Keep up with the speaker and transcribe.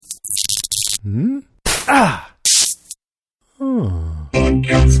Hmm? Ah!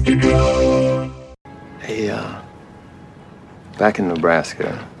 Hey, back in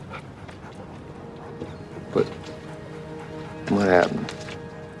Nebraska. What happened?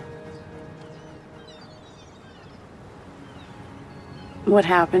 What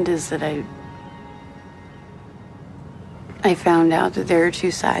happened is that I found out that there are two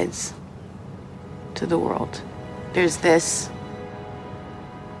sides to the world. There's this,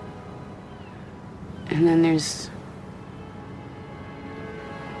 and then there's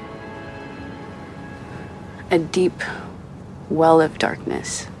a deep well of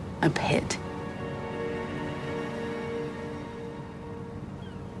darkness, a pit.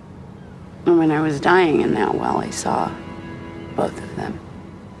 And when I was dying in that well, I saw both of them.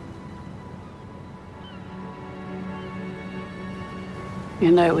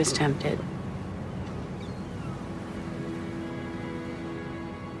 And I was tempted.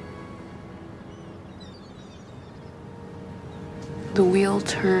 The wheel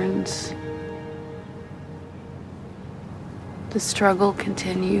turns. The struggle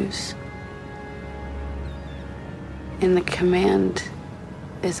continues. And the command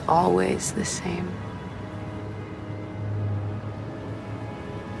is always the same.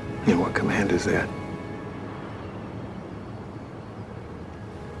 And what command is that?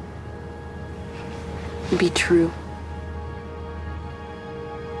 Be true.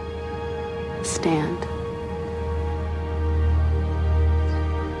 Stand.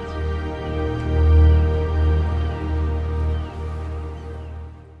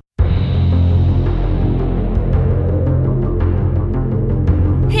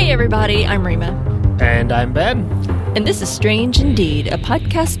 Hey everybody, I'm Rima. And I'm Ben. And this is Strange Indeed, a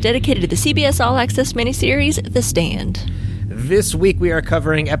podcast dedicated to the CBS All Access miniseries, The Stand. This week we are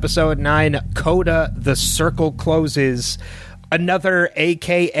covering episode 9, Coda, The Circle Closes, another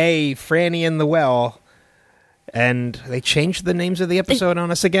AKA Franny in the Well. And they changed the names of the episode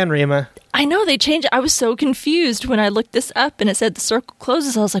on us again, Rima. I know, they changed. I was so confused when I looked this up and it said The Circle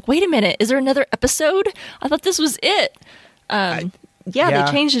Closes. I was like, wait a minute, is there another episode? I thought this was it. Yeah,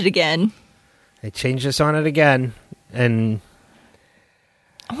 they changed it again. They changed us on it again. And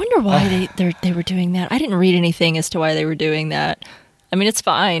I wonder why they were doing that. I didn't read anything as to why they were doing that. I mean, it's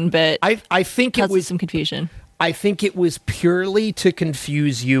fine, but I think it was some confusion. I think it was purely to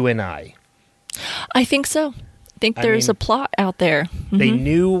confuse you and I. I think so. I think there's a plot out there. Mm-hmm. They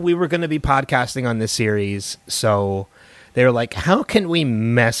knew we were going to be podcasting on this series, so they were like, how can we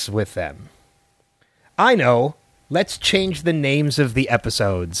mess with them? I know. Let's change the names of the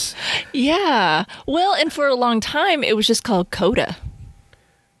episodes. Yeah. Well, and for a long time, it was just called Coda.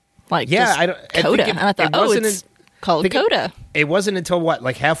 Coda. And I thought, it's called Coda. It wasn't until,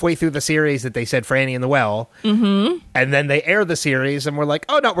 halfway through the series that they said Franny in the Well. Mm-hmm. And then they air the series, and we're like,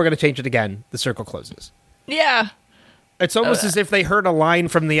 oh, no, we're going to change it again. The Circle Closes. Yeah. It's almost as if they heard a line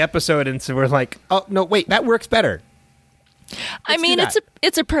from the episode, and so we're like, oh, no, wait, that works better. I mean,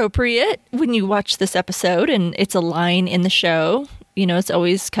 it's appropriate when you watch this episode, and it's a line in the show. You know, it's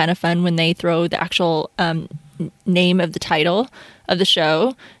always kind of fun when they throw the actual name of the title of the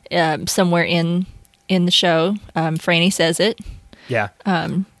show somewhere in the show. Franny says it. Yeah.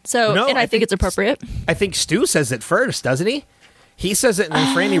 I think it's appropriate. I think Stu says it first, doesn't he? He says it, and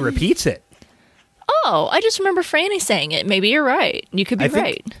then Franny repeats it. Oh, I just remember Franny saying it. Maybe you're right. You could be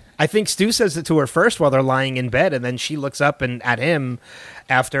right. I think Stu says it to her first while they're lying in bed, and then she looks up and at him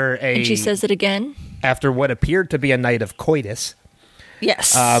after and she says it again after what appeared to be a night of coitus.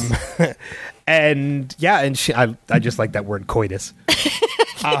 Yes. And I just like that word coitus.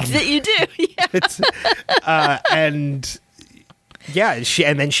 That you do. Yeah. And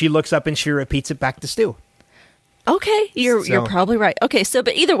then she looks up and she repeats it back to Stu. Okay, you're probably right. Okay,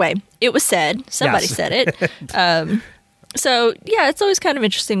 but either way, it was said. Somebody said it. So, yeah, it's always kind of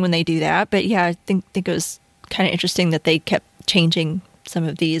interesting when they do that. But, yeah, I think it was kind of interesting that they kept changing some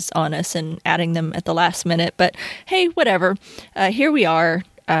of these on us and adding them at the last minute. But, hey, whatever. Here we are,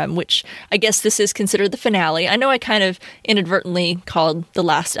 which I guess this is considered the finale. I know I kind of inadvertently called the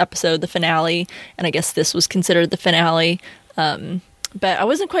last episode the finale, and I guess this was considered the finale. But I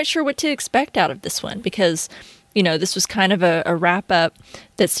wasn't quite sure what to expect out of this one because, you know, this was kind of a wrap-up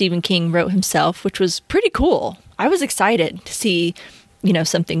that Stephen King wrote himself, which was pretty cool. I was excited to see, you know,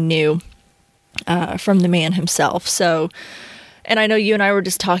 something new from the man himself. So, and I know you and I were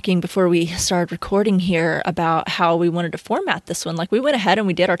just talking before we started recording here about how we wanted to format this one. Like, we went ahead and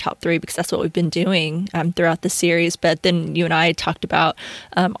we did our top 3 because that's what we've been doing throughout the series. But then you and I talked about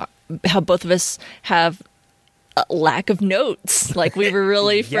how both of us have a lack of notes. Like, we were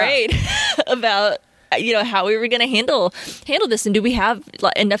really afraid about how we were going to handle this, and do we have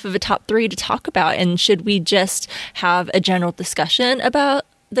enough of a top 3 to talk about, and should we just have a general discussion about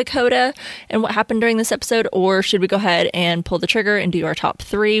the coda and what happened during this episode, or should we go ahead and pull the trigger and do our top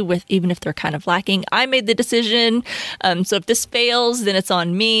 3 with, even if they're kind of lacking? I made the decision, so if this fails, then it's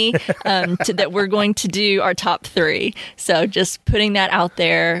on me, that we're going to do our top 3. So just putting that out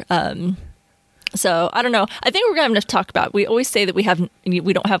there. So I don't know. I think we're gonna have enough to talk about. We always say that we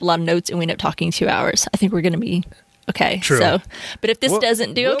don't have a lot of notes, and we end up talking 2 hours. I think we're gonna be okay. True. So, but if this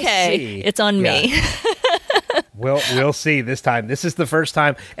doesn't do okay, see. it's on me. We'll see this time. This is the first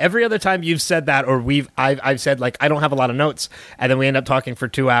time. Every other time you've said that, or I've said, like, I don't have a lot of notes, and then we end up talking for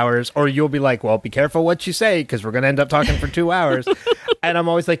 2 hours, or you'll be like, well, be careful what you say, because we're going to end up talking for 2 hours. And I'm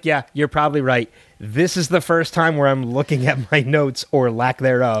always like, yeah, you're probably right. This is the first time where I'm looking at my notes, or lack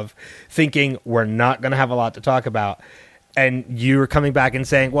thereof, thinking we're not going to have a lot to talk about. And you're coming back and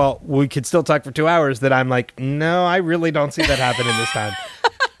saying, well, we could still talk for 2 hours. That I'm like, no, I really don't see that happening this time.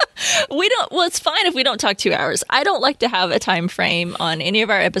 Well, it's fine if we don't talk 2 hours. I don't like to have a time frame on any of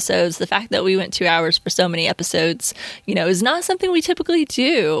our episodes. The fact that we went 2 hours for so many episodes, is not something we typically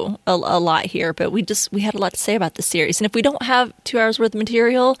do a lot here, but we had a lot to say about the series. And if we don't have 2 hours worth of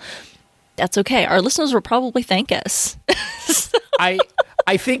material, that's okay. Our listeners will probably thank us. I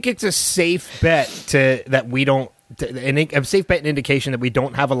think it's a safe bet that we don't, a safe bet and indication that we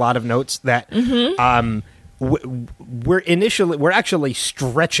don't have a lot of notes, that, we're actually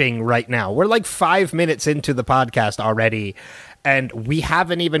stretching right now. We're like 5 minutes into the podcast already, and we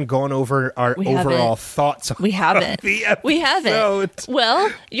haven't even gone over our overall thoughts. We haven't. We haven't. Well,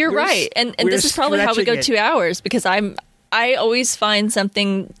 you're right, and this is probably how we go 2 hours, because I always find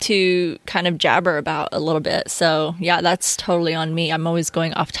something to kind of jabber about a little bit. So yeah, that's totally on me. I'm always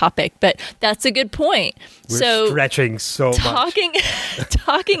going off topic, but that's a good point. We're stretching so much.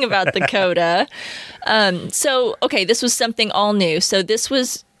 Talking about the coda. So, okay, this was something all new. So this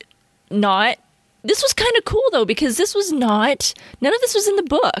was kind of cool though, because none of this was in the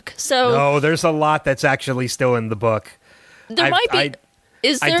book. So no, there's a lot that's actually still in the book. There might be.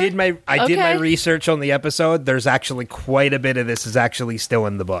 Is there? I did my research on the episode. There's actually quite a bit of this is actually still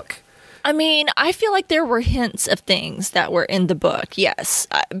in the book. I mean, I feel like there were hints of things that were in the book, yes.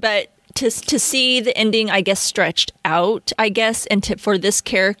 But to see the ending, I guess, stretched out, I guess, and for this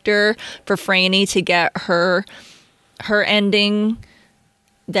character, for Franny to get her ending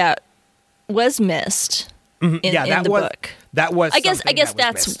that was missed in the book. That was. I guess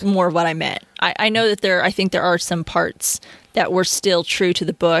that's missed. more what I meant. I know that I think there are some parts that were still true to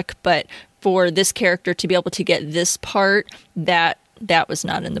the book, but for this character to be able to get this part, that was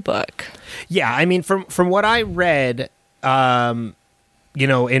not in the book. Yeah, I mean, from what I read, in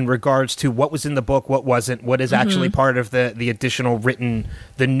regards to what was in the book, what wasn't, what is actually part of the additional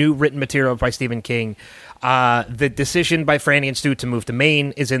the new written material by Stephen King, the decision by Franny and Stu to move to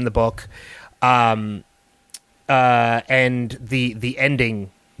Maine is in the book, and the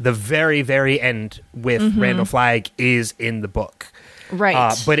ending. The very, very end with Randall Flagg is in the book.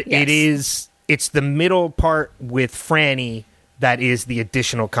 Right. But it's the middle part with Franny that is the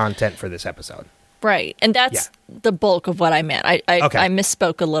additional content for this episode. Right. And that's the bulk of what I meant. I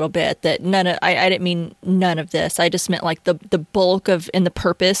misspoke a little bit, that I didn't mean none of this. I just meant like the bulk of, and the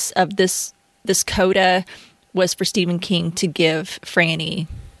purpose of this coda was for Stephen King to give Franny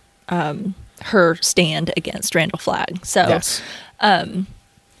her stand against Randall Flagg. So, yes.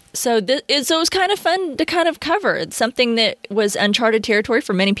 So it was kind of fun to kind of cover. It's something that was uncharted territory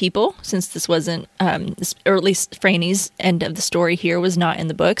for many people, since this wasn't, or at least Franny's end of the story here was not in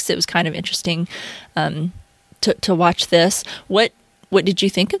the books. It was kind of interesting to watch this. What did you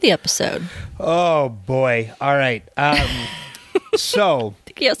think of the episode? Oh boy! All right. So I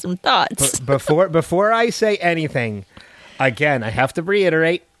think you have some thoughts. Before I say anything, again, I have to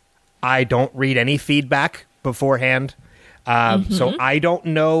reiterate: I don't read any feedback beforehand. So I don't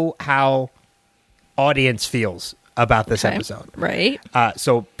know how audience feels about this episode. Right.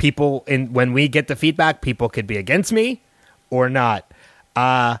 So people, when we get the feedback, people could be against me or not.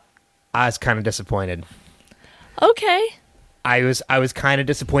 I was kind of disappointed. Okay. I was kind of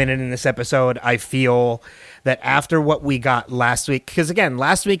disappointed in this episode. I feel that after what we got last week, because again,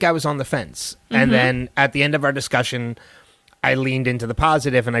 last week I was on the fence, and then at the end of our discussion, I leaned into the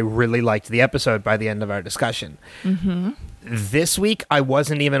positive, and I really liked the episode by the end of our discussion. This week, I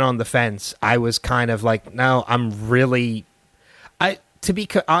wasn't even on the fence. I was kind of like, no, to be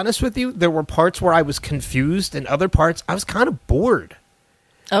honest with you, there were parts where I was confused, and other parts I was kind of bored.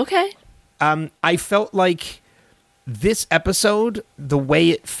 Okay. I felt like this episode, the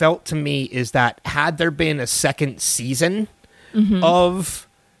way it felt to me is that had there been a second season of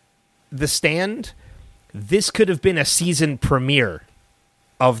The Stand, this could have been a season premiere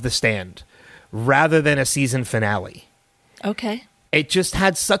of The Stand rather than a season finale. Okay. It just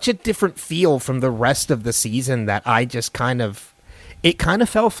had such a different feel from the rest of the season that I just kind of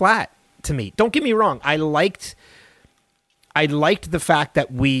fell flat to me. Don't get me wrong. I liked the fact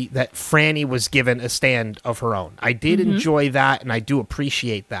that Franny was given a stand of her own. I did enjoy that, and I do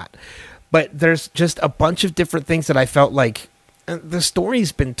appreciate that. But there's just a bunch of different things that I felt like the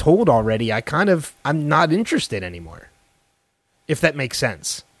story's been told already. I'm not interested anymore. If that makes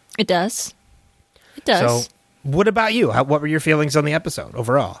sense. It does. It does. So, what about you? What were your feelings on the episode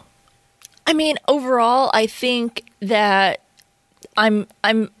overall? I mean, overall, I think that I'm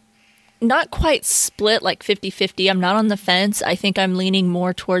not quite split like 50-50. I'm not on the fence. I think I'm leaning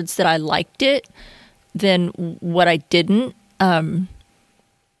more towards that I liked it than what I didn't.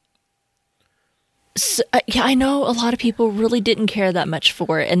 So, yeah, I know a lot of people really didn't care that much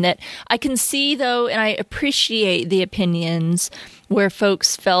for it, and that I can see, though, and I appreciate the opinions where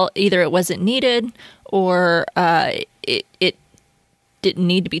folks felt either it wasn't needed or it didn't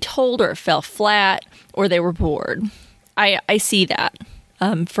need to be told, or it fell flat, or they were bored. I see that.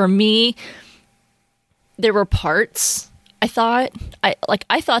 For me, there were parts I thought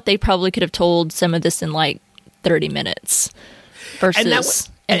they probably could have told some of this in like 30 minutes versus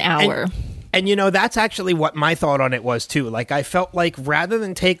an hour. And that's actually what my thought on it was too. Like, I felt like rather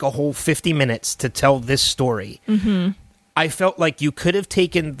than take a whole 50 minutes to tell this story, I felt like you could have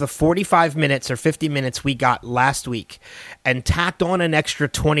taken the 45 minutes or 50 minutes we got last week and tacked on an extra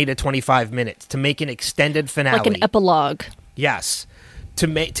 20 to 25 minutes to make an extended finale. Like an epilogue. Yes. To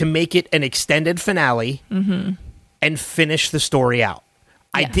make it an extended finale and finish the story out.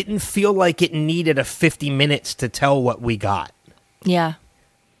 Yeah. I didn't feel like it needed a 50 minutes to tell what we got. Yeah.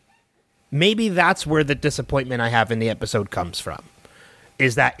 Maybe that's where the disappointment I have in the episode comes from.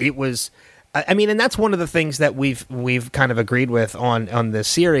 Is that it was... I mean, and that's one of the things that we've kind of agreed with on this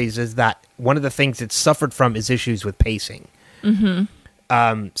series, is that one of the things it's suffered from is issues with pacing.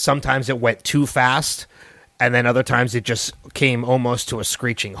 Sometimes it went too fast, and then other times it just came almost to a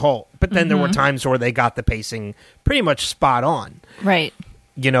screeching halt. But then there were times where they got the pacing pretty much spot on. Right.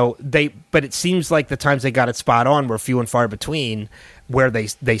 But it seems like the times they got it spot on were few and far between, where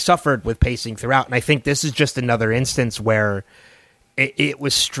they suffered with pacing throughout. And I think this is just another instance where it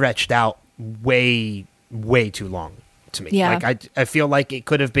was stretched out way too long to me. Yeah. Like I feel like it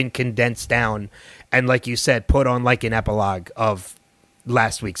could have been condensed down and, like you said, put on like an epilogue of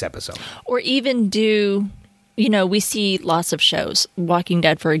last week's episode. Or even do, we see lots of shows. Walking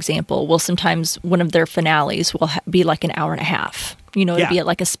Dead, for example, will sometimes one of their finales will be like an hour and a half. It'll be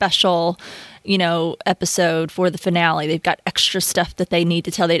like a special, episode for the finale. They've got extra stuff that they need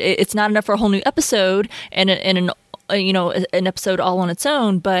to tell. It's not enough for a whole new episode and an episode all on its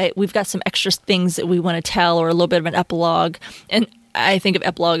own, but we've got some extra things that we want to tell, or a little bit of an epilogue. And I think of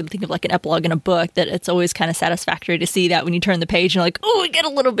epilogue, think of like an epilogue in a book, that it's always kind of satisfactory to see that when you turn the page and you're like, oh, we get a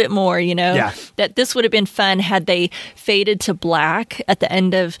little bit more, Yeah. That this would have been fun had they faded to black at the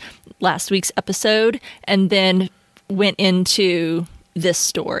end of last week's episode and then went into this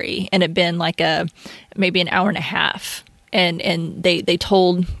story and it been like maybe an hour and a half. And they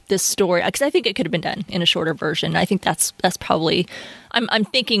told this story, because I think it could have been done in a shorter version. I think that's probably, I'm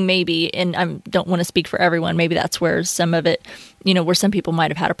thinking maybe, and I don't want to speak for everyone, maybe that's where some of it, where some people might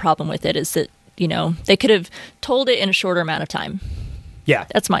have had a problem with it, is that, they could have told it in a shorter amount of time. Yeah.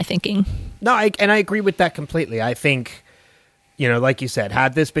 That's my thinking. No, I agree with that completely. I think, like you said,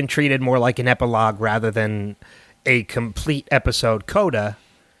 had this been treated more like an epilogue rather than a complete episode coda,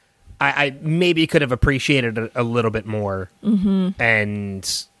 I maybe could have appreciated it a little bit more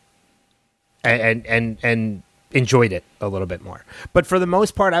and enjoyed it a little bit more. But for the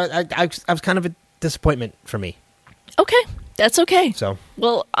most part, I was kind of a disappointment for me. Okay, that's okay. So,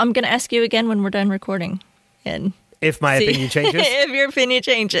 well, I'm going to ask you again when we're done recording, and if my opinion changes, if your opinion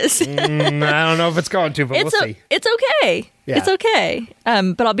changes, I don't know if it's going to, but we'll see. It's okay. Yeah. It's okay.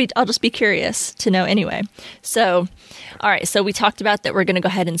 But I'll just be curious to know anyway. So, all right. So we talked about that we're going to go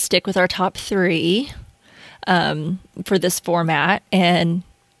ahead and stick with our top 3 for this format, and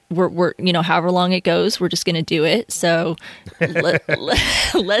we're however long it goes, we're just going to do it. So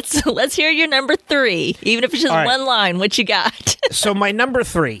let's hear your number 3, even if it's just one line. What you got? So my number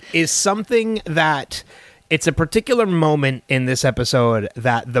 3 is something that. It's a particular moment in this episode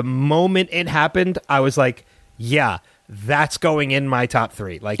that the moment it happened, I was like, yeah, that's going in my top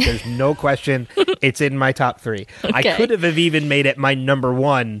 3. Like, there's no question it's in my top 3. Okay. I could have even made it my number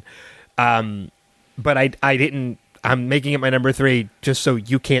 1, but I didn't. I'm making it my number 3 just so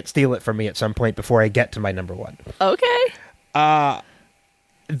you can't steal it from me at some point before I get to my number 1. Okay.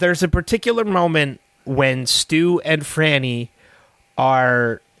 There's a particular moment when Stu and Franny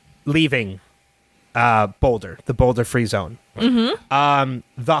are leaving Boulder, the Boulder Free Zone.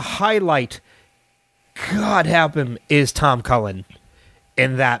 The highlight, God help him, is Tom Cullen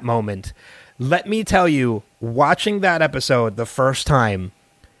in that moment. Let me tell you, watching that episode the first time,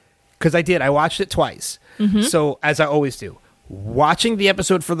 because I watched it twice. So, as I always do, watching the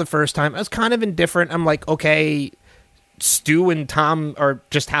episode for the first time, I was kind of indifferent. I'm like, okay, Stu and Tom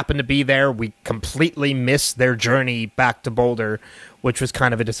just happen to be there. We completely miss their journey back to Boulder, which was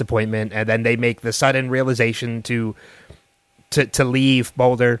kind of a disappointment. And then they make the sudden realization to leave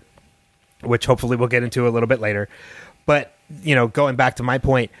Boulder, which hopefully we'll get into a little bit later. But, going back to my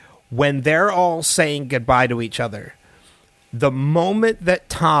point, when they're all saying goodbye to each other, the moment that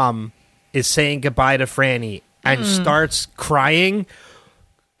Tom is saying goodbye to Franny and starts crying,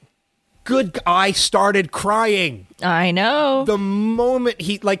 I started crying. I know. The moment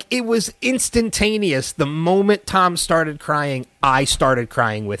it was instantaneous. The moment Tom started crying, I started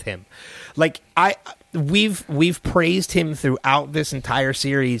crying with him. We've praised him throughout this entire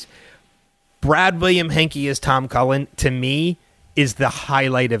series. Brad William Henke as Tom Cullen, to me, is the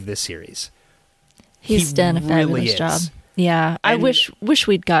highlight of this series. He's done a fabulous job. Yeah, I wish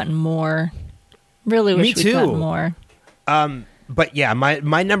we'd gotten more. Really wish we'd gotten more. But yeah,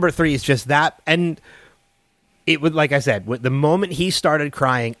 my number 3 is just that, and it would, like I said, the moment he started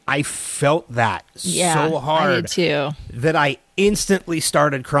crying, I felt that so hard. I did too. That I instantly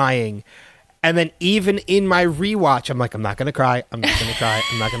started crying. And then even in my rewatch, I'm like, I'm not going to cry. I'm not going to cry.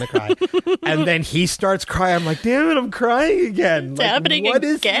 I'm not going to cry. And then he starts crying. I'm like, damn it, I'm crying again. It's happening what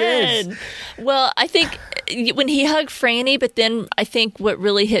again. Is this? Well, I think when he hugged Franny, but then I think what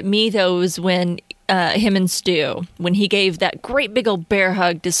really hit me, though, was when him and Stu, when he gave that great big old bear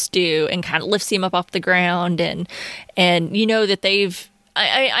hug to Stu and kind of lifts him up off the ground. And that they've,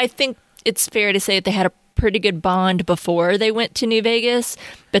 I think it's fair to say that they had a pretty good bond before they went to New Vegas,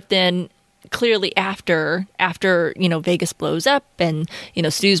 but then clearly after Vegas blows up and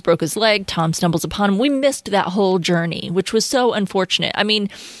Stu's broke his leg, Tom stumbles upon him. We missed that whole journey, which was so unfortunate. I mean,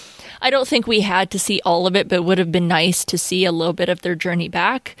 I don't think we had to see all of it, but it would have been nice to see a little bit of their journey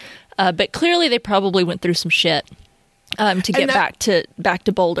back. But clearly they probably went through some shit to get back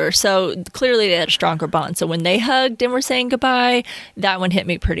to Boulder. So clearly they had a stronger bond. So when they hugged and were saying goodbye, that one hit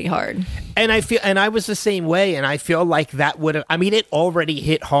me pretty hard. And I was the same way. And I feel like that would have, it already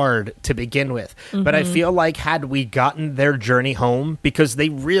hit hard to begin with, but I feel like had we gotten their journey home, because they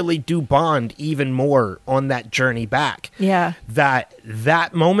really do bond even more on that journey back. Yeah.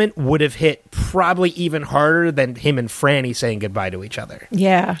 That moment would have hit probably even harder than him and Franny saying goodbye to each other.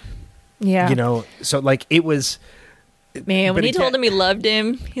 Yeah. Yeah. So it was, man, when he told him he loved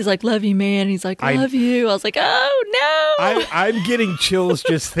him, he's like, love you, man. He's like, love you. I was like, oh, no. I'm getting chills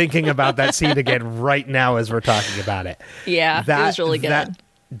just thinking about that scene again right now as we're talking about it. Yeah, it was really good.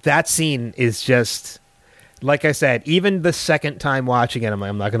 That scene is just, like I said, even the second time watching it, I'm like,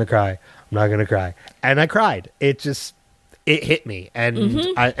 I'm not going to cry. I'm not going to cry. And I cried. It hit me,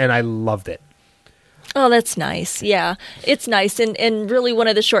 and I loved it. Oh, that's nice. Yeah, it's nice. And really one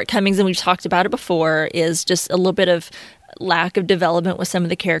of the shortcomings, and we've talked about it before, is just a little bit of lack of development with some of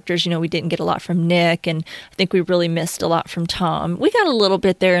the characters. We didn't get a lot from Nick, and I think we really missed a lot from Tom. We got a little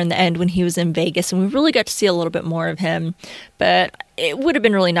bit there in the end when he was in Vegas, and we really got to see a little bit more of him. But it would have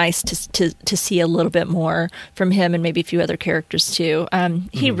been really nice to see a little bit more from him and maybe a few other characters too.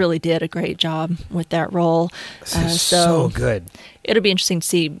 He really did a great job with that role. So good. It'll be interesting to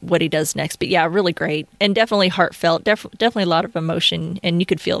see what he does next. But yeah, really great. And definitely heartfelt. Definitely a lot of emotion. And you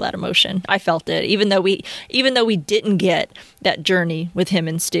could feel that emotion. I felt it. Even though we didn't get that journey with him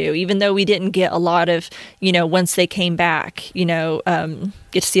and Stu, even though we didn't get a lot of, once they came back, get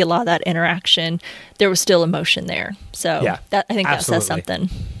to see a lot of that interaction, there was still emotion there. So yeah, I think that says something.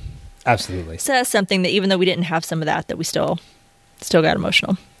 Absolutely. Says something that even though we didn't have some of that we still got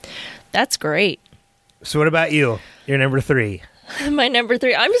emotional. That's great. So what about you? Your number 3. My number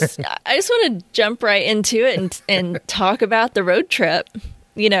 3. I just want to jump right into it and talk about the road trip,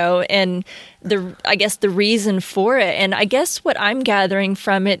 and I guess the reason for it. And I guess what I'm gathering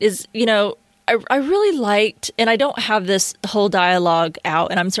from it is, I really liked, and I don't have this whole dialogue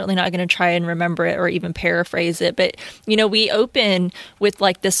out, and I'm certainly not going to try and remember it or even paraphrase it, but, we open with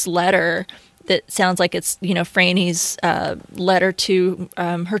like this letter that sounds like it's, Franny's letter to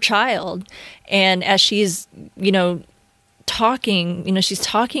her child. And as she's, talking, she's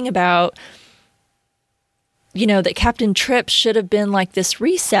talking about, that Captain Tripp should have been like this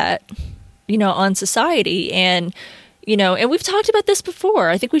reset, on society. And, and we've talked about this before.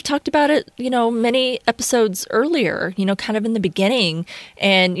 I think we've talked about it, many episodes earlier, kind of in the beginning.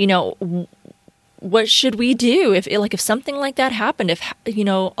 And, what should we do if something like that happened? If,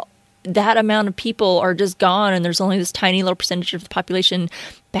 that amount of people are just gone and there's only this tiny little percentage of the population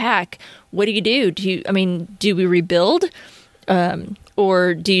back, what do you do? Do we rebuild?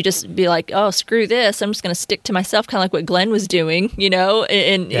 Or do you just be like, oh, screw this, I'm just going to stick to myself, kind of like what Glenn was doing,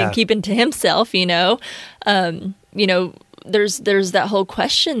 and keeping to himself, there's that whole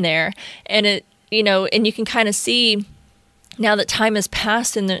question there. And and you can kind of see now that time has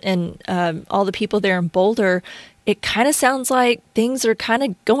passed and all the people there in Boulder, it kind of sounds like things are kind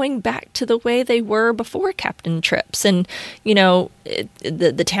of going back to the way they were before Captain Trips. And,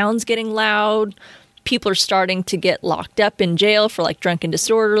 the town's getting loud. People are starting to get locked up in jail for like drunk and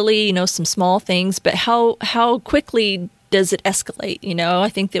disorderly, some small things. But how quickly does it escalate? I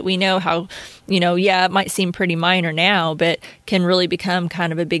think that we know how, it might seem pretty minor now, but can really become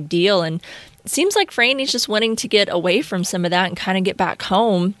kind of a big deal. And it seems like Franny's just wanting to get away from some of that and kind of get back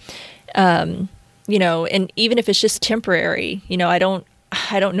home. And even if it's just temporary, I don't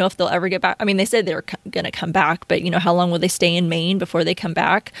know if they'll ever get back. I mean, they said they were going to come back, but how long will they stay in Maine before they come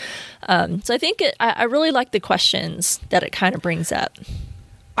back? So I think I really like the questions that it kind of brings up.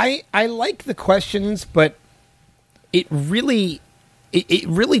 I like the questions, but it really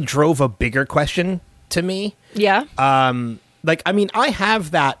drove a bigger question to me. Yeah. I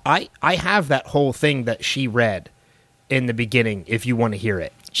have that whole thing that she read in the beginning. If you want to hear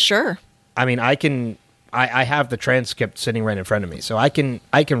it, sure. I mean, I have the transcript sitting right in front of me, so I can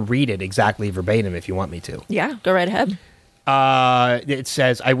read it exactly verbatim if you want me to. Yeah, go right ahead. It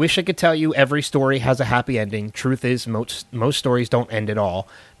says, I wish I could tell you every story has a happy ending. Truth is, most stories don't end at all.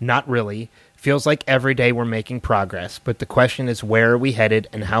 Not really. Feels like every day we're making progress, but the question is, where are we headed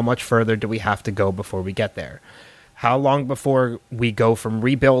and how much further do we have to go before we get there? How long before we go from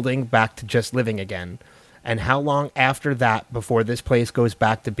rebuilding back to just living again? And how long after that before this place goes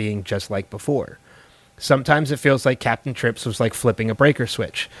back to being just like before? Sometimes it feels like Captain Trips was like flipping a breaker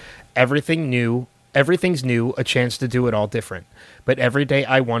switch. Everything's new, a chance to do it all different. But every day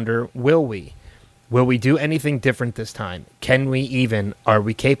I wonder, will we? Will we do anything different this time? Can we even? Are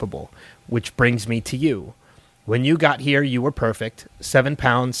we capable? Which brings me to you. When you got here, you were perfect. 7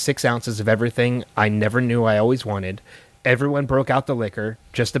 pounds, 6 ounces of everything I never knew I always wanted. Everyone broke out the liquor,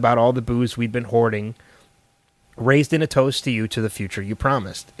 just about all the booze we'd been hoarding. Raised in a toast to you to the future you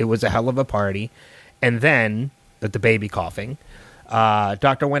promised. It was a hell of a party. And then, with the baby coughing,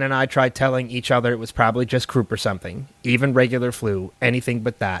 Dr. Wen and I tried telling each other it was probably just croup or something, even regular flu, anything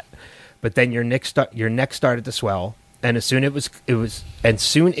but that. But then your neck started to swell, and soon it was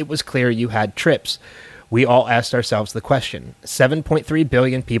clear you had trips. We all asked ourselves the question: 7.3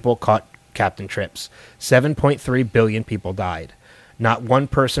 billion people caught Captain Trips. 7.3 billion people died. Not one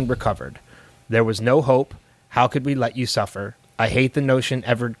person recovered. There was no hope. How could we let you suffer? I hate the notion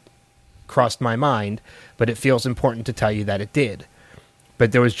ever crossed my mind, but it feels important to tell you that it did.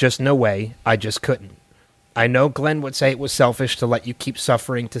 But there was just no way. I just couldn't. I know Glenn would say it was selfish to let you keep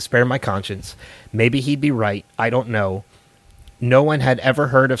suffering to spare my conscience. Maybe he'd be right. I don't know. No one had ever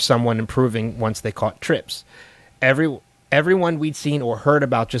heard of someone improving once they caught trips. Everyone we'd seen or heard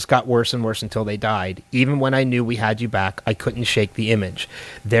about just got worse and worse until they died. Even when I knew we had you back, I couldn't shake the image.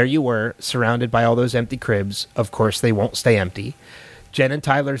 There you were, surrounded by all those empty cribs. Of course, they won't stay empty. Jen and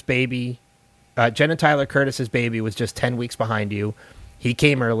Tyler Curtis's baby was just 10 weeks behind you. He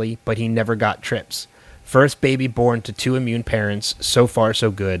came early, but he never got trips. First baby born to 2 immune parents. So far,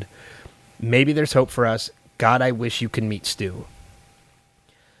 so good. Maybe there's hope for us. God, I wish you could meet Stu.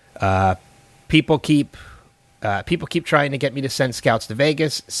 People keep trying to get me to send scouts to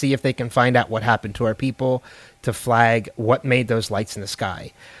Vegas, see if they can find out what happened to our people, to flag what made those lights in the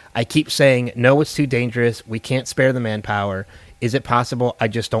sky. I keep saying, no, it's too dangerous. We can't spare the manpower. Is it possible? I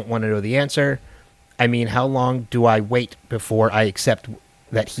just don't want to know the answer. I mean, how long do I wait before I accept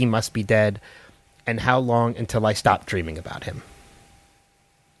that he must be dead? And how long until I stop dreaming about him?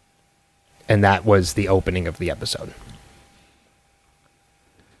 And that was the opening of the episode.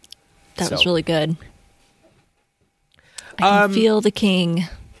 That was really good. I can feel the king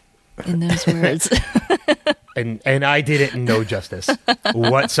in those words. and I did it no justice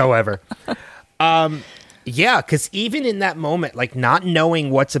whatsoever. Yeah, because even in that moment, like not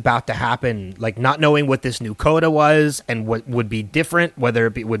knowing what's about to happen, like not knowing what this new coda was and what would be different, whether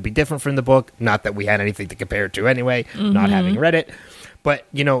it would be different from the book, not that we had anything to compare it to anyway, not having read it, but,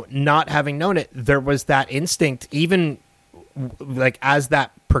 not having known it, there was that instinct, even like as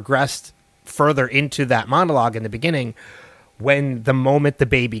that progressed further into that monologue in the beginning, when the moment the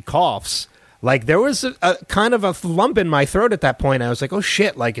baby coughs, like there was a kind of a lump in my throat at that point. I was like, oh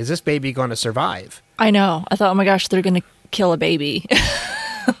shit, like, is this baby going to survive? I know. I thought, oh my gosh, they're going to kill a baby.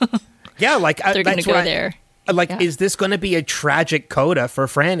 Yeah, like they're going to go there. Is this going to be a tragic coda for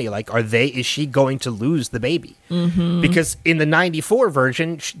Franny? Like, is she going to lose the baby? Mm-hmm. Because in the 94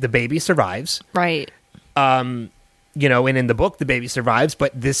 version, the baby survives. Right. And in the book, the baby survives,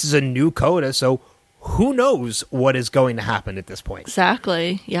 but this is a new coda, so who knows what is going to happen at this point?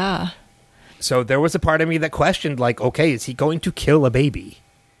 Exactly, yeah. So there was a part of me that questioned, like, okay, is he going to kill a baby?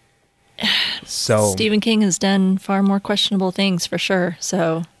 So Stephen King has done far more questionable things for sure.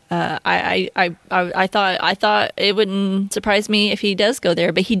 So I thought it wouldn't surprise me if he does go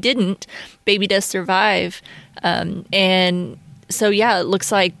there, but he didn't. Baby does survive, and so yeah, it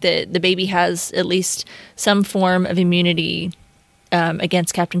looks like the baby has at least some form of immunity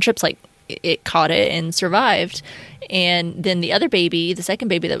against Captain Trips. Like it caught it and survived, and then the other baby, the second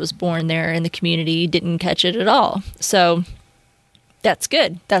baby that was born there in the community, didn't catch it at all. So that's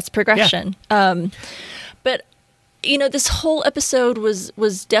good. That's progression. Yeah. But this whole episode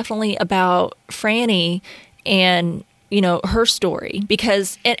was definitely about Franny and her story,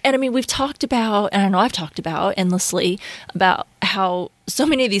 because and I mean, we've talked about, and I know I've talked about endlessly about how so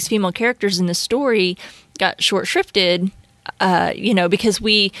many of these female characters in the story got short shrifted, because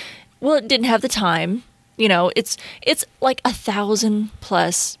it didn't have the time. It's like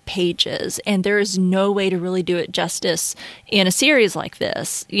 1,000+ pages, and there is no way to really do it justice in a series like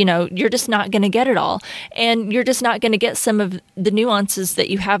this. You're just not going to get it all, and you're just not going to get some of the nuances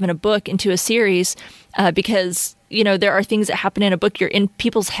that you have in a book into a series, because there are things that happen in a book. You're in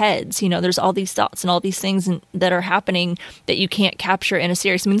people's heads. There's all these thoughts and all these things that are happening that you can't capture in a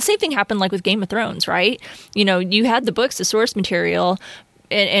series. I mean, the same thing happened like with Game of Thrones, right? You had the books, the source material.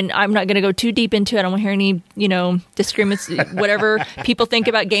 And I'm not going to go too deep into it. I don't want to hear any, disagreements, whatever people think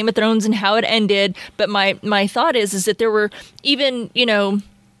about Game of Thrones and how it ended. But my thought is that there were even,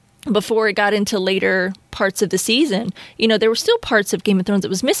 before it got into later parts of the season, there were still parts of Game of Thrones that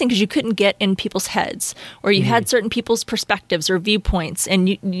was missing because you couldn't get in people's heads, or you had certain people's perspectives or viewpoints. And,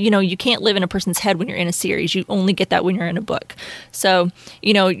 you can't live in a person's head when you're in a series. You only get that when you're in a book. So,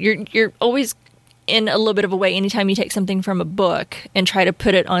 you're always in a little bit of a way, anytime you take something from a book and try to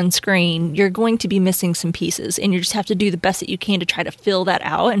put it on screen, you're going to be missing some pieces, and you just have to do the best that you can to try to fill that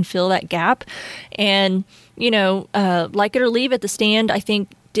out and fill that gap. And, Like It or Leave It, The Stand, I think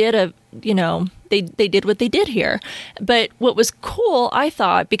did they did what they did here. But what was cool, I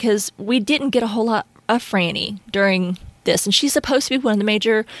thought, because we didn't get a whole lot of Franny during this, and she's supposed to be one of the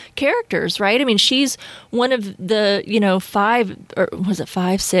major characters, right? I mean, she's one of the 5, or was it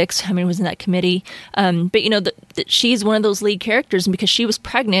 5, 6? How many was in that committee? But she's one of those lead characters, and because she was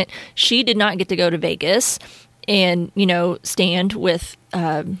pregnant, she did not get to go to Vegas and stand with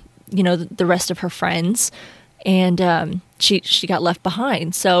the rest of her friends, and she got left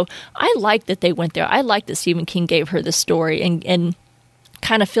behind. So I like that they went there. I like that Stephen King gave her this story and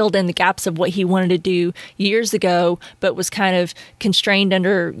kind of filled in the gaps of what he wanted to do years ago, but was kind of constrained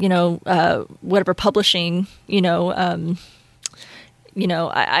under, whatever publishing, I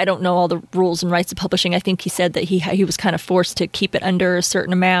don't know all the rules and rights of publishing. I think he said that he was kind of forced to keep it under a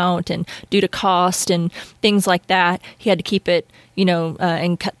certain amount, and due to cost and things like that, he had to keep it,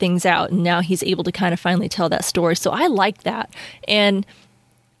 and cut things out. And now he's able to kind of finally tell that story. So I like that. And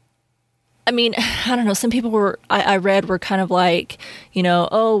I mean, I don't know. Some people I read were kind of like,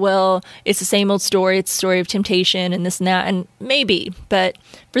 oh, well, it's the same old story. It's a story of temptation and this and that. And maybe. But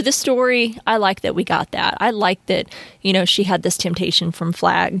for this story, I like that we got that. I like that, she had this temptation from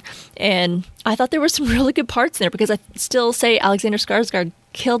Flag. And I thought there were some really good parts in there, because I still say Alexander Skarsgård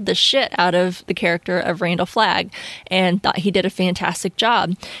killed the shit out of the character of Randall Flagg, and thought he did a fantastic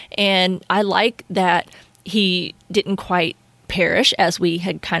job. And I like that he didn't quite perish, as we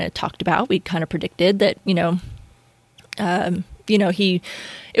had kind of talked about. We kind of predicted that, it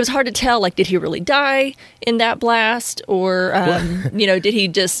was hard to tell, like, did he really die in that blast, or, did he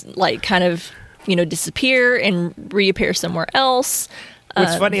just like kind of, disappear and reappear somewhere else?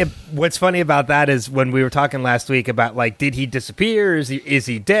 What's funny about that is when we were talking last week about, like, did he disappear? Is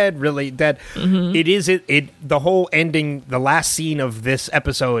he dead? Really dead? Mm-hmm. The whole ending, the last scene of this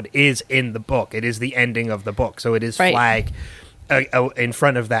episode is in the book. It is the ending of the book. So it is right. Flag in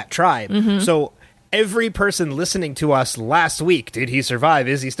front of that tribe. Mm-hmm. So every person listening to us last week, did he survive?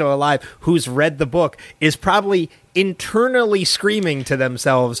 Is he still alive? Who's read the book is probably internally screaming to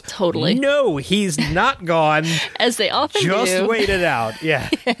themselves, totally, no, he's not gone. As they often just do. Wait it out. Yeah.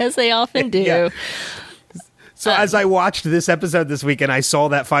 As they often do. Yeah. So as I watched this episode this week and I saw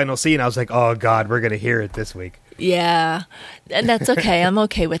that final scene, I was like, oh, God, we're going to hear it this week. Yeah. And that's okay. I'm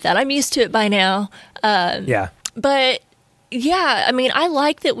okay with that. I'm used to it by now. Yeah. But yeah, I mean, I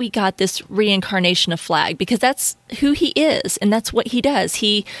like that we got this reincarnation of Flag, because that's who he is, and that's what he does.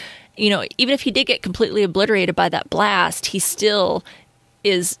 He even if he did get completely obliterated by that blast, he still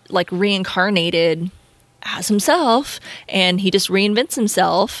is like reincarnated as himself, and he just reinvents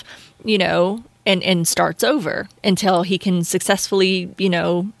himself, and starts over until he can successfully,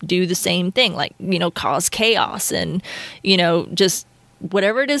 do the same thing, like, cause chaos and, just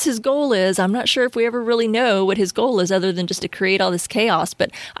whatever it is his goal is. I'm not sure if we ever really know what his goal is other than just to create all this chaos, but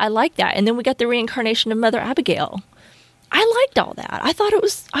I like that. And then we got the reincarnation of Mother Abigail. I liked all that. I thought it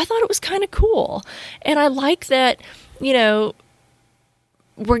was kind of cool. And I like that,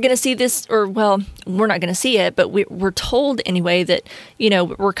 we're going to see this, or, well, we're not going to see it, but we're told anyway that,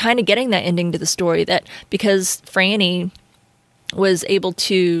 we're kind of getting that ending to the story, that because Franny was able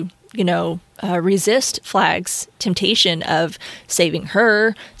to, resist Flag's temptation of saving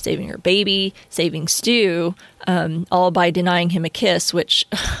her baby, saving Stu, all by denying him a kiss, which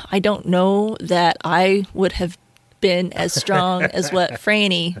I don't know that I would have been as strong as what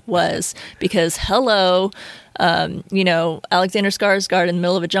Franny was, because hello, Alexander Skarsgård in the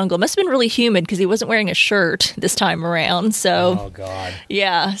middle of a jungle. It must have been really humid because he wasn't wearing a shirt this time around. So, oh God,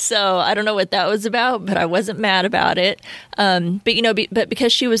 yeah. So I don't know what that was about, but I wasn't mad about it. But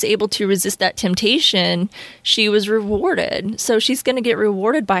because she was able to resist that temptation, she was rewarded. So she's going to get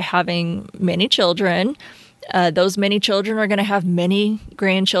rewarded by having many children. Those many children are going to have many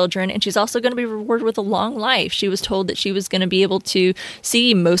grandchildren, and she's also going to be rewarded with a long life. She was told that she was going to be able to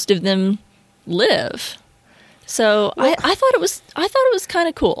see most of them live. So well, I thought it was kind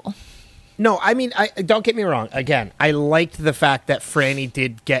of cool. No, I mean, don't get me wrong. Again, I liked the fact that Franny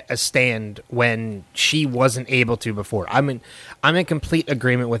did get a stand when she wasn't able to before. I'm in complete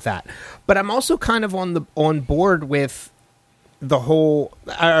agreement with that. But I'm also kind of on board with the whole,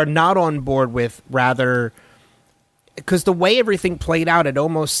 or not on board with, rather, because the way everything played out, it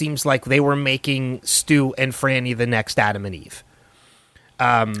almost seems like they were making Stu and Franny the next Adam and Eve.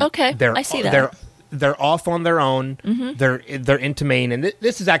 Okay, I see that. They're off on their own. Mm-hmm. They're into Maine, and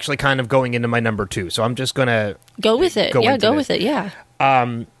this is actually kind of going into my number 2. So I'm just gonna go with it. Go with it. Yeah.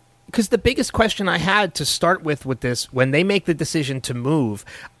 Because the biggest question I had to start with this, when they make the decision to move,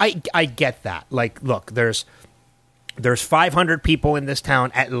 I get that. Like, look, there's 500 people in this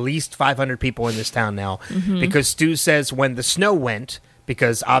town, at least 500 people in this town now, because Stu says when the snow went,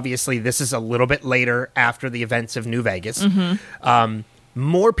 because obviously this is a little bit later after the events of New Vegas.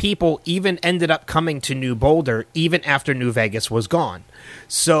 More people even ended up coming to New Boulder even after New Vegas was gone.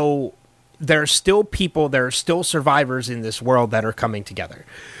 So there are still people, there are still survivors in this world that are coming together.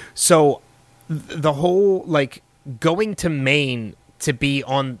 So the whole, like, going to Maine to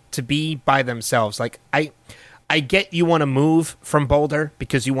be by themselves, like, I get you want to move from Boulder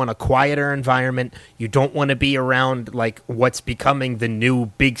because you want a quieter environment. You don't want to be around, like, what's becoming the new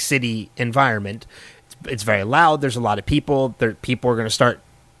big city environment. It's very loud. There's a lot of people. People are going to start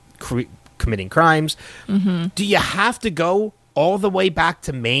committing crimes. Do you have to go all the way back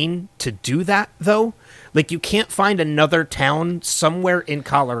to Maine to do that, though? Like, you can't find another town somewhere in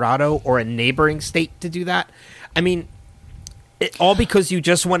Colorado or a neighboring state to do that? I mean, all because you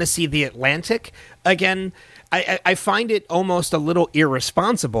just want to see the Atlantic again? I find it almost a little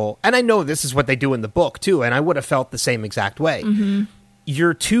irresponsible. And I know this is what they do in the book, too, and I would have felt the same exact way.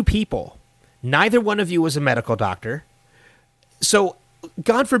 You're two people. Neither one of you is a medical doctor. So,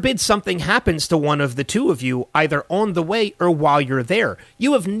 God forbid something happens to one of the two of you, either on the way or while you're there.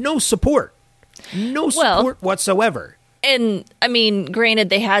 You have no support. No support whatsoever. And, I mean, granted,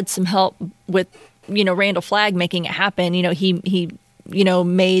 they had some help with, Randall Flagg making it happen. He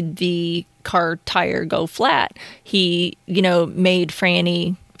made the car tire go flat. He, made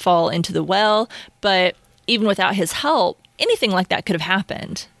Franny fall into the well. But even without his help, anything like that could have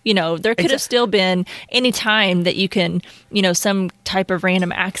happened. There could have still been any time that you can, some type of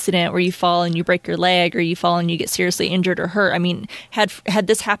random accident where you fall and you break your leg, or you fall and you get seriously injured or hurt. I mean, had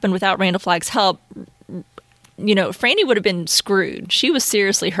this happened without Randall Flagg's help, Franny would have been screwed. She was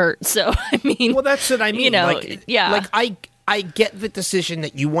seriously hurt. So, I mean, well, that's what I mean. I get the decision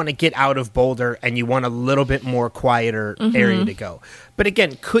that you want to get out of Boulder and you want a little bit more quieter area to go. But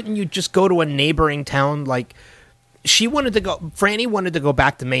again, couldn't you just go to a neighboring town? Like, Franny wanted to go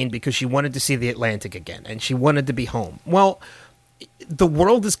back to Maine because she wanted to see the Atlantic again, and she wanted to be home. Well, the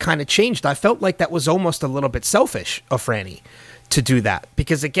world has kind of changed. I felt like that was almost a little bit selfish of Franny to do that,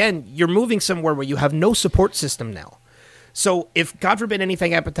 because again, you're moving somewhere where you have no support system now. So if, God forbid,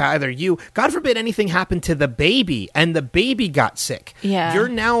 anything happened to either you, God forbid anything happened to the baby, and the baby got sick, you're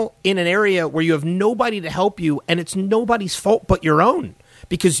now in an area where you have nobody to help you, and it's nobody's fault but your own,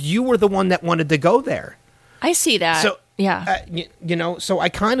 because you were the one that wanted to go there. I see that. So, yeah. So I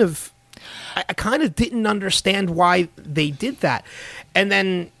kind of didn't understand why they did that. And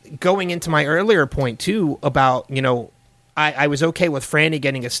then going into my earlier point, too, about, I was okay with Franny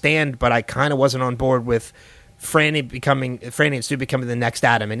getting a stand, but I kind of wasn't on board with Franny and Stu becoming the next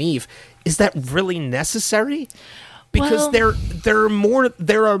Adam and Eve. Is that really necessary? Because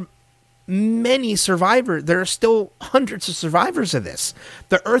there are many survivors. There are still hundreds of survivors of this.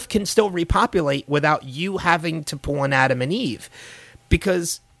 The Earth can still repopulate without you having to pull an Adam and Eve.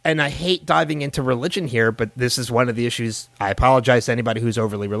 Because, and I hate diving into religion here, but this is one of the issues. I apologize to anybody who's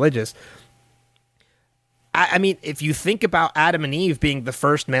overly religious. I mean, if you think about Adam and Eve being the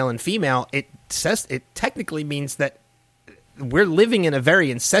first male and female, it technically means that we're living in a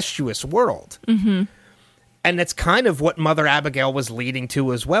very incestuous world. Mm-hmm. And that's kind of what Mother Abigail was leading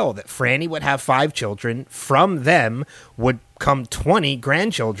to as well, that Franny would have 5 children. From them would come 20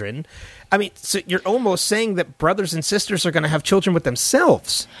 grandchildren. I mean, so you're almost saying that brothers and sisters are going to have children with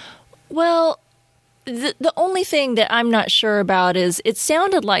themselves. Well, the only thing that I'm not sure about is it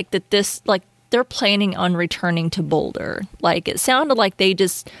sounded like that this, like, they're planning on returning to Boulder. Like, it sounded like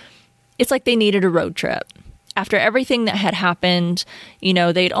it's like they needed a road trip. After everything that had happened,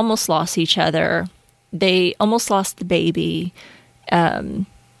 they'd almost lost each other. They almost lost the baby.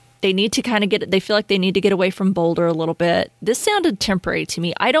 They need to kind of they feel like they need to get away from Boulder a little bit. This sounded temporary to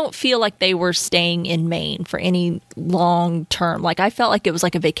me. I don't feel like they were staying in Maine for any long term. Like, I felt like it was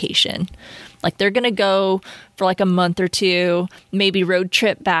like a vacation. Like, they're going to go for like a month or two, maybe road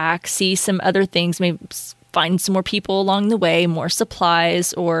trip back, see some other things, maybe find some more people along the way, more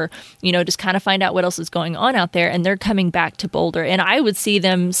supplies, or, just kind of find out what else is going on out there. And they're coming back to Boulder. And I would see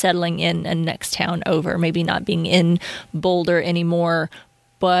them settling in a next town over, maybe not being in Boulder anymore.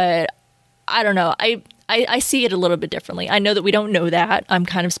 But I don't know. I see it a little bit differently. I know that we don't know that. I'm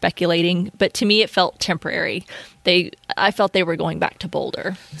kind of speculating. But to me, it felt temporary. I felt they were going back to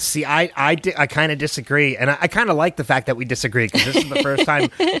Boulder. See, I kind of disagree. And I kind of like the fact that we disagree, because this is the first time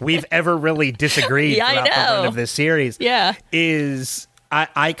we've ever really disagreed throughout the run of this series. Yeah.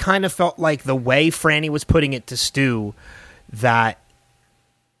 I kind of felt like the way Franny was putting it to Stu, that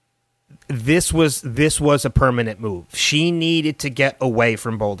this was a permanent move. She needed to get away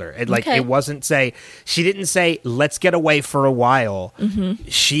from Boulder. She didn't say, let's get away for a while. Mm-hmm.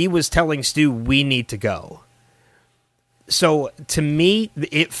 She was telling Stu, we need to go. So to me,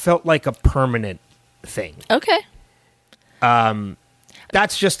 it felt like a permanent thing. Okay.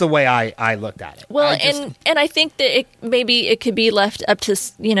 That's just the way I looked at it. Well, and I think that it could be left up to,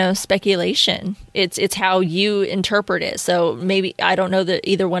 speculation. It's how you interpret it. So maybe, I don't know that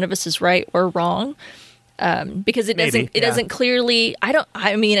either one of us is right or wrong. Because it doesn't clearly,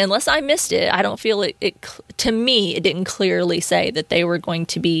 unless I missed it, I don't feel it to me, it didn't clearly say that they were going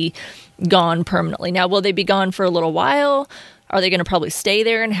to be gone permanently. Now, will they be gone for a little while? Are they going to probably stay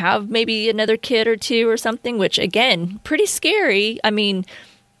there and have maybe another kid or two or something? Which, again, pretty scary. I mean,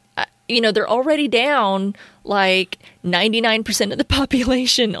 they're already down like 99% of the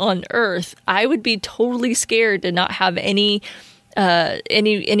population on Earth. I would be totally scared to not have anyone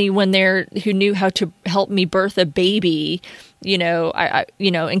there who knew how to help me birth a baby,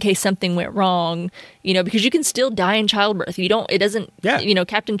 in case something went wrong, because you can still die in childbirth.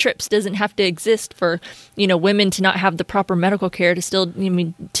 Captain Trips doesn't have to exist for, women to not have the proper medical care to still,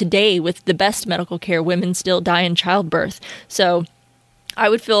 today with the best medical care, women still die in childbirth. So I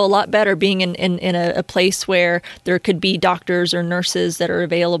would feel a lot better being in a place where there could be doctors or nurses that are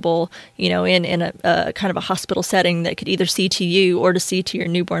available, in a kind of a hospital setting that could either see to you or to see to your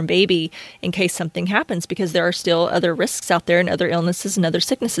newborn baby in case something happens, because there are still other risks out there and other illnesses and other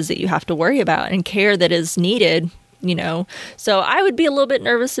sicknesses that you have to worry about and care that is needed, So I would be a little bit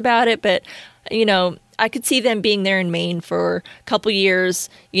nervous about it, but, I could see them being there in Maine for a couple years,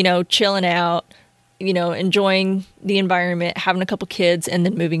 chilling out, enjoying the environment, having a couple kids, and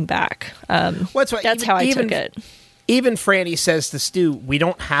then moving back. That's how I took it. Even Franny says to Stu, we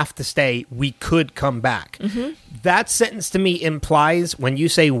don't have to stay. We could come back. Mm-hmm. That sentence to me implies, when you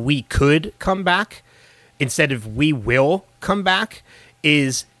say we could come back, instead of we will come back,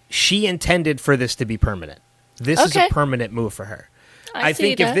 is she intended for this to be permanent. This is a permanent move for her. I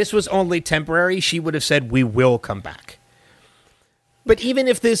think if this was only temporary, she would have said, we will come back. But even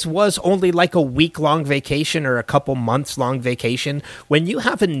if this was only like a week-long vacation or a couple months-long vacation, when you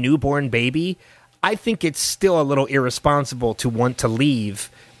have a newborn baby, I think it's still a little irresponsible to want to leave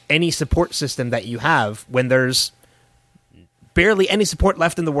any support system that you have when there's barely any support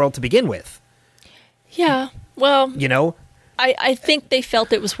left in the world to begin with. Yeah, well, I think they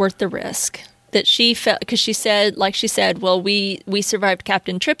felt it was worth the risk. That she felt, because she said, well, we survived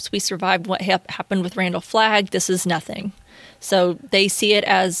Captain Trips, we survived what happened with Randall Flagg, this is nothing. So they see it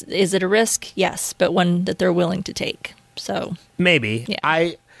as, is it a risk? Yes, but one that they're willing to take. So maybe.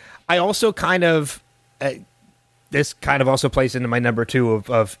 Yeah. I also kind of this kind of also plays into my number 2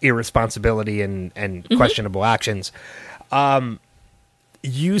 of irresponsibility and questionable actions.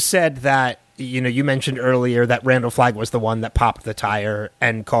 You said that, you mentioned earlier that Randall Flagg was the one that popped the tire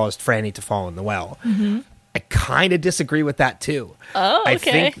and caused Franny to fall in the well. I kind of disagree with that too. Oh,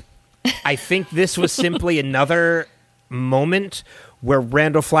 okay. I think this was simply another moment where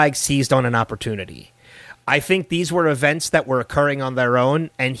Randall Flagg seized on an opportunity. I think these were events that were occurring on their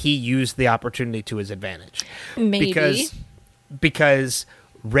own, and he used the opportunity to his advantage. Maybe. Because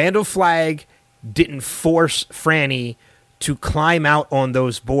Randall Flagg didn't force Franny to climb out on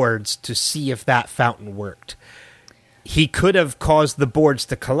those boards to see if that fountain worked. He could have caused the boards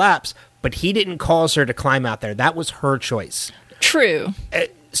to collapse, but he didn't cause her to climb out there. That was her choice. True.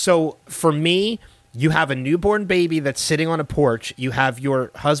 So for me, you have a newborn baby that's sitting on a porch. You have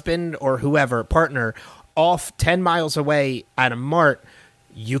your husband or whoever, partner, off 10 miles away at a mart.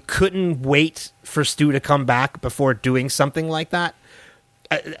 You couldn't wait for Stu to come back before doing something like that.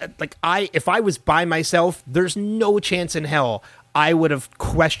 If I was by myself, there's no chance in hell I would have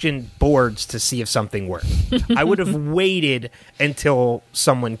questioned boards to see if something worked. I would have waited until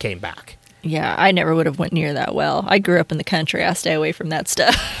someone came back. Yeah, I never would have went near that well. I grew up in the country. I stay away from that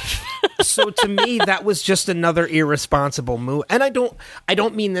stuff. So to me, that was just another irresponsible move. And I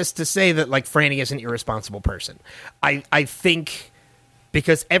don't mean this to say that like Franny is an irresponsible person. I think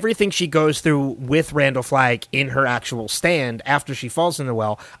because everything she goes through with Randall Flagg in her actual stand after she falls in the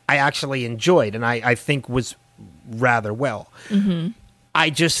well, I actually enjoyed and I think was rather well. Mm-hmm. I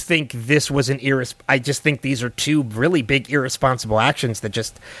just think this was I just think these are two really big irresponsible actions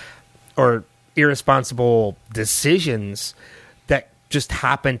or irresponsible decisions that just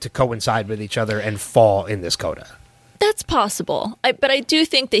happen to coincide with each other and fall in this coda. That's possible. But I do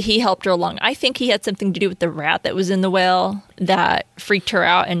think that he helped her along. I think he had something to do with the rat that was in the well that freaked her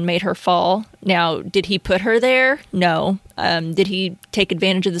out and made her fall. Now, did he put her there? No. Did he take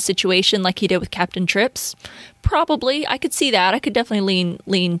advantage of the situation like he did with Captain Trips? Probably. I could see that. I could definitely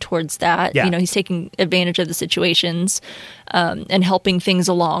lean towards that. Yeah. He's taking advantage of the situations and helping things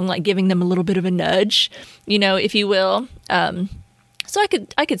along, like giving them a little bit of a nudge, if you will. So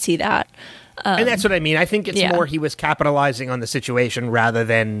I could see that. And that's what I mean. I think it's more he was capitalizing on the situation rather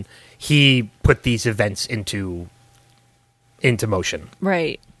than he put these events into motion.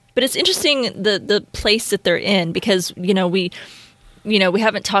 Right. But it's interesting the place that they're in because, we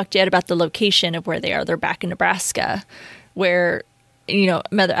haven't talked yet about the location of where they are. They're back in Nebraska where,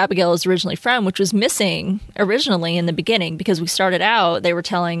 Mother Abigail is originally from, which was missing originally in the beginning because we started out, they were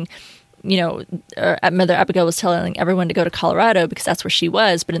telling Mother Abigail was telling everyone to go to Colorado because that's where she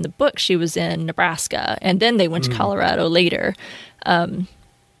was. But in the book, she was in Nebraska. And then they went to Colorado later.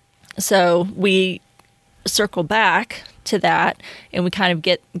 So we circle back to that and we kind of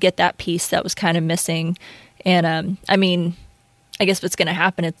get that piece that was kind of missing. And I guess what's going to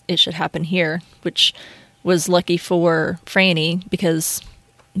happen, it should happen here, which was lucky for Franny because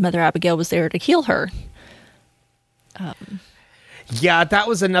Mother Abigail was there to heal her. Yeah, that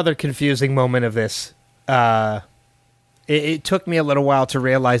was another confusing moment of this. It took me a little while to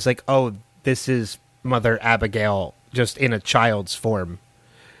realize, like, oh, this is Mother Abigail just in a child's form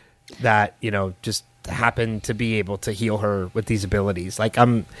that, just happened to be able to heal her with these abilities. Like,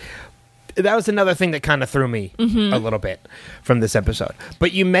 that was another thing that kind of threw me a little bit from this episode.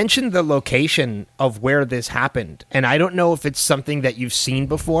 But you mentioned the location of where this happened, and I don't know if it's something that you've seen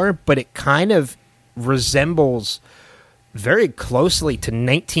before, but it kind of resembles very closely to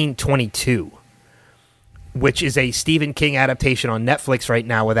 1922, which is a Stephen King adaptation on Netflix right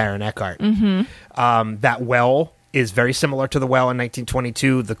now with Aaron Eckhart. Mm-hmm. That well is very similar to the well in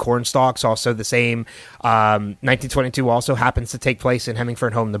 1922. The cornstalks also the same. 1922 also happens to take place in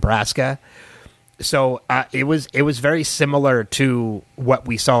Hemingford Home, Nebraska. So it was very similar to what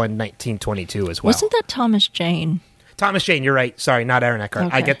we saw in 1922 as well. Wasn't that Thomas Jane? Thomas Jane, you're right. Sorry, not Aaron Eckhart.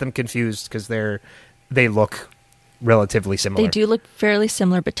 Okay. I get them confused because they look relatively similar. They do look fairly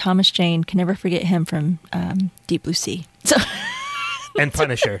similar, but Thomas Jane, can never forget him from Deep Blue Sea. So and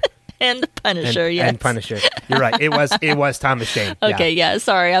Punisher. And the Punisher, yes. And Punisher. You're right. It was Thomas Jane. Okay, yeah.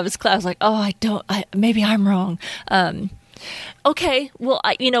 Sorry. I was like, maybe I'm wrong. Okay. Well,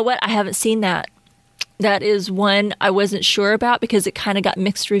 you know what? I haven't seen that. That is one I wasn't sure about because it kind of got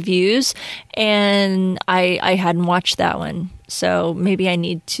mixed reviews and I hadn't watched that one. So maybe I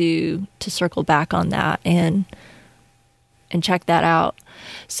need to circle back on that and check that out.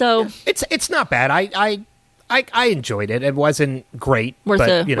 So it's not bad. I enjoyed it. It wasn't great, worth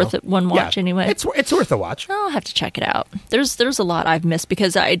it one watch anyway. It's worth a watch. I'll have to check it out. There's a lot I've missed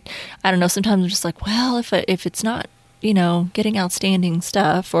because I don't know. Sometimes I'm just like, well, if it's not getting outstanding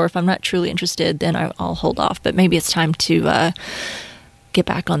stuff, or if I'm not truly interested, then I'll hold off. But maybe it's time to get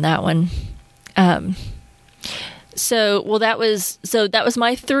back on that one. That was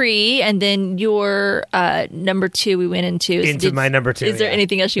my 3, and then your number 2 we went into my number 2. Is there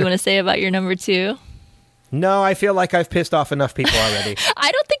anything else you want to say about your number 2? No, I feel like I've pissed off enough people already. I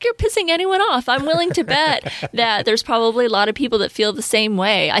don't think you're pissing anyone off. I'm willing to bet that there's probably a lot of people that feel the same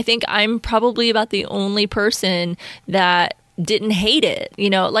way. I think I'm probably about the only person that didn't hate it.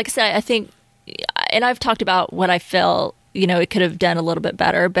 Like I said, I think, and I've talked about what I felt, it could have done a little bit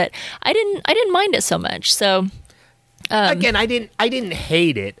better, but I didn't mind it so much. So again, I didn't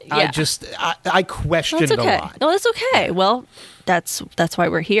hate it. Yeah. I questioned a lot. No, that's okay. Well, that's why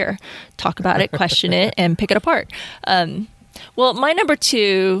we're here. Talk about it, question it, and pick it apart. Well, my number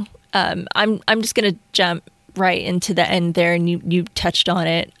 2, I'm just going to jump right into the end there, and you touched on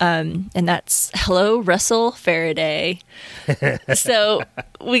it, and that's Hello, Russell Faraday. So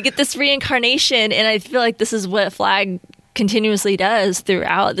we get this reincarnation, and I feel like this is what Flagg continuously does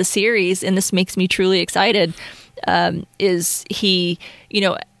throughout the series, and this makes me truly excited. Is he,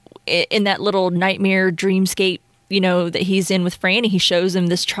 in that little nightmare dreamscape, that he's in with Franny, he shows him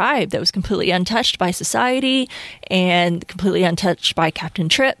this tribe that was completely untouched by society and completely untouched by Captain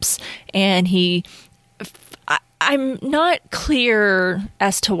Trips. And I'm not clear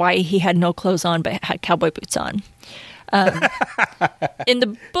as to why he had no clothes on but had cowboy boots on. In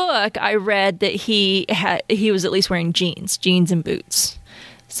the book, I read that he was at least wearing jeans and boots.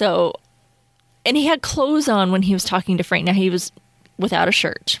 So, and he had clothes on when he was talking to Frank. Now, he was without a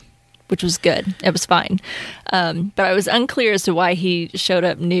shirt, which was good. It was fine. But I was unclear as to why he showed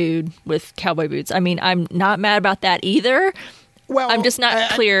up nude with cowboy boots. I mean, I'm not mad about that either. Well, I'm just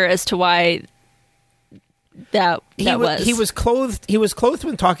not clear as to why that was. He was clothed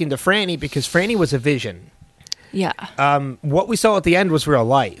when talking to Franny because Franny was a vision. Yeah. What we saw at the end was real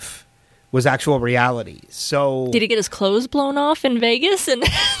life, was actual reality. So did he get his clothes blown off in Vegas? And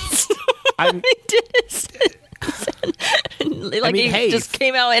he just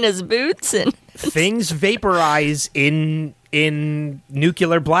came out in his boots and things vaporize in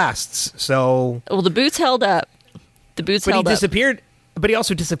nuclear blasts. So the boots held up. He disappeared. But he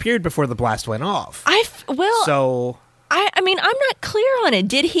also disappeared before the blast went off. I mean, I'm not clear on it.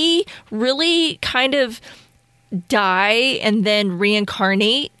 Did he really kind of die and then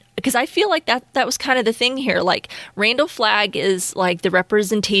reincarnate? Because I feel like that was kind of the thing here. Like, Randall Flagg is like the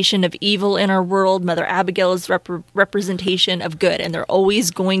representation of evil in our world. Mother Abigail is representation of good, and they're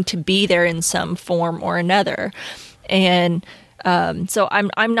always going to be there in some form or another. And so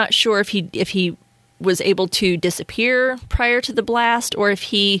I'm not sure if he was able to disappear prior to the blast, or if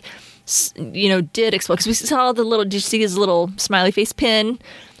he, did explode. Because we saw did you see his little smiley face pin,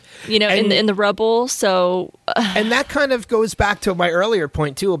 in the rubble? So, and that kind of goes back to my earlier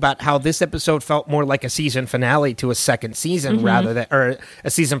point too about how this episode felt more like a season finale to a second season or a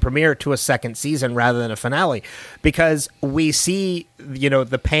season premiere to a second season rather than a finale, because we see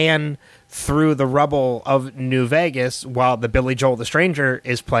the pan through the rubble of New Vegas while the Billy Joel the Stranger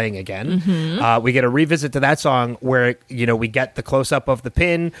is playing again. Mm-hmm. We get a revisit to that song where, we get the close-up of the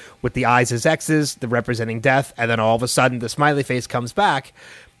pin with the eyes as X's, the representing death, and then all of a sudden the smiley face comes back,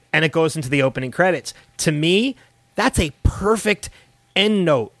 and it goes into the opening credits. To me, that's a perfect end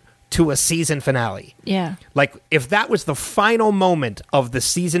note to a season finale. Yeah. Like, if that was the final moment of the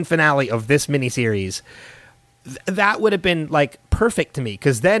season finale of this miniseries, that would have been like perfect to me,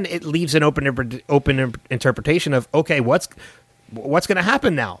 because then it leaves an open interpretation of, okay, what's going to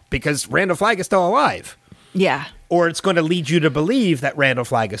happen now, because Randall Flagg is still alive. Yeah. Or it's going to lead you to believe that Randall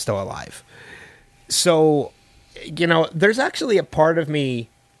Flagg is still alive. So, there's actually a part of me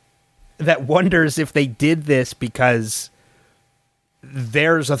that wonders if they did this because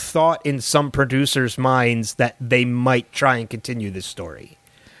there's a thought in some producers' minds that they might try and continue this story.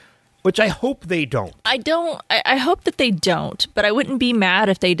 Which I hope they don't. I hope that they don't, but I wouldn't be mad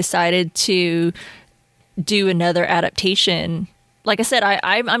if they decided to do another adaptation. Like I said,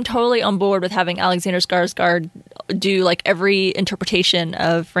 I'm totally on board with having Alexander Skarsgård do like every interpretation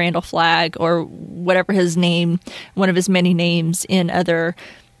of Randall Flagg or whatever one of his many names in other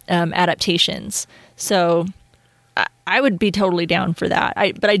adaptations. So I would be totally down for that.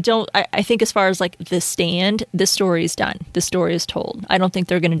 I think as far as like The Stand, this story is done. The story is told. I don't think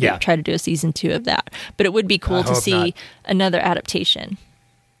they're going to try to do a season 2 of that. But it would be cool to see another adaptation.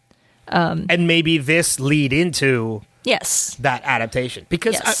 And maybe this lead into that adaptation.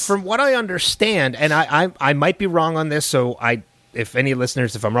 Because from what I understand, and I might be wrong on this, so if any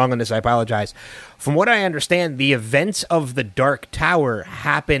listeners, if I'm wrong on this, I apologize. From what I understand, the events of the Dark Tower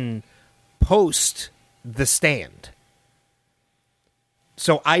happen post The Stand.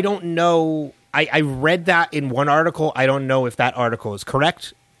 So I don't know. I read that in one article. I don't know if that article is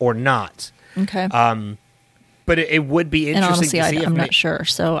correct or not. Okay. But it would be interesting and honestly, to see. I'm not sure,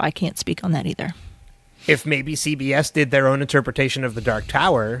 so I can't speak on that either. If maybe CBS did their own interpretation of the Dark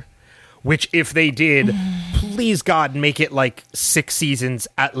Tower, which if they did, please God, make it like 6 seasons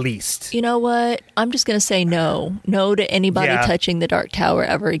at least. You know what? I'm just going to say no. No to anybody touching the Dark Tower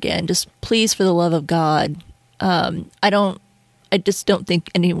ever again. Just please, for the love of God. I just don't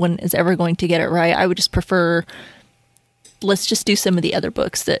think anyone is ever going to get it right. I would just prefer, let's just do some of the other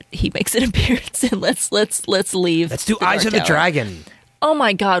books that he makes an appearance in. Let's leave. Let's do Eyes of the Dragon. Oh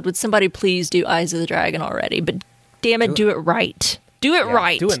my God, would somebody please do Eyes of the Dragon already? But damn it, do it right. Do it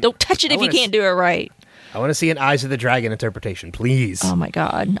right. Don't touch it if you can't do it right. I want to see an Eyes of the Dragon interpretation, please. Oh my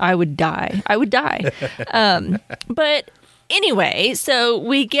God, I would die. But anyway, so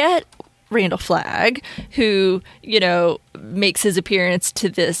we get Randall Flagg, who, makes his appearance to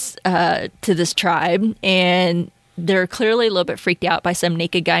this tribe, and they're clearly a little bit freaked out by some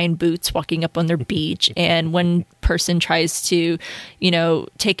naked guy in boots walking up on their beach. And one person tries to,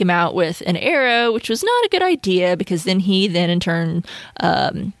 take him out with an arrow, which was not a good idea because then in turn,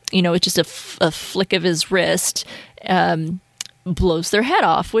 with just a flick of his wrist, blows their head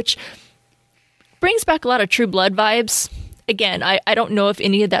off, which brings back a lot of True Blood vibes. Again, I don't know if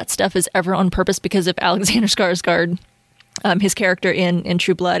any of that stuff is ever on purpose because of Alexander Skarsgård. His character in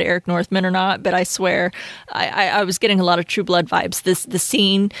True Blood, Eric Northman, or not, but I swear I was getting a lot of True Blood vibes. The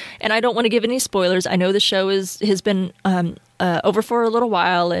scene, and I don't want to give any spoilers. I know the show has been over for a little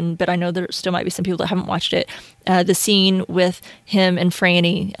while, but I know there still might be some people that haven't watched it. The scene with him and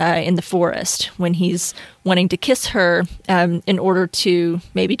Franny in the forest when he's wanting to kiss her in order to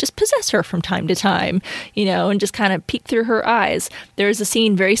maybe just possess her from time to time, and just kind of peek through her eyes. There's a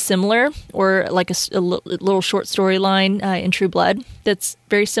scene very similar, or like a little short storyline in True Blood that's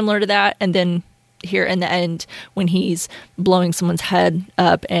very similar to that. And then here in the end, when he's blowing someone's head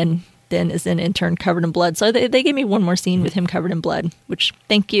up and then is in turn covered in blood. So they gave me one more scene with him covered in blood, which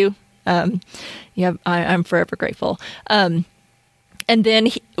thank you. I'm forever grateful. And then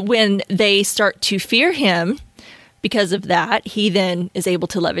when they start to fear him because of that, he then is able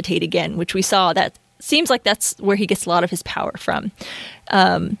to levitate again, which we saw. That seems like that's where he gets a lot of his power from.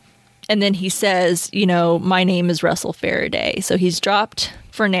 And then he says, my name is Russell Faraday. So he's dropped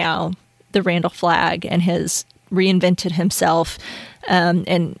for now the Randall Flagg and has reinvented himself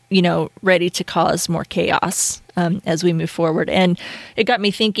and ready to cause more chaos as we move forward. And it got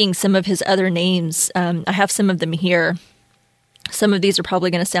me thinking some of his other names. I have some of them here. Some of these are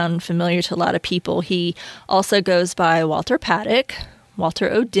probably going to sound familiar to a lot of people. He also goes by Walter Paddock, Walter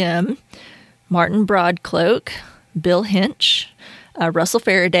O'Dim, Martin Broadcloak, Bill Hinch, Russell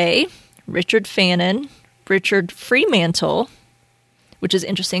Faraday, Richard Fannin, Richard Fremantle, which is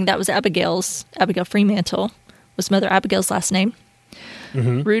interesting. That was Abigail Fremantle was Mother Abigail's last name.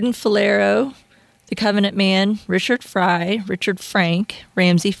 Mm-hmm. Rudin Falero, The Covenant Man, Richard Fry, Richard Frank,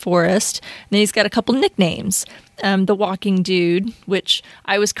 Ramsey Forrest. And then he's got a couple nicknames. The Walking Dude, which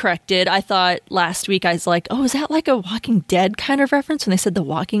I was corrected. I thought last week, I was like, oh, is that like a Walking Dead kind of reference when they said The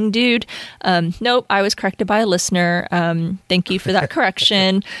Walking Dude? Nope, I was corrected by a listener. Thank you for that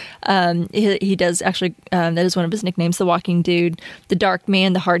correction. He does actually, that is one of his nicknames, The Walking Dude, The Dark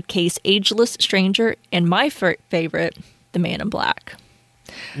Man, The Hard Case, Ageless Stranger, and my favorite, The Man in Black.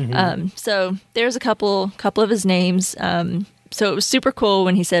 Mm-hmm. So there's a couple of his names. So it was super cool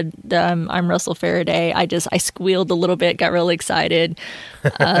when he said, I'm Russell Faraday. I squealed a little bit, got really excited.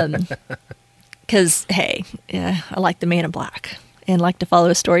 Because, hey, I like the Man in Black and like to follow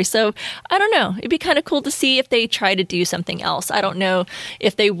his story. So I don't know. It'd be kind of cool to see if they try to do something else. I don't know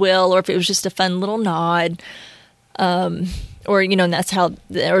if they will or if it was just a fun little nod. Or, and that's how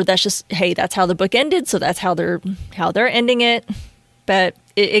the book ended. So that's how they're ending it. But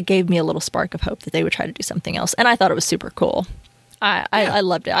it gave me a little spark of hope that they would try to do something else. And I thought it was super cool. I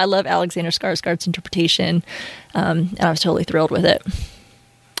loved it. I love Alexander Skarsgård's interpretation. And I was totally thrilled with it.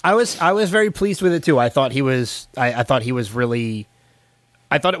 I was very pleased with it too. I thought he was really,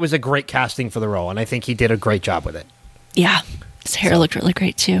 I thought it was a great casting for the role. And I think he did a great job with it. Yeah. His hair looked really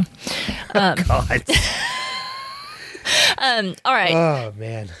great too. God. All right. Oh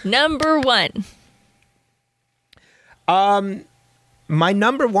man. Number 1. My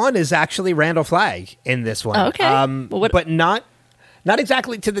number 1 is actually Randall Flagg in this one. Okay. But not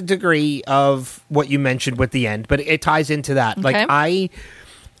exactly to the degree of what you mentioned with the end, but it ties into that. Okay. Like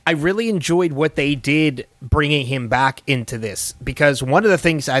I really enjoyed what they did bringing him back into this, because one of the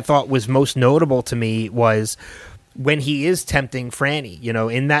things I thought was most notable to me was when he is tempting Franny,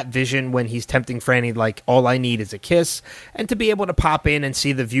 in that vision when he's tempting Franny, like, all I need is a kiss, and to be able to pop in and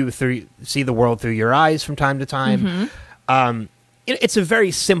see the world through your eyes from time to time. It's a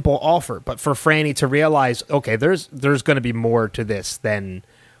very simple offer, but for Franny to realize, okay, there's going to be more to this than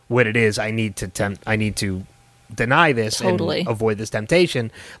what it is. I need to deny this and avoid this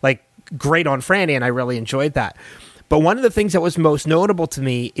temptation. Like, great on Franny, and I really enjoyed that. But one of the things that was most notable to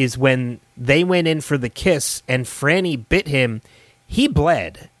me is when they went in for the kiss and Franny bit him, he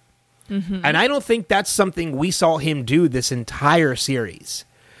bled. And I don't think that's something we saw him do this entire series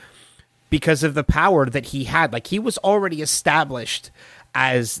because of the power that he had. Like, he was already established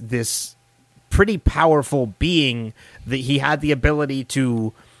as this pretty powerful being, that he had the ability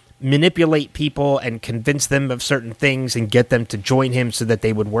to manipulate people and convince them of certain things and get them to join him so that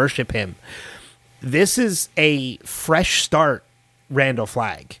they would worship him. This is a fresh start, Randall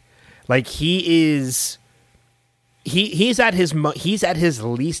Flagg. Like, he's at his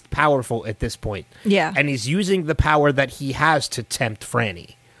least powerful at this point. Yeah. And he's using the power that he has to tempt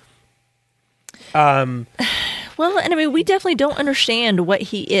Franny. Well, and I mean, we definitely don't understand what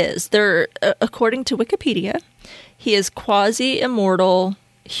he is. According to Wikipedia, he is quasi-immortal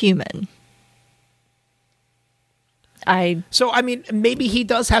human. So, I mean, maybe he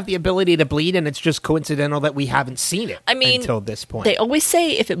does have the ability to bleed, and it's just coincidental that we haven't seen it until this point. They always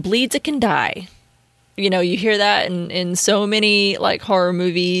say if it bleeds, it can die. You hear that in so many, like, horror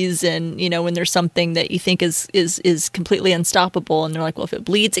movies, and, when there's something that you think is completely unstoppable, and they're like, well, if it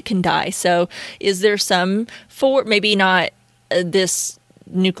bleeds, it can die. So is there some, maybe not this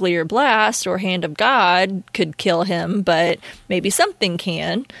nuclear blast or hand of God could kill him, but maybe something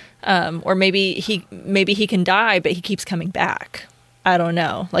can. Or maybe he can die, but he keeps coming back. I don't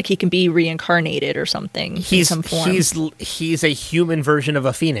know. Like, he can be reincarnated or something in some form. He's a human version of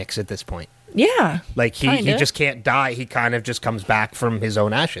a phoenix at this point. Yeah. Like, he just can't die. He kind of just comes back from his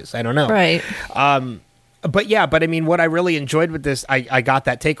own ashes. I don't know. Right. But I mean, what I really enjoyed with this, I got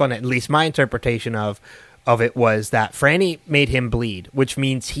that take on it, at least my interpretation of it was that Franny made him bleed, which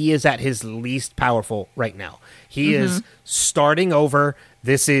means he is at his least powerful right now. He is starting over.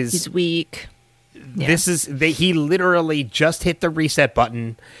 He's weak. Yeah. He literally just hit the reset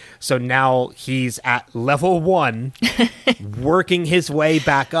button. So now he's at level 1, working his way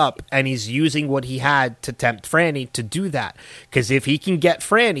back up, and he's using what he had to tempt Franny to do that. Because if he can get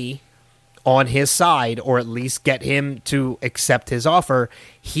Franny on his side, or at least get him to accept his offer,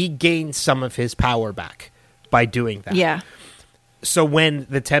 he gains some of his power back by doing that. Yeah. So when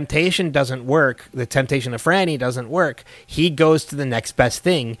the temptation doesn't work, the temptation of Franny doesn't work, he goes to the next best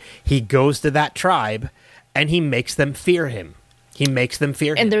thing. He goes to that tribe, and he makes them fear him. And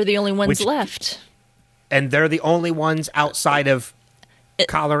they're the only ones left. And they're the only ones outside of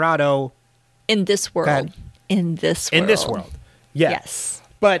Colorado. In this world. In this world. Yeah. Yes.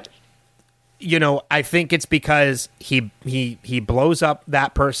 But, I think it's because he blows up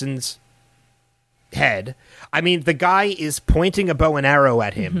that person's head. I mean, the guy is pointing a bow and arrow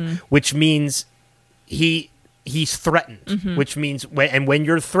at him, which means he's threatened, which means when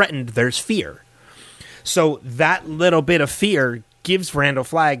you're threatened, there's fear. So that little bit of fear gives Randall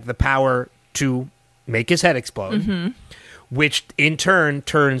Flagg the power to make his head explode, which in turn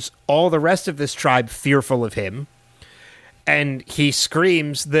turns all the rest of this tribe fearful of him. And he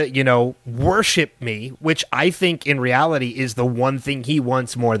screams that, worship me, which I think in reality is the one thing he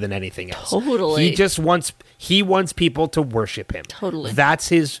wants more than anything else. Totally. He wants people to worship him. Totally. That's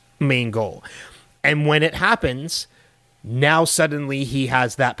his main goal. And when it happens, now suddenly he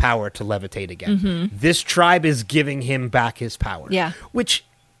has that power to levitate again. This tribe is giving him back his power. Yeah. Which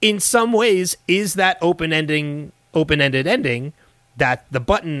in some ways is that open-ended ending that the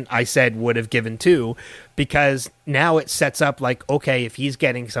button I said would have given too, because now it sets up like, okay, if he's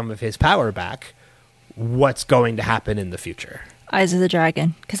getting some of his power back, what's going to happen in the future? Eyes of the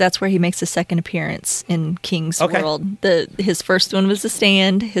Dragon, because that's where he makes his second appearance in King's World. His first one was The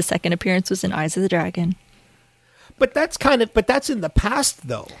Stand. His second appearance was in Eyes of the Dragon. But that's in the past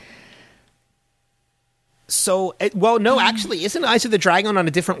though. So, no, actually, isn't Eyes of the Dragon on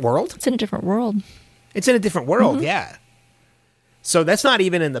a different world? It's in a different world. Yeah. So that's not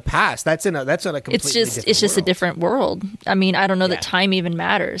even in the past. That's on a completely different world. It's just a different world. I mean, I don't know that time even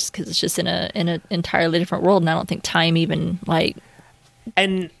matters because it's just in an entirely different world, and I don't think time even like.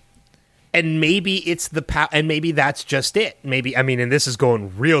 And maybe it's and maybe that's just it. Maybe, I mean, and this is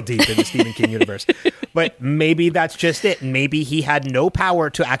going real deep in the Stephen King universe, but maybe that's just it. Maybe he had no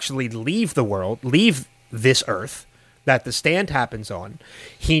power to actually leave this Earth that The Stand happens on.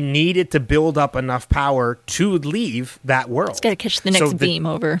 He needed to build up enough power to leave that world. He's got to catch the next beam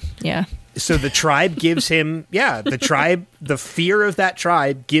over. Yeah. So the tribe gives him, the fear of that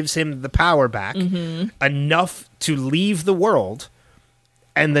tribe gives him the power back enough to leave the world.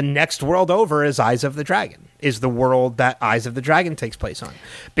 And the next world over is Eyes of the Dragon, is the world that Eyes of the Dragon takes place on.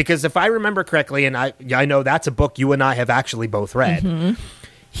 Because if I remember correctly, and I know that's a book you and I have actually both read,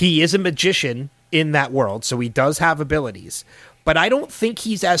 he is a magician in that world, so he does have abilities. But I don't think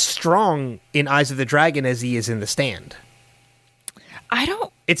he's as strong in Eyes of the Dragon as he is in The Stand.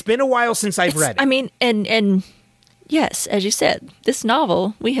 It's been a while since I've read it. I mean, and yes, as you said, this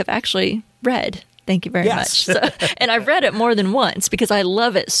novel we have actually read. Thank you very much. So, and I've read it more than once because I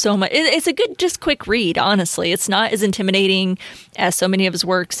love it so much. It's a good, just quick read, honestly. It's not as intimidating as so many of his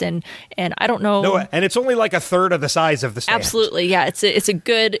works, and I don't know. No, and it's only like a third of the size of The Stand. Absolutely, yeah. It's a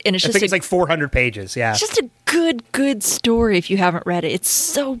good, and it's it's like 400 pages, yeah. It's just a good story if you haven't read it. It's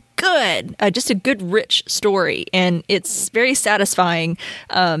so good. Just a good, rich story, and it's very satisfying.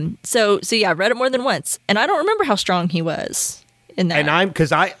 So yeah, I read it more than once, and I don't remember how strong he was. In that. And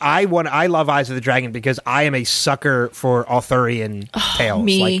I love Eyes of the Dragon because I am a sucker for Arthurian tales.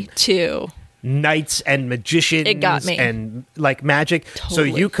 Me too. Knights and magicians. It got me. And like magic.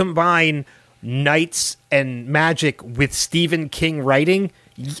 Totally. So you combine knights and magic with Stephen King writing,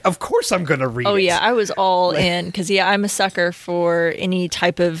 of course I'm going to read it. Oh yeah, I was all in because I'm a sucker for any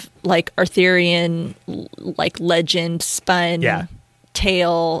type of like Arthurian like legend spun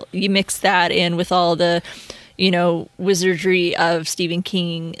tale. You mix that in with all the wizardry of Stephen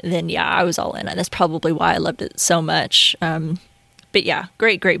King, then I was all in. And that's probably why I loved it so much. But yeah,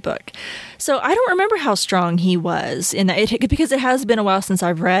 great book. So I don't remember how strong he was in that because it has been a while since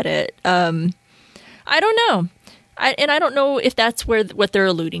I've read it. I don't know. I don't know if that's what they're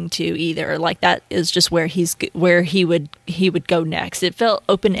alluding to either. Like that is just where he would go next. It felt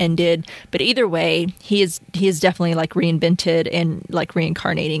open ended, but either way, he is definitely like reinvented and like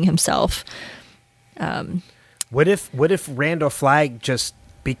reincarnating himself. What if Randall Flagg just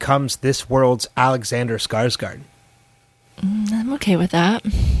becomes this world's Alexander Skarsgård? I'm okay with that.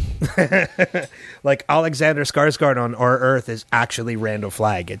 Like Alexander Skarsgård on Our Earth is actually Randall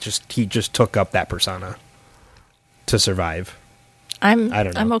Flagg. He just took up that persona to survive. I don't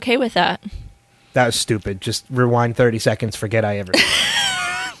know. I'm okay with that. That was stupid. Just rewind 30 seconds. Forget I ever.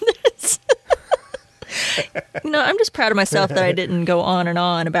 I'm just proud of myself that I didn't go on and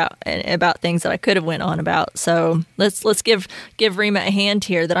on about things that I could have went on about. So let's give Rima a hand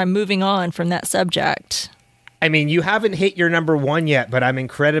here that I'm moving on from that subject. I mean, you haven't hit your number one yet, but I'm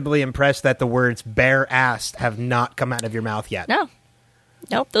incredibly impressed that the words bare-assed have not come out of your mouth yet. No.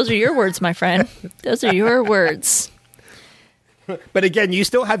 Nope, those are your words, my friend. Those are your words. But again, you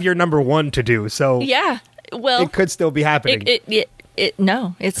still have your number one to do, so yeah, well, it could still be happening.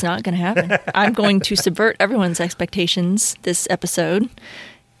 No, it's not going to happen. I'm going to subvert everyone's expectations this episode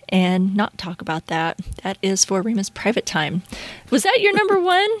and not talk about that. That is for Rima's private time. Was that your number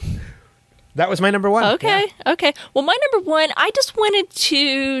one? That was my number one. Okay, yeah. Okay. Well, my number one, I just wanted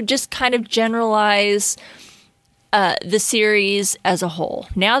to just kind of generalize the series as a whole.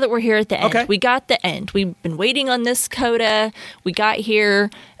 Now that we're here at the end, we got the end. We've been waiting on this coda. We got here.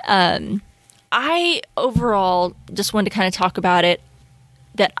 I overall just wanted to kind of talk about it,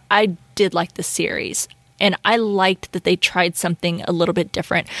 that I did like the series. And I liked that they tried something a little bit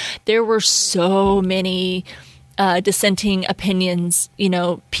different. There were so many dissenting opinions.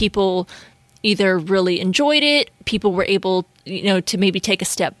 People either really enjoyed it, people were able, to maybe take a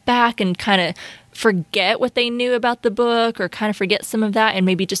step back and kind of forget what they knew about the book or kind of forget some of that and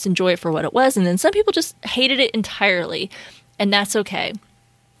maybe just enjoy it for what it was. And then some people just hated it entirely. And that's okay.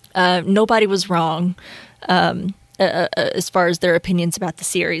 Nobody was wrong as far as their opinions about the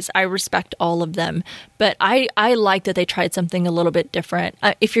series. I respect all of them. But I like that they tried something a little bit different.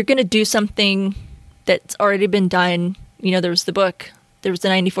 If you're going to do something that's already been done, there was the book, there was the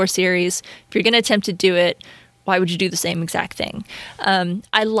 94 series. If you're going to attempt to do it, why would you do the same exact thing?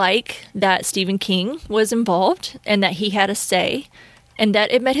 I like that Stephen King was involved and that he had a say and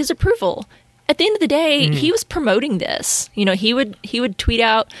that it met his approval. At the end of the day, he was promoting this. He would tweet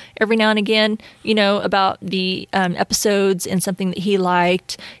out every now and again, about the episodes and something that he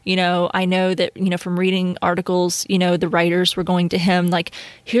liked. I know that, from reading articles, the writers were going to him like,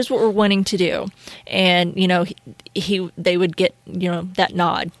 here's what we're wanting to do. And, they would get, that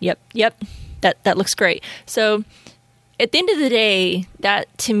nod. Yep. That looks great. So at the end of the day,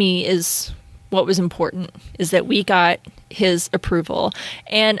 that to me is what was important, is that we got his approval.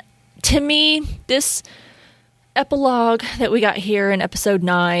 And to me, this epilogue that we got here in episode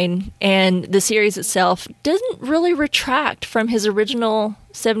 9 and the series itself doesn't really retract from his original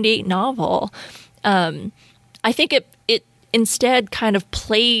 78 novel. I think instead kind of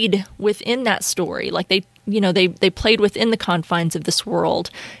played within that story. Like they played within the confines of this world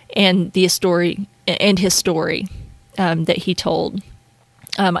and his story that he told.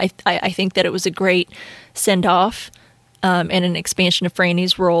 I think that it was a great send-off and an expansion of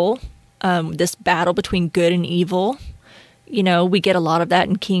Franny's role. This battle between good and evil. We get a lot of that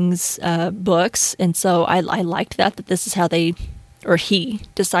in King's books, and so I liked that this is how he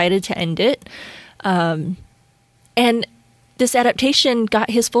decided to end it. And this adaptation got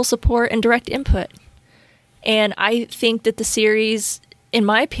his full support and direct input. And I think that the series, in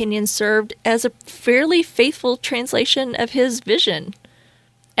my opinion, served as a fairly faithful translation of his vision.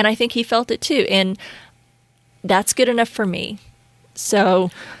 And I think he felt it too. And that's good enough for me. So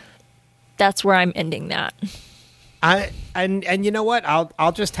that's where I'm ending that. And you know what?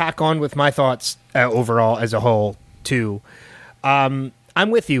 I'll just tack on with my thoughts overall as a whole too. I'm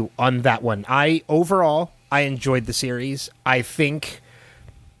with you on that one. I enjoyed the series. I think,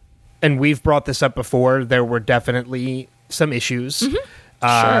 and we've brought this up before, there were definitely some issues.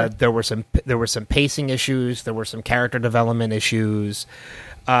 Sure. There were some pacing issues. There were some character development issues.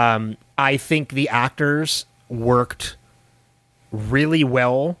 I think the actors worked really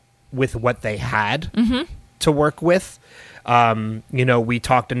well with what they had to work with. We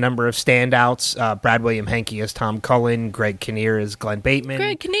talked a number of standouts. Brad William Henke as Tom Cullen, Greg Kinnear as Glenn Bateman.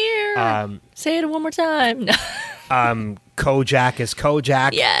 Greg Kinnear! Say it one more time. Kojak as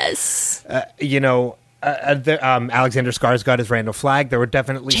Kojak. Yes. Alexander Skarsgård as Randall Flagg. There were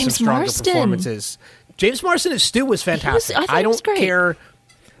definitely some stronger performances. James Marsden as Stu was fantastic. I don't care.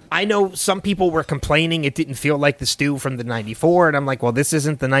 I know some people were complaining it didn't feel like the Stu from the 94, and I'm like, well, this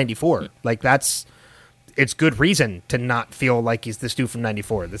isn't the 94. Like, it's good reason to not feel like he's the Stu from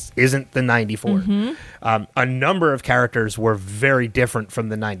 94. This isn't the 94. A number of characters were very different from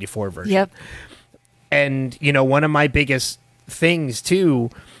the 94 version. Yep. And, one of my biggest things, too,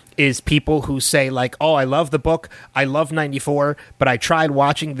 is people who say, like, oh, I love the book, I love 94, but I tried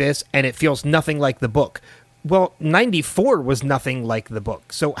watching this, and it feels nothing like the book. Well, 94 was nothing like the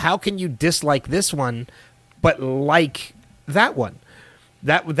book. So how can you dislike this one, but like that one?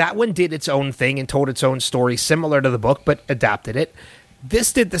 That one did its own thing and told its own story similar to the book, but adapted it.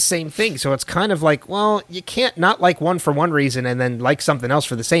 This did the same thing. So it's kind of like, well, you can't not like one for one reason and then like something else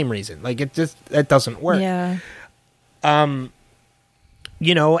for the same reason. Like, it doesn't work. Yeah. And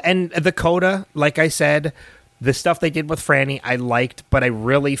the coda, like I said, the stuff they did with Franny, I liked, but I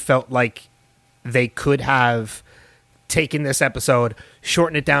really felt like they could have taken this episode,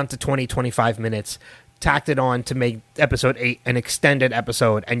 shortened it down to 20-25 minutes, tacked it on to make episode 8 an extended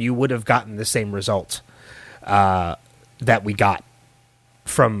episode, and you would have gotten the same result that we got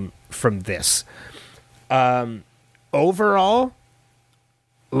from this. Overall,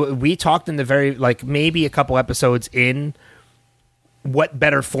 we talked in the maybe a couple episodes in, what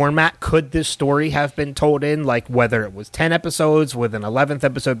better format could this story have been told in, like whether it was 10 episodes with an 11th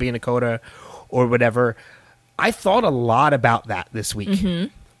episode being a coda or whatever. I thought a lot about that this week.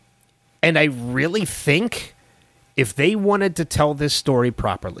 And I really think if they wanted to tell this story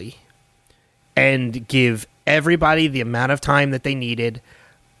properly and give everybody the amount of time that they needed,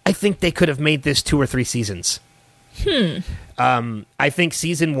 I think they could have made this 2 or 3 seasons. I think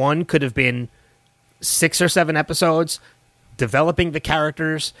season 1 could have been 6 or 7 episodes, developing the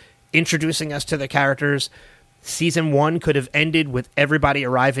characters, introducing us to the characters. Season 1 could have ended with everybody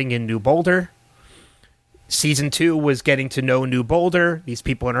arriving in New Boulder. Season 2 was getting to know New Boulder, these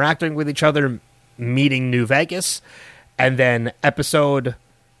people interacting with each other, meeting New Vegas, and then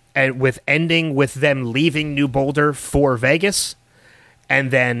ending with them leaving New Boulder for Vegas,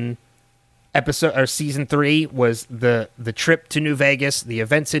 and then season 3 was the trip to New Vegas, the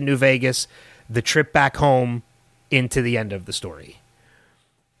events in New Vegas, the trip back home into the end of the story.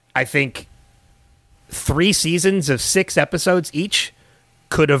 I think 3 seasons of 6 episodes each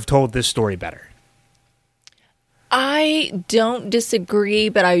could have told this story better. I don't disagree,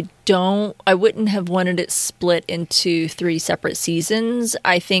 but I wouldn't have wanted it split into 3 separate seasons.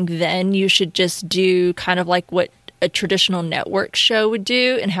 I think then you should just do kind of like what a traditional network show would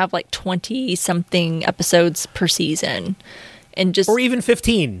do and have like 20-something episodes per season. Or even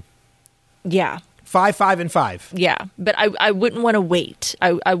 15. Yeah. 5, and 5. Yeah, but I wouldn't want to wait.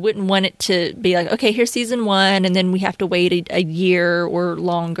 I wouldn't want it to be like, okay, here's season 1, and then we have to wait a year or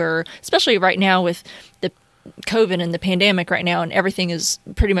longer, especially right now with the COVID and the pandemic right now, and everything is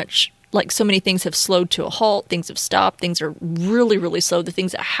pretty much like so many things have slowed to a halt. Things have stopped. Things are really, really slow. The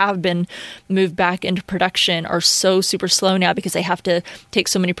things that have been moved back into production are so super slow now because they have to take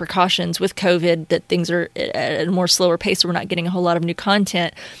so many precautions with COVID that things are at a more slower pace. So we're not getting a whole lot of new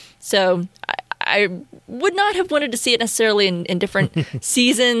content. So I would not have wanted to see it necessarily in different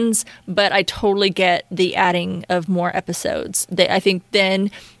seasons, but I totally get the adding of more episodes. I think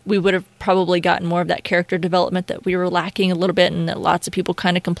then we would have probably gotten more of that character development that we were lacking a little bit, and that lots of people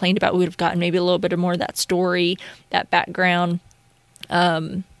kind of complained about. We would have gotten maybe a little bit of more of that story, that background.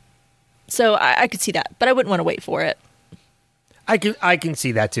 So I could see that, but I wouldn't want to wait for it. I can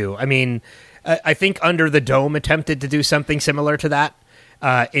see that too. I mean, I think Under the Dome attempted to do something similar to that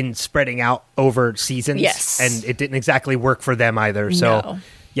in spreading out over seasons. Yes. And it didn't exactly work for them either. So,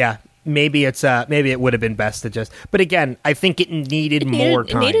 yeah, maybe it would have been best to just. But again, I think it needed more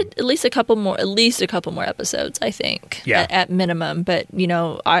time. It needed at least a couple more episodes, I think, at minimum. But,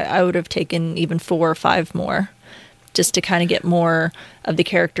 I would have taken even 4 or 5 more just to kind of get more of the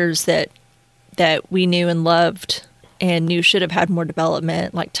characters that we knew and loved and knew should have had more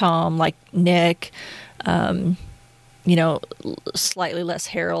development, like Tom, like Nick, slightly less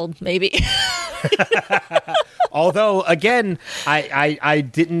Harold, maybe. Although, again, I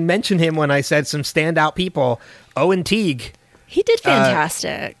didn't mention him when I said some standout people. Owen Teague. He did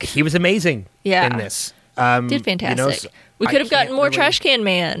fantastic. He was amazing in this. Did fantastic. We could have gotten more Trash Can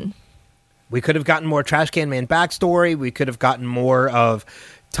Man. We could have gotten more Trash Can Man backstory. We could have gotten more of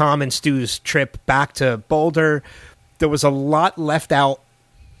Tom and Stu's trip back to Boulder. There was a lot left out,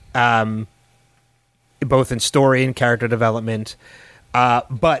 both in story and character development.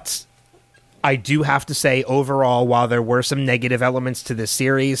 But I do have to say, overall, while there were some negative elements to this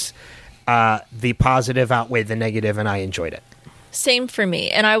series, the positive outweighed the negative, and I enjoyed it. Same for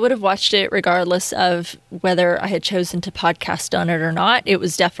me. And I would have watched it regardless of whether I had chosen to podcast on it or not. It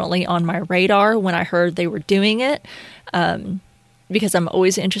was definitely on my radar when I heard they were doing it. Because I'm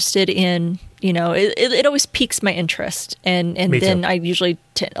always interested in, it always piques my interest. And then I usually,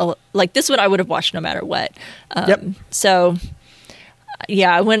 like this one, I would have watched no matter what. So,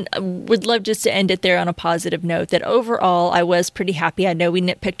 yeah, I would love just to end it there on a positive note that overall I was pretty happy. I know we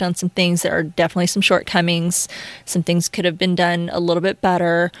nitpicked on some things. There are definitely some shortcomings. Some things could have been done a little bit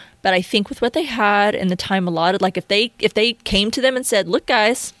better. But I think with what they had and the time allotted, like if they came to them and said, look,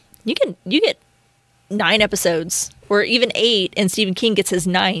 guys, you get 9 episodes or even 8 and Stephen King gets his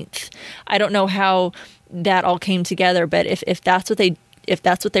 9th. I don't know how that all came together, but if that's what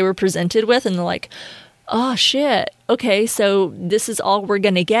they were presented with and they're like, oh shit, okay, so this is all we're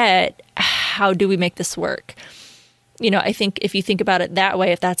going to get, how do we make this work? I think if you think about it that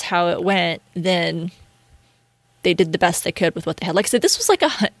way, if that's how it went, then they did the best they could with what they had. Like I said, this was like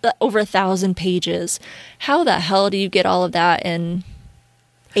over 1,000 pages. How the hell do you get all of that in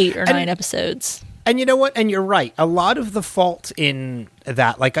 8 or 9 episodes? And you know what? And you're right. A lot of the fault in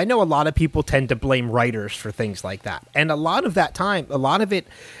that, like I know a lot of people tend to blame writers for things like that. And a lot of it,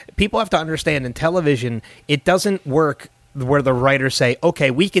 people have to understand in television, it doesn't work where the writers say, okay,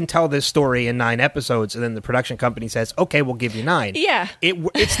 we can tell this story in 9 episodes. And then the production company says, okay, we'll give you 9. Yeah.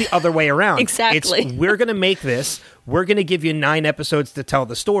 It's the other way around. Exactly. We're going to make this. We're going to give you 9 episodes to tell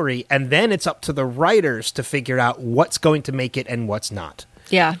the story. And then it's up to the writers to figure out what's going to make it and what's not.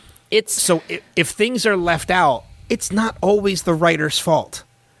 Yeah. So if things are left out, it's not always the writer's fault.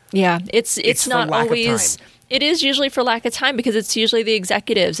 Yeah, it's not always. It is usually for lack of time because it's usually the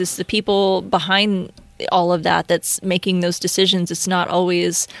executives, it's the people behind all of that that's making those decisions. It's not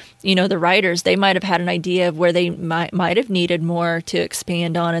always, the writers. They might have had an idea of where they might have needed more to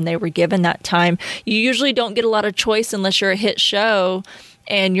expand on, and they were given that time. You usually don't get a lot of choice unless you're a hit show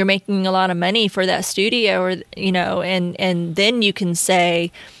and you're making a lot of money for that studio, or and then you can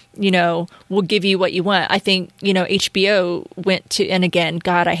say, we'll give you what you want. I think, HBO went to, and again,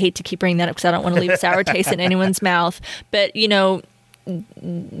 God, I hate to keep bringing that up because I don't want to leave a sour taste in anyone's mouth, but,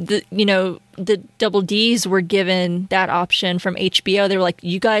 the Double D's were given that option from HBO. They were like,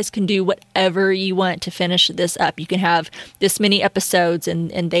 you guys can do whatever you want to finish this up. You can have this many episodes,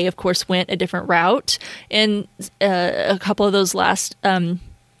 and they, of course, went a different route. And a couple of those last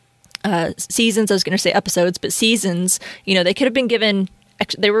seasons, I was going to say episodes, but seasons, they could have been given,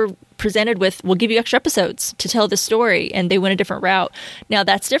 they were presented with, we'll give you extra episodes to tell the story, and they went a different route. Now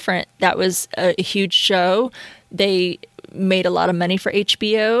that's different. That was a huge show. They made a lot of money for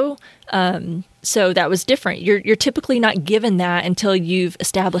HBO. So that was different. You're typically not given that until you've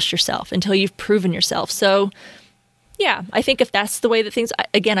established yourself, until you've proven yourself. So yeah, I think if that's the way that things,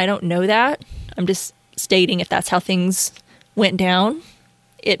 again, I don't know that. I'm just stating if that's how things went down,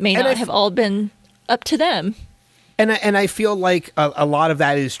 it may not have all been up to them. And I feel like a lot of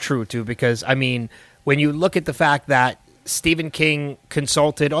that is true, too, because, I mean, when you look at the fact that Stephen King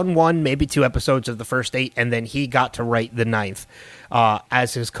consulted on 1, maybe 2 episodes of the first 8, and then he got to write the 9th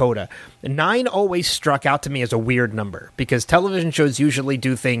as his coda. 9 always struck out to me as a weird number, because television shows usually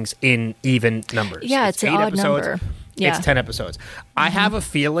do things in even numbers. Yeah, it's an odd number. Yeah. It's 10 episodes. I have a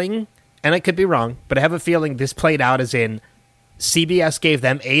feeling, and I could be wrong, but I have a feeling this played out as in CBS gave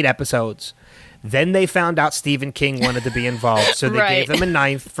them 8 episodes. Then they found out Stephen King wanted to be involved, so they gave them a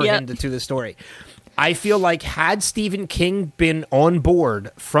 9th for him to do the story. I feel like had Stephen King been on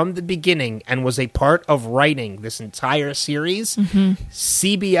board from the beginning and was a part of writing this entire series,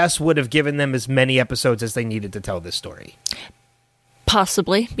 CBS would have given them as many episodes as they needed to tell this story.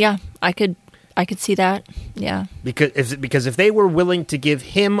 Possibly, yeah. I could see that, yeah. Because if they were willing to give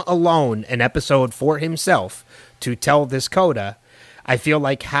him alone an episode for himself to tell this coda, I feel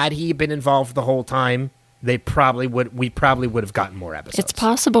like had he been involved the whole time, we probably would have gotten more episodes. It's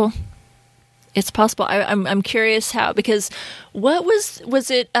possible. It's possible. I'm curious how, because what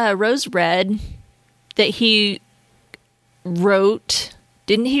was it Rose Red that he wrote?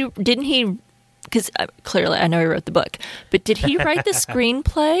 Didn't he? Because clearly I know he wrote the book, but did he write the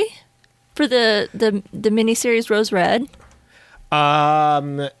screenplay for the miniseries Rose Red?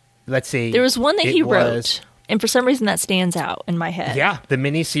 Let's see. There was one that he wrote, and for some reason that stands out in my head. Yeah, the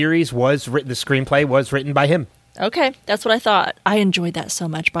miniseries was written. The screenplay was written by him. Okay, that's what I thought. I enjoyed that so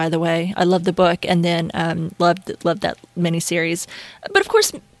much, by the way. I loved the book, and then loved that miniseries. But of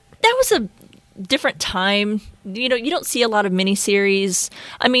course, that was a different time. You know, you don't see a lot of miniseries.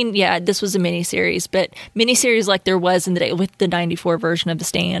 I mean, yeah, this was a miniseries, but miniseries like there was in the day with the 94 version of The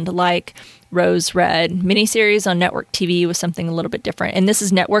Stand, like Rose Red. Miniseries on network TV was something a little bit different. And this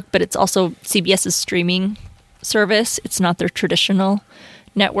is network, but it's also CBS's streaming service. It's not their traditional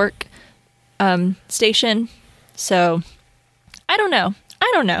network station. So, I don't know.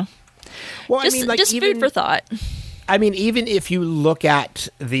 Well, just, I mean, like, just food for thought. I mean, even if you look at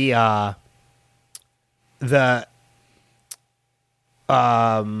the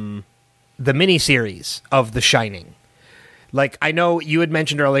miniseries of The Shining, like, I know you had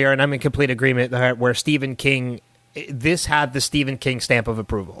mentioned earlier, and I'm in complete agreement that where Stephen King, this had the Stephen King stamp of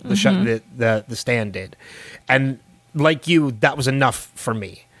approval. The Stand did, and like you, that was enough for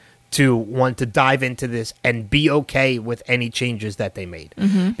me to want to dive into this and be okay with any changes that they made.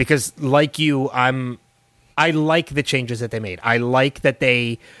 Because like you, I like the changes that they made. I like that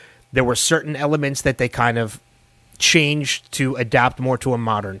there were certain elements that they kind of changed to adapt more to a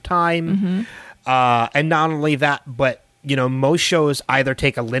modern time. And not only that, but, you know, most shows either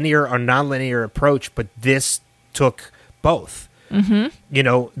take a linear or nonlinear approach, but this took both. You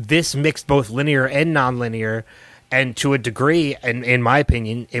know, this mixed both linear and nonlinear, and to a degree, and in my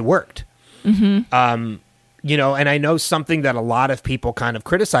opinion, it worked. You know, and I know something that a lot of people kind of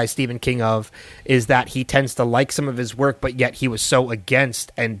criticize Stephen King of is that he tends to like some of his work, but yet he was so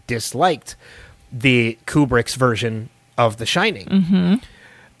against and disliked the Kubrick's version of The Shining.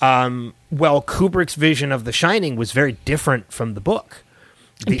 Well, Kubrick's vision of The Shining was very different from the book.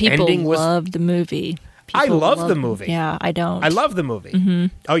 The ending was loved the movie. I love the movie. Yeah, I don't. I love the movie.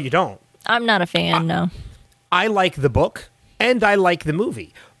 Oh, you don't? I'm not a fan, no. I like the book, and I like the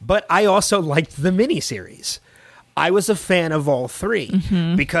movie, but I also liked the miniseries. I was a fan of all three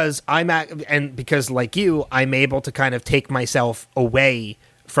because because like you, I'm able to kind of take myself away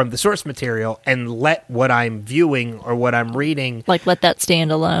from the source material and let what I'm viewing or what I'm reading, like, let that stand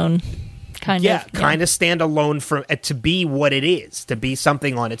alone. Kind of stand alone to be what it is, to be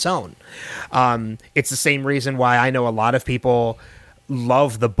something on its own. It's the same reason why I know a lot of people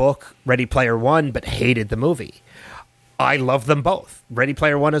love the book Ready Player One but hated the movie. I love them both. Ready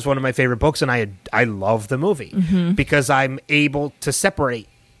Player One is one of my favorite books, and I love the movie because I'm able to separate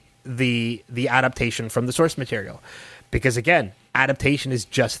the adaptation from the source material. Because again, adaptation is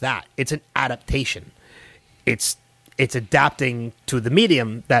just that. It's an adaptation. It's adapting to the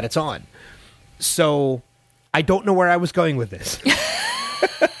medium that it's on. So I don't know where I was going with this.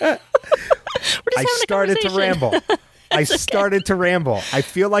 I started to ramble. I started to ramble. I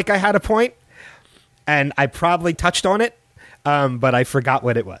feel like I had a point, and I probably touched on it, but I forgot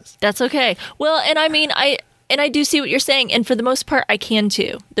what it was. That's okay. Well, and I mean, I do see what you're saying, and for the most part, I can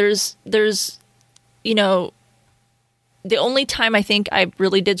too. There's, you know, the only time I think I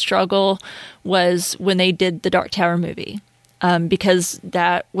really did struggle was when they did the Dark Tower movie, because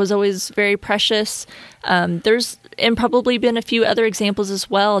that was always very precious. There's, and probably been a few other examples as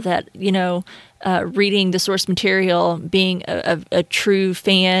well that, you know, reading the source material, being a true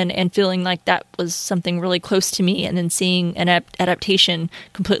fan and feeling like that was something really close to me, and then seeing an adaptation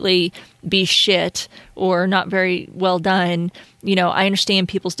completely be shit or not very well done, I understand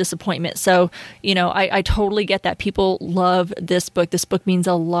people's disappointment. So, I totally get that. People love this book. This book means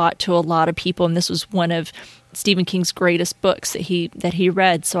a lot to a lot of people, and this was one of Stephen King's greatest books that he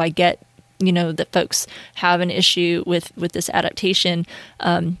read. So I get, that folks have an issue with this adaptation.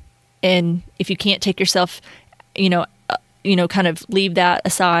 And if you can't take yourself, kind of leave that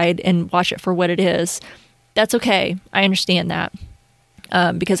aside and watch it for what it is, that's okay. I understand that.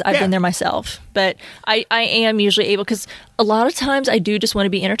 Because I've been there myself. But I am usually able, because a lot of times I do just want to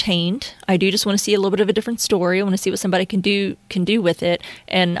be entertained. I do just want to see a little bit of a different story. I want to see what somebody can do with it.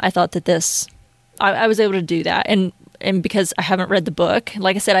 And I thought that I was able to do that. And because I haven't read the book,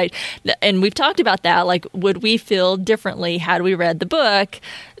 like I said, and we've talked about that, like, would we feel differently had we read the book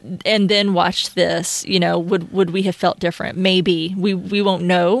and then watched this? Would we have felt different? Maybe. We won't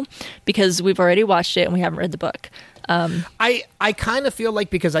know because we've already watched it and we haven't read the book. I kind of feel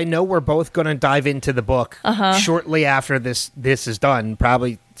like, because I know we're both going to dive into the book shortly after this is done,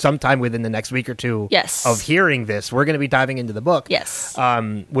 probably sometime within the next week or two of hearing this, we're going to be diving into the book. Yes.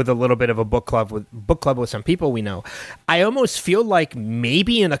 With a little bit of a book club with some people we know. I almost feel like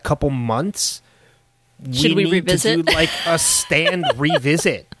maybe in a couple months should we revisit? To do like a stand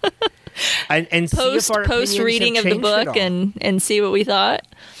revisit and post reading of the book and see what we thought.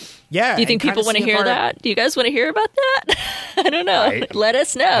 Yeah. Do you think people want to hear that? Do you guys want to hear about that? I don't know. Let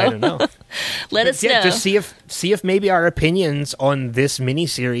us know. I don't know. Let us know. Just see if maybe our opinions on this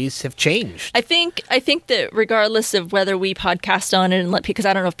miniseries have changed. I think that regardless of whether we podcast on it and because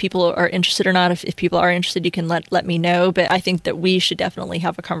I don't know if people are interested or not. If people are interested, you can let me know. But I think that we should definitely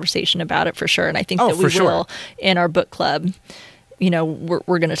have a conversation about it for sure. And I think that we will in our book club.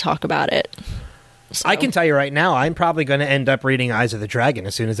 We're going to talk about it. So. I can tell you right now, I'm probably going to end up reading Eyes of the Dragon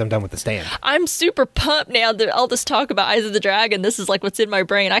as soon as I'm done with The Stand. I'm super pumped now that all this talk about Eyes of the Dragon. This is like what's in my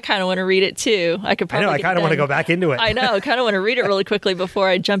brain. I kind of want to read it too. I kind of want to go back into it. I know. I kind of want to read it really quickly before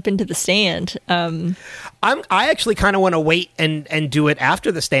I jump into The Stand. I actually kind of want to wait and do it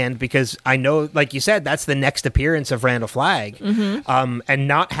after The Stand, because I know, like you said, that's the next appearance of Randall Flagg. Mm-hmm. And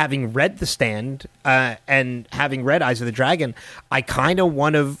not having read The Stand and having read Eyes of the Dragon, I kind of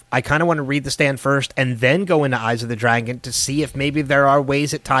want to read The Stand first and then go into Eyes of the Dragon to see if maybe there are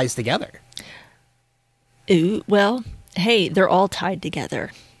ways it ties together. Ooh, well, hey, they're all tied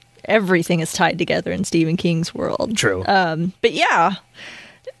together. Everything is tied together in Stephen King's world. True. But yeah,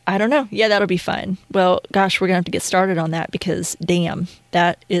 I don't know. Yeah, that'll be fun. Well, gosh, we're going to have to get started on that because, damn,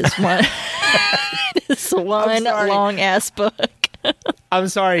 that is one, it's one long-ass book. I'm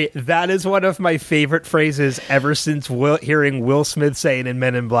sorry. That is one of my favorite phrases ever since hearing Will Smith say it in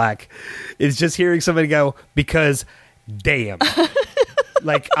Men in Black. Is just hearing somebody go, because damn.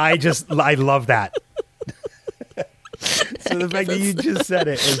 Like, I love that. So the fact that you just said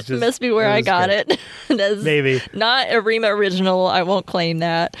it is just... Must be where I got it. Maybe. Not a Rima original. I won't claim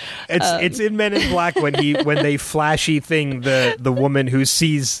that. It's in Men in Black when they flashy thing the woman who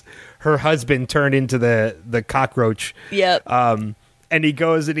sees her husband turn into the cockroach. Yep. And he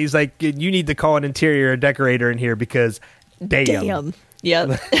goes and he's like, you need to call an interior decorator in here because damn.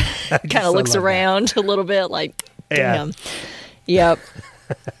 Yep. Kind of looks around a little bit like, damn. Yeah. Yep.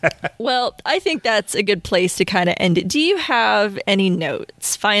 Well, I think that's a good place to kind of end it. Do you have any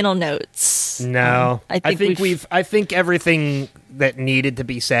notes? Final notes? No. I think everything that needed to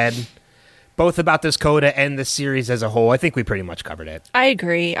be said, both about this coda and the series as a whole, I think we pretty much covered it. I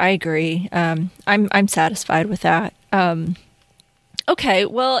agree. I'm satisfied with that. Okay,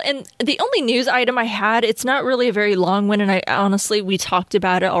 well, and the only news item I had, it's not really a very long one, and we talked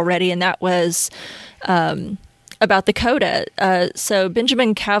about it already, and that was about the coda. So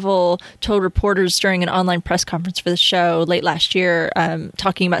Benjamin Cavill told reporters during an online press conference for the show late last year,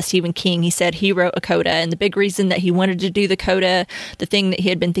 talking about Stephen King, he said he wrote a coda, and the big reason that he wanted to do the coda, the thing that he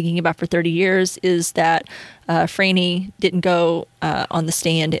had been thinking about for 30 years, is that Franny didn't go on the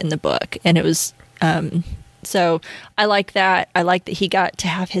stand in the book, and it was... So I like that. I like that he got to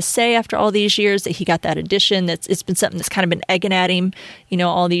have his say after all these years, that he got that edition. It's been something that's kind of been egging at him,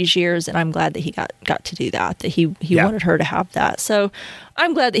 all these years. And I'm glad that he got to do that he wanted her to have that. So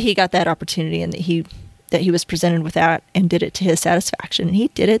I'm glad that he got that opportunity and that he was presented with that and did it to his satisfaction. And he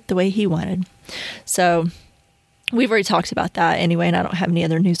did it the way he wanted. So we've already talked about that anyway, and I don't have any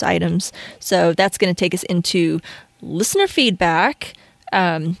other news items. So that's going to take us into listener feedback.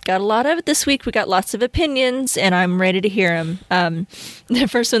 Got a lot of it this week. We got lots of opinions, and I'm ready to hear them. The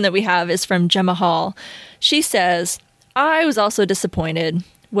first one that we have is from Gemma Hall. She says, I was also disappointed.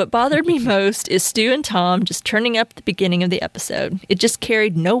 What bothered me most is Stu and Tom just turning up at the beginning of the episode. It just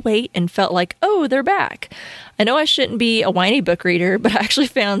carried no weight and felt like, oh, they're back. I know I shouldn't be a whiny book reader, but I actually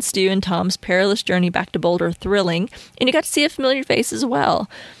found Stu and Tom's perilous journey back to Boulder thrilling, and you got to see a familiar face as well.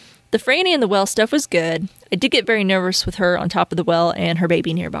 The Franny in the well stuff was good. I did get very nervous with her on top of the well and her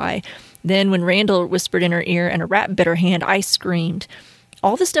baby nearby. Then when Randall whispered in her ear and a rat bit her hand, I screamed.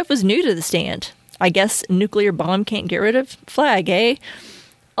 All this stuff was new to the stand. I guess nuclear bomb can't get rid of Flag, eh?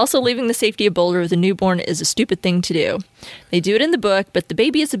 Also, leaving the safety of Boulder with a newborn is a stupid thing to do. They do it in the book, but the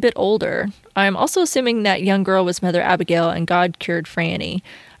baby is a bit older. I'm also assuming that young girl was Mother Abigail and God cured Franny.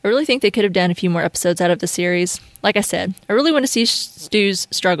 I really think they could have done a few more episodes out of the series. Like I said, I really want to see Stu's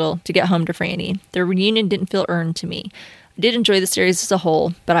struggle to get home to Franny. Their reunion didn't feel earned to me. I did enjoy the series as a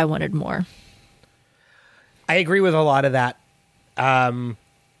whole, but I wanted more. I agree with a lot of that.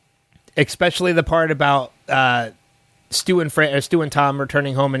 Especially the part about Stu and Tom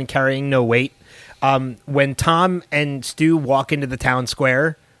returning home and carrying no weight. When Tom and Stu walk into the town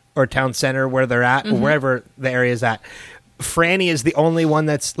square or town center where they're at, or wherever the area is at, Franny is the only one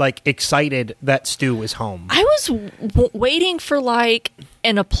that's like excited that Stu was home. I was waiting for like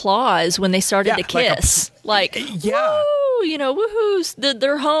an applause when they started to kiss. Like, yeah. Woo, woohoo,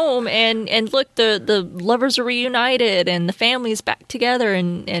 they're home, and look, the lovers are reunited and the family's back together,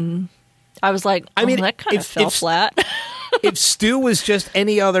 and I was like, that kind of fell flat. If Stu was just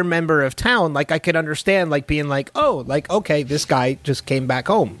any other member of town, like I could understand, like being like, oh, like okay, this guy just came back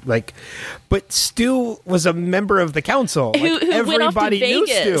home, like. But Stu was a member of the council. Who went off to Everybody knew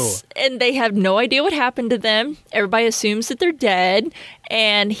Vegas, Stu, and they have no idea what happened to them. Everybody assumes that they're dead,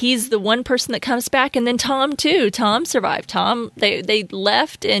 and he's the one person that comes back. And then Tom too. Tom survived. Tom, they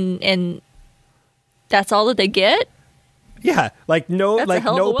left, and that's all that they get. Yeah, like no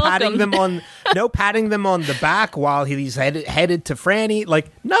patting them on, no patting them on the back while he's headed to Franny,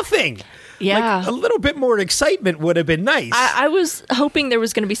 like nothing. Yeah, like, a little bit more excitement would have been nice. I was hoping there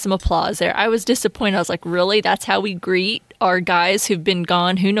was going to be some applause there. I was disappointed. I was like, really? That's how we greet our guys who've been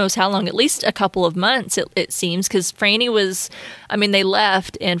gone who knows how long? At least a couple of months, it seems, because Franny was, they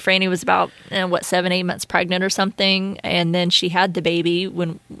left, and Franny was about, 7-8 months pregnant or something, and then she had the baby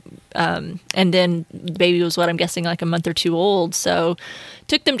when... and then the baby was what I'm guessing like a month or two old. So it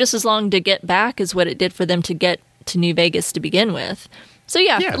took them just as long to get back as what it did for them to get to New Vegas to begin with. So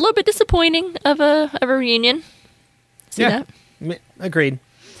yeah. A little bit disappointing of a reunion. See that? Agreed.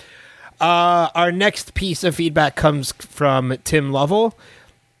 Our next piece of feedback comes from Tim Lovell.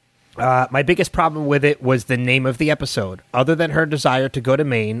 My biggest problem with it was the name of the episode. Other than her desire to go to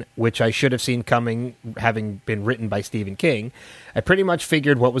Maine, which I should have seen coming, having been written by Stephen King, I pretty much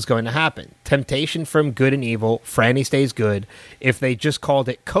figured what was going to happen. Temptation from good and evil, Franny stays good. If they just called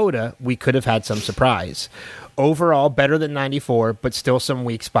it Coda, we could have had some surprise. Overall, better than 94, but still some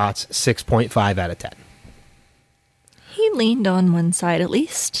weak spots, 6.5 out of 10. He leaned on one side at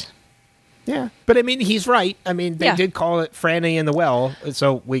least. Yeah, but he's right. They did call it Franny in the Well,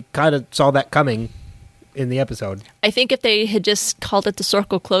 so we kind of saw that coming in the episode. I think if they had just called it The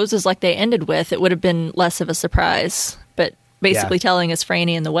Circle Closes like they ended with, it would have been less of a surprise. But basically telling us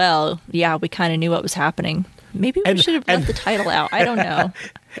Franny in the Well, we kind of knew what was happening. Maybe we should have left the title out. I don't know.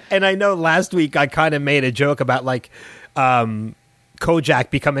 And I know last week I kind of made a joke about Kojak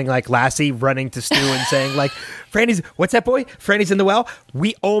becoming like Lassie, running to Stu and saying like, Franny's, what's that boy? Franny's in the well.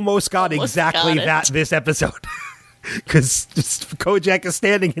 We almost got exactly that this episode. Because Kojak is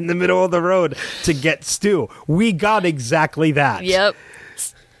standing in the middle of the road to get Stu. We got exactly that. Yep.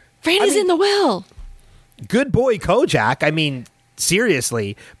 Franny's in the well. Good boy, Kojak.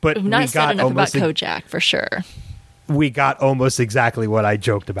 Seriously. But we've not said enough about Kojak, for sure. We got almost exactly what I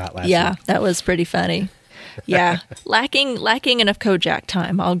joked about last week. Yeah, that was pretty funny. Yeah, lacking enough Kojak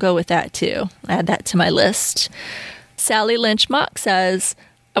time. I'll go with that too. Add that to my list. Sally Lynch Mock says,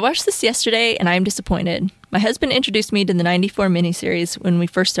 I watched this yesterday and I am disappointed. My husband introduced me to the 94 miniseries when we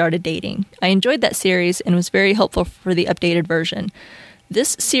first started dating. I enjoyed that series and was very helpful for the updated version.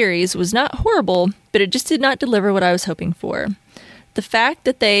 This series was not horrible, but it just did not deliver what I was hoping for. The fact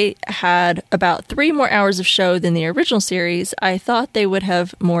that they had about 3 more hours of show than the original series, I thought they would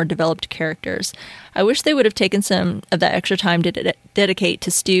have more developed characters. I wish they would have taken some of that extra time to dedicate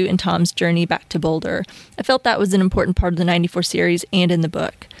to Stu and Tom's journey back to Boulder. I felt that was an important part of the 94 series and in the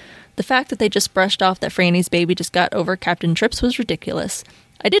book. The fact that they just brushed off that Franny's baby just got over Captain Trips was ridiculous.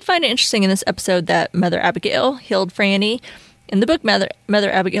 I did find it interesting in this episode that Mother Abigail healed Franny. In the book,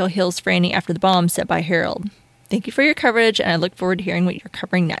 Mother Abigail heals Franny after the bomb set by Harold. Thank you for your coverage, and I look forward to hearing what you're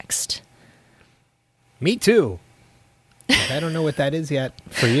covering next. Me too. I don't know what that is yet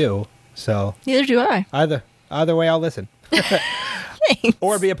for you, so... Neither do I. Either way, I'll listen. Thanks.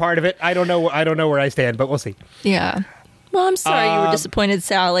 or be a part of it. I don't know where I stand, but we'll see. Yeah. Well, I'm sorry you were disappointed,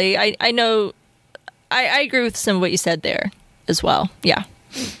 Sally. I know. I agree with some of what you said there as well. Yeah.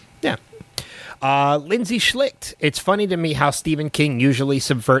 Yeah. Lindsay Schlicht. It's funny to me how Stephen King usually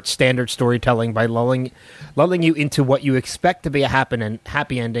subverts standard storytelling by lulling you into what you expect to be a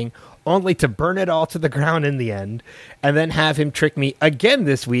happy ending, only to burn it all to the ground in the end, and then have him trick me again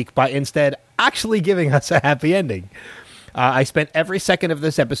this week by instead actually giving us a happy ending. I spent every second of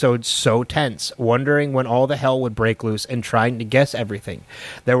this episode so tense, wondering when all the hell would break loose and trying to guess everything.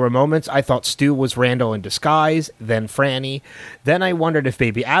 There were moments I thought Stu was Randall in disguise, then Franny. Then I wondered if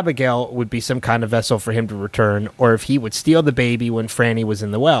baby Abigail would be some kind of vessel for him to return, or if he would steal the baby when Franny was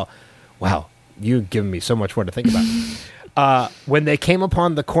in the well. Wow, you've given me so much more to think about. When they came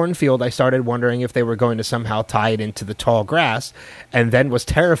upon the cornfield, I started wondering if they were going to somehow tie it into the tall grass, and then was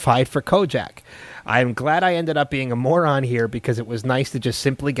terrified for Kojak. I'm glad I ended up being a moron here because it was nice to just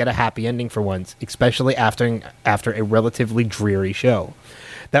simply get a happy ending for once, especially after a relatively dreary show.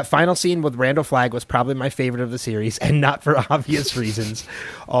 That final scene with Randall Flagg was probably my favorite of the series, and not for obvious reasons,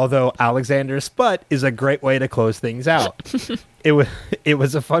 although Alexander Sput is a great way to close things out. It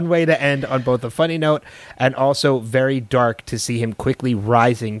was a fun way to end on both a funny note and also very dark to see him quickly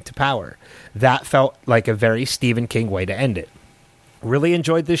rising to power. That felt like a very Stephen King way to end it. Really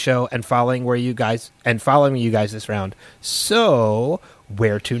enjoyed the show and following you guys this round. So,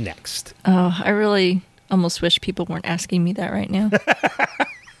 where to next? Oh, I really almost wish people weren't asking me that right now.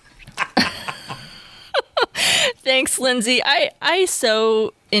 Thanks, Lindsay. I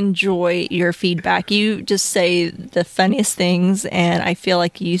so enjoy your feedback. You just say the funniest things, and I feel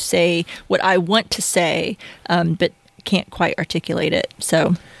like you say what I want to say, but can't quite articulate it.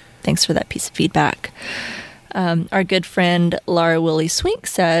 So, thanks for that piece of feedback. Our good friend Laura Willie Swink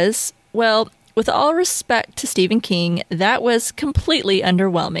says, well, with all respect to Stephen King, that was completely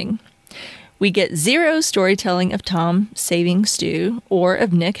underwhelming. We get zero storytelling of Tom saving Stu or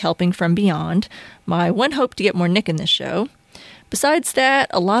of Nick helping from beyond. My one hope to get more Nick in this show. Besides that,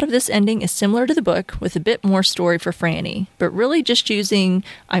 a lot of this ending is similar to the book with a bit more story for Franny, but really just using,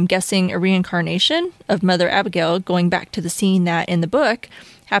 I'm guessing, a reincarnation of Mother Abigail going back to the scene that in the book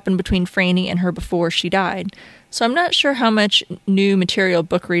happened between Franny and her before she died. So I'm not sure how much new material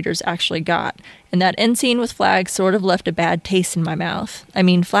book readers actually got, and that end scene with Flagg sort of left a bad taste in my mouth. I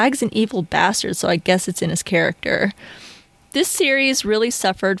mean, Flagg's an evil bastard, so I guess it's in his character. This series really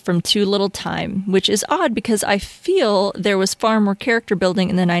suffered from too little time, which is odd because I feel there was far more character building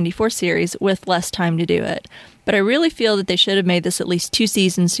in the 94 series with less time to do it. But I really feel that they should have made this at least 2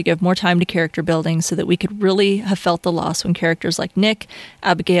 seasons to give more time to character building so that we could really have felt the loss when characters like Nick,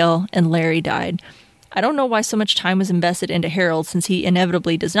 Abigail, and Larry died. I don't know why so much time was invested into Harold since he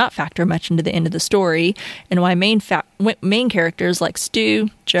inevitably does not factor much into the end of the story, and why main characters like Stu,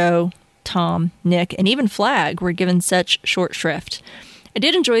 Joe, Tom, Nick, and even Flagg were given such short shrift. I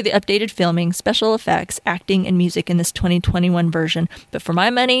did enjoy the updated filming, special effects, acting, and music in this 2021 version, but for my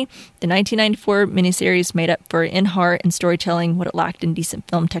money, the 1994 miniseries made up for in heart and storytelling what it lacked in decent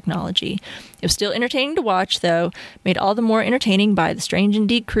film technology. It was still entertaining to watch, though, made all the more entertaining by the Strange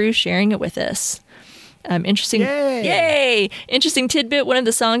Indeed crew sharing it with us. Interesting tidbit. One of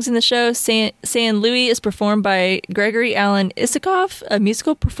the songs in the show, San Louis, is performed by Gregory Alan Isikoff, a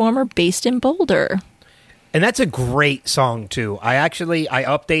musical performer based in Boulder. And that's a great song, too. I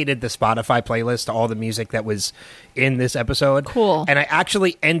updated the Spotify playlist to all the music that was in this episode. Cool. And I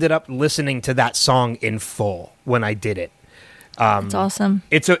actually ended up listening to that song in full when I did it. That's awesome.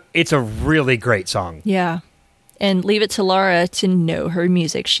 It's a really great song. Yeah. And leave it to Laura to know her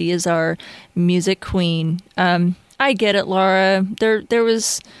music. She is our music queen. I get it, Laura. There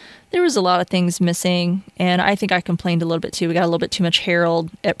was a lot of things missing, and I think I complained a little bit too. We got a little bit too much Harold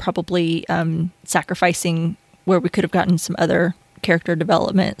at probably sacrificing where we could have gotten some other character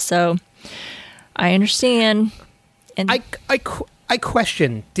development. So I understand. And I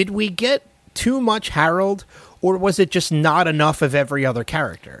question, did we get too much Harold, or was it just not enough of every other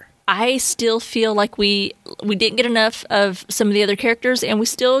character? I still feel like we didn't get enough of some of the other characters, and we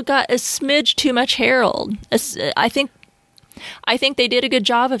still got a smidge too much Harold. I think they did a good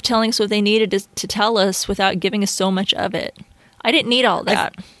job of telling us what they needed to tell us without giving us so much of it. I didn't need all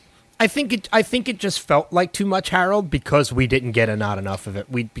that. I think it just felt like too much Harold because we didn't get not enough of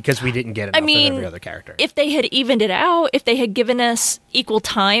it. Because we didn't get enough of every other character. If they had evened it out, if they had given us equal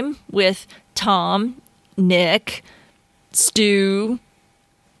time with Tom, Nick, Stu,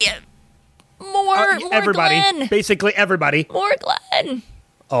 more everybody, Glenn. Basically everybody. More Glenn.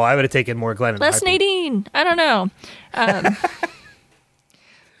 Oh, I would have taken more Glenn. Less Nadine. I don't know.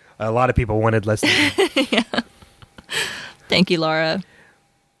 A lot of people wanted less Nadine. Yeah. Thank you, Laura.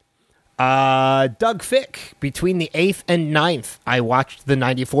 Doug Fick, between the 8th and 9th, I watched the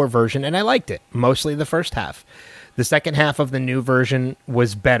 94 version and I liked it, mostly the first half. The second half of the new version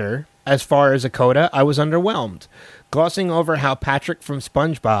was better. As far as a coda, I was underwhelmed. Glossing over how Patrick from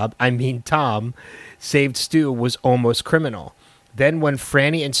SpongeBob, I mean Tom, saved Stu was almost criminal. Then when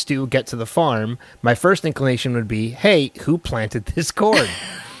Franny and Stu get to the farm, my first inclination would be, hey, who planted this corn?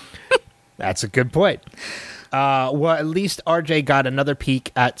 That's a good point. Well, at least RJ got another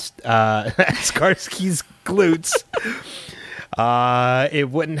peek at Skarsgård's glutes. It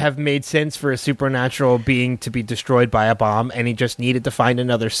wouldn't have made sense for a supernatural being to be destroyed by a bomb, and he just needed to find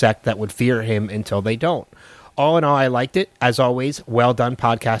another sect that would fear him until they don't. All in all, I liked it. As always, well done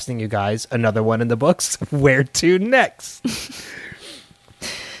podcasting, you guys. Another one in the books. Where to next?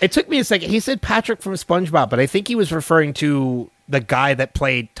 It took me a second. He said Patrick from SpongeBob, but I think he was referring to the guy that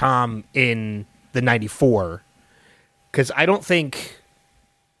played Tom in the 94. Because I don't think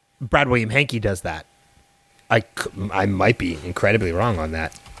Brad William Hankey does that. I might be incredibly wrong on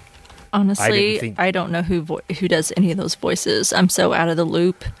that. Honestly, I don't know who does any of those voices. I'm so out of the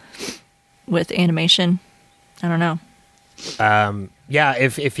loop with animation. I don't know. Yeah,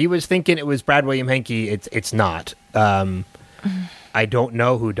 if he was thinking it was Brad William Hankey, it's not. I don't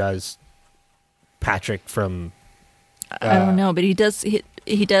know who does Patrick from. I don't know, but he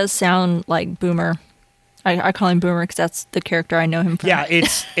does sound like Boomer. I call him Boomer because that's the character I know him from. Yeah,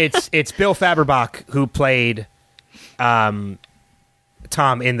 it's Bill Faberbach who played Tom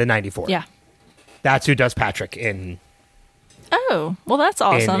in the 94. Yeah, that's who does Patrick in. Oh, well, that's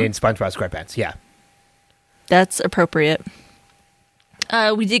awesome. In SpongeBob SquarePants, yeah. That's appropriate.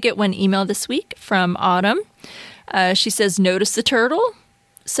 We did get one email this week from Autumn. She says, "Notice the turtle."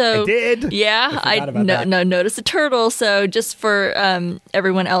 So I did. Yeah, I noticed the turtle. So just for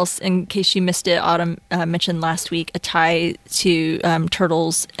everyone else, in case you missed it, Autumn mentioned last week a tie to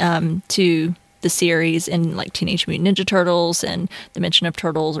turtles to the series in like Teenage Mutant Ninja Turtles and the mention of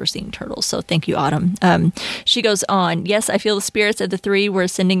turtles or seeing turtles. So thank you, Autumn. She goes on, yes, I feel the spirits of the three were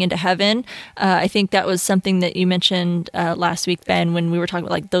ascending into heaven. I think that was something that you mentioned last week, Ben, when we were talking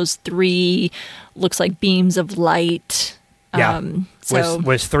about like those three looks like beams of light. Yeah,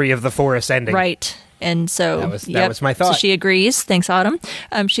 was 3 of the 4 ascending. Right. And so that was my thought. So she agrees. Thanks, Autumn.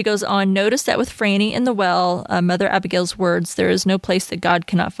 She goes on, notice that with Franny in the well, Mother Abigail's words, there is no place that God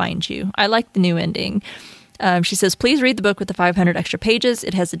cannot find you. I like the new ending. She says, please read the book with the 500 extra pages.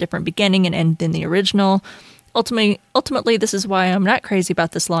 It has a different beginning and end than the original. Ultimately, this is why I'm not crazy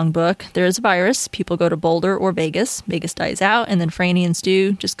about this long book. There is a virus. People go to Boulder or Vegas. Vegas dies out, and then Franny and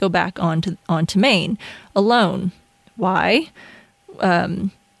Stu just go back on to Maine alone. Why?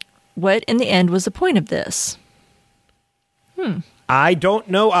 What in the end was the point of this? I don't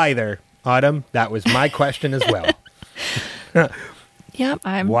know either, Autumn. That was my question as well. Yeah,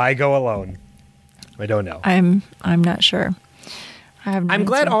 why go alone? I don't know. I'm not sure. I'm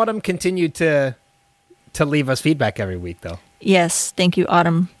glad Autumn continued to leave us feedback every week, though. Yes, thank you,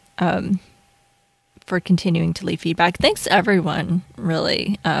 Autumn, for continuing to leave feedback. Thanks, everyone,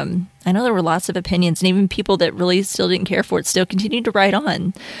 really. I know there were lots of opinions, and even people that really still didn't care for it still continued to write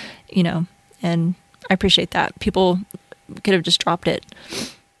on, and I appreciate that. People could have just dropped it.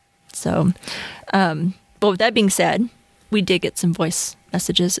 So, but with that being said, we did get some voice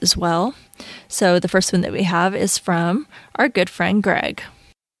messages as well. So the first one that we have is from our good friend Greg.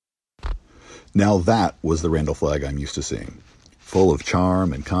 Now that was the Randall Flagg I'm used to seeing. Full of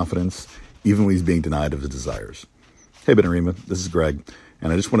charm and confidence, even when he's being denied of his desires. Hey, Ben and Rima, this is Greg,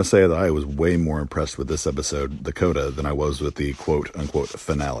 and I just want to say that I was way more impressed with this episode, The Coda, than I was with the quote-unquote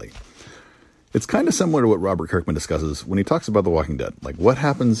finale. It's kind of similar to what Robert Kirkman discusses when he talks about The Walking Dead. Like, what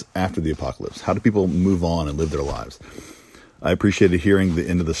happens after the apocalypse? How do people move on and live their lives? I appreciated hearing the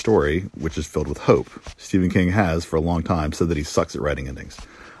end of the story, which is filled with hope. Stephen King has, for a long time, said that he sucks at writing endings.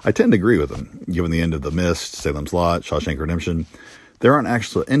 I tend to agree with him, given the end of The Mist, Salem's Lot, Shawshank Redemption. There aren't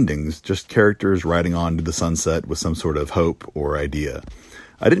actual endings, just characters riding on to the sunset with some sort of hope or idea.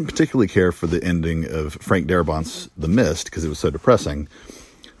 I didn't particularly care for the ending of Frank Darabont's The Mist because it was so depressing,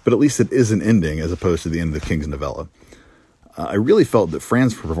 but at least it is an ending as opposed to the end of King's novella. I really felt that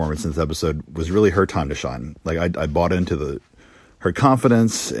Fran's performance in this episode was really her time to shine. Like, I bought into her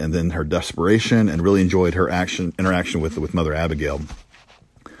confidence and then her desperation and really enjoyed her interaction with Mother Abigail.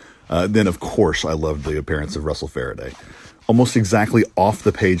 Then, of course, I loved the appearance of Russell Faraday. Almost exactly off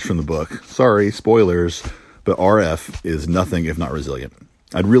the page from the book. Sorry, spoilers, but RF is nothing if not resilient.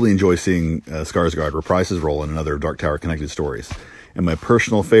 I'd really enjoy seeing Skarsgård reprise his role in another Dark Tower connected stories. And my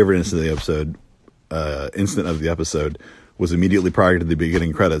personal favorite instant of the episode was immediately prior to the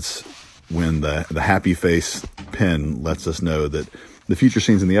beginning credits when the happy face pin lets us know that the future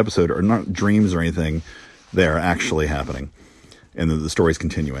scenes in the episode are not dreams or anything. They are actually happening, and that the story's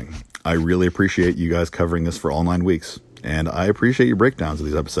continuing. I really appreciate you guys covering this for all 9 weeks, and I appreciate your breakdowns of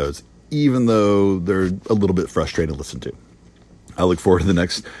these episodes, even though they're a little bit frustrating to listen to. I look forward to the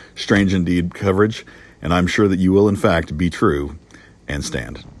next Strange Indeed coverage, and I'm sure that you will, in fact, be true and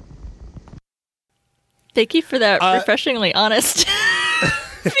stand. Thank you for that refreshingly honest.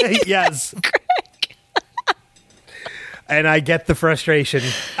 Yes. And I get the frustration.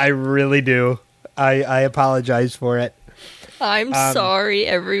 I really do. I apologize for it. I'm sorry,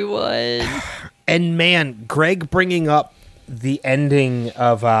 everyone. And man, Greg bringing up the ending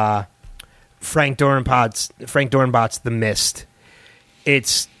of Frank Dornbot's The Mist.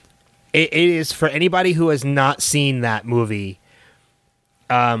 It is, for anybody who has not seen that movie,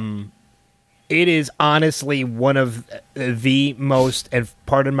 it is honestly one of the most, and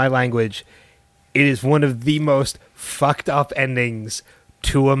pardon my language, it is one of the most fucked up endings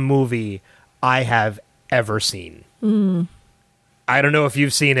to a movie I have ever seen. Mm. I don't know if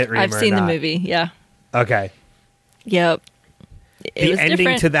you've seen it, Reema, I've seen the movie, yeah. Okay. Yep. The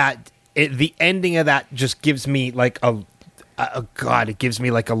ending to that, the ending of that just gives me like it gives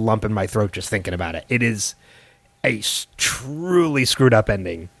me like a lump in my throat just thinking about it. It is a truly screwed up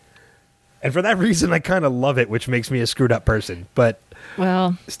ending. And for that reason, I kind of love it, which makes me a screwed up person. But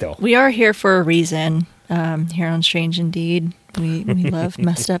well, still, we are here for a reason. Here on Strange Indeed, we love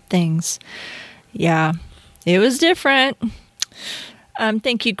messed up things. Yeah, it was different.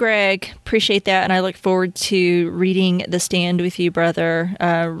 Thank you, Greg. Appreciate that, and I look forward to reading The Stand with you, brother.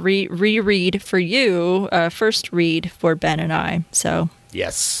 Reread for you, first read for Ben and I. So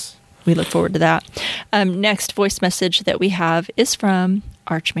yes, we look forward to that. Next voice message that we have is from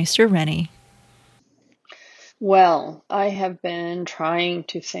Archmaester Rennie. Well, I have been trying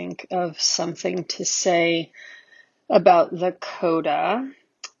to think of something to say about the coda,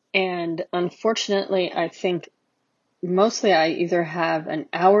 and unfortunately, I think mostly I either have an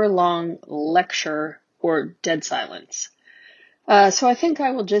hour-long lecture or dead silence. So I think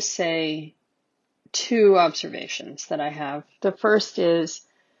I will just say 2 observations that I have. The first is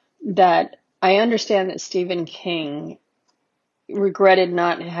that I understand that Stephen King regretted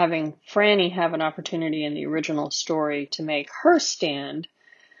not having Franny have an opportunity in the original story to make her stand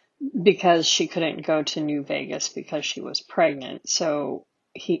because she couldn't go to New Vegas because she was pregnant. So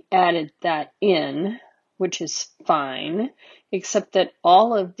he added that in, which is fine, except that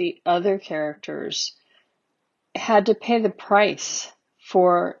all of the other characters had to pay the price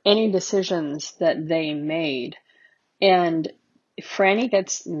for any decisions that they made. And Franny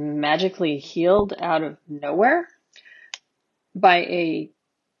gets magically healed out of nowhere by a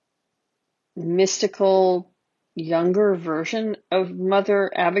mystical younger version of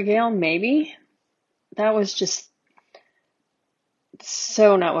Mother Abigail, maybe? That was just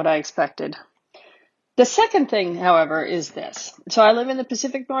so not what I expected. The second thing, however, is this. So I live in the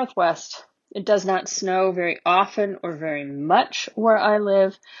Pacific Northwest. It does not snow very often or very much where I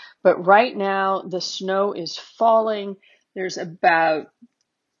live, but right now the snow is falling. There's about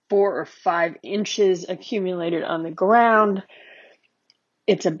 4 or 5 inches accumulated on the ground.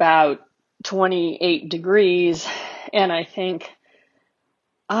 It's about 28 degrees, and I think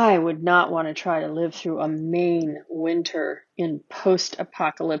I would not want to try to live through a Maine winter in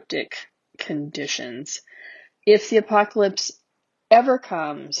post-apocalyptic conditions. If the apocalypse ever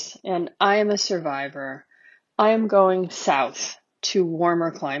comes and I am a survivor, I am going south to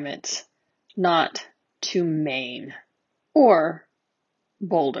warmer climates, not to Maine or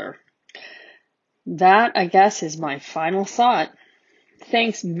Boulder. That, I guess, is my final thought.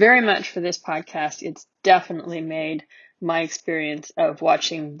 Thanks very much for this podcast. It's definitely made my experience of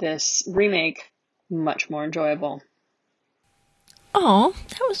watching this remake much more enjoyable. Oh,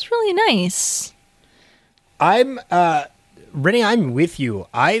 that was really nice. Rennie, I'm with you.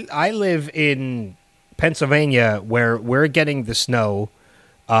 I live in Pennsylvania where we're getting the snow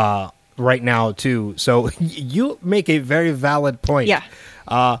right now too. So you make a very valid point. Yeah.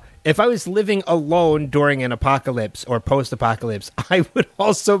 If I was living alone during an apocalypse or post-apocalypse, I would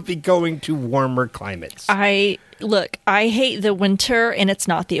also be going to warmer climates. I hate the winter, and it's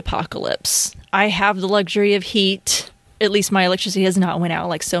not the apocalypse. I have the luxury of heat. At least my electricity has not went out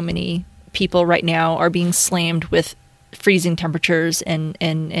like so many people right now are being slammed with freezing temperatures and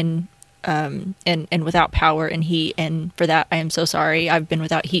without power and heat. And for that, I am so sorry. I've been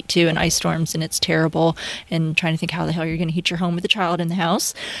without heat too, and ice storms, and it's terrible. And trying to think how the hell you're going to heat your home with a child in the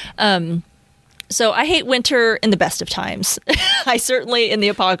house. So I hate winter in the best of times. I certainly, in the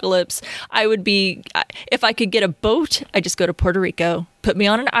apocalypse, I would be, if I could get a boat, I just go to Puerto Rico, put me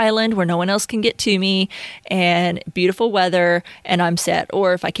on an island where no one else can get to me, and beautiful weather, and I'm set.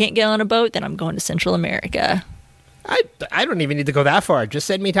 Or if I can't get on a boat, then I'm going to Central America. I don't even need to go that far. Just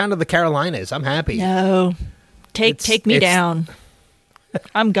send me down to the Carolinas. I'm happy. No. Take me down.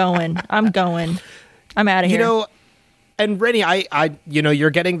 I'm going. I'm out of here. And Rennie,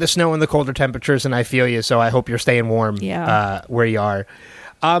 you're getting the snow and the colder temperatures, and I feel you, so I hope you're staying warm where you are.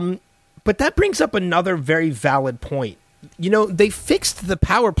 But that brings up another very valid point. They fixed the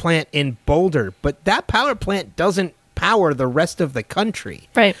power plant in Boulder, but that power plant doesn't power the rest of the country.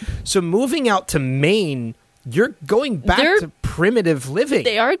 Right. So moving out to Maine, you're going back to primitive living.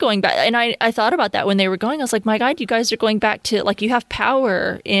 They are going back. And I thought about that when they were going. I was like, my God, you guys are going back to, like, you have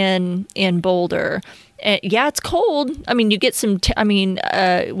power in Boulder. Yeah, it's cold. I mean, you get some,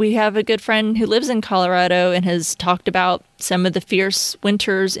 we have a good friend who lives in Colorado and has talked about some of the fierce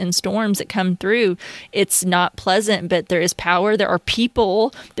winters and storms that come through. It's not pleasant, but there is power. There are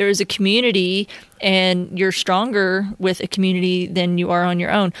people. There is a community, and you're stronger with a community than you are on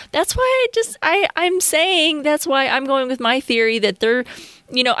your own. That's why I'm saying that's why I'm going with my theory that they're,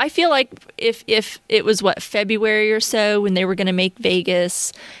 I feel like if it was February or so when they were going to make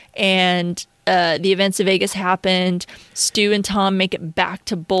Vegas, and the events of Vegas happened, Stu and Tom make it back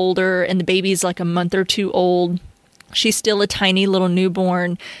to Boulder, and the baby's like a month or two old. She's still a tiny little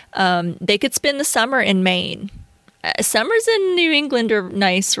newborn. They could spend the summer in Maine. Summers in New England are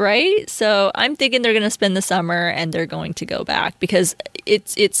nice, right? So I'm thinking they're going to spend the summer and they're going to go back, because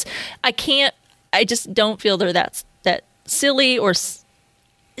I just don't feel they're that silly or,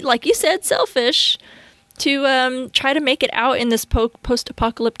 like you said, selfish to try to make it out in this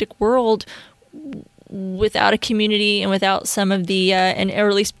post-apocalyptic world without a community and without some of the, or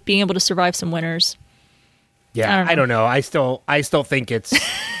at least being able to survive some winters. Yeah, I don't know. I still think it's...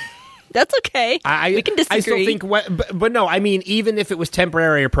 That's okay. We can disagree. I still think, but no, I mean, even if it was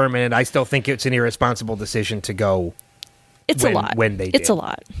temporary or permanent, I still think it's an irresponsible decision to go. It's a lot. When they it's did. a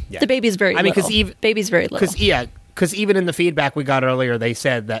lot. Yeah. The baby's very little. Because baby's very little. Because even in the feedback we got earlier, they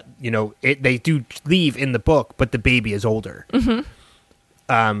said that they do leave in the book, but the baby is older. Mm-hmm.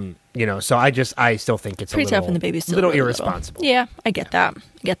 So I still think it's pretty tough, and the baby's still little really irresponsible. Yeah, I get that.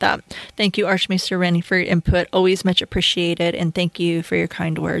 Thank you, Archmaester Rennie, for your input. Always much appreciated, and thank you for your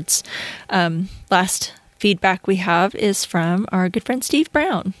kind words. Last feedback we have is from our good friend Steve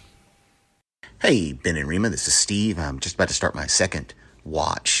Brown. Hey, Ben and Rima, this is Steve. I'm just about to start my second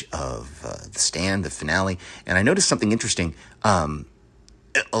watch of The Stand, the finale, and I noticed something interesting.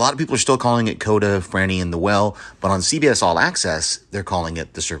 A lot of people are still calling it Coda, Franny, and the Well, but on CBS All Access, they're calling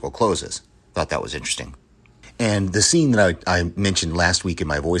it The Circle Closes. Thought that was interesting. And the scene that I mentioned last week in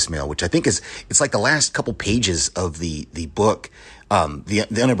my voicemail, which I think it's like the last couple pages of the book, the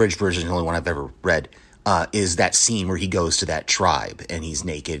unabridged version is the only one I've ever read, is that scene where he goes to that tribe and he's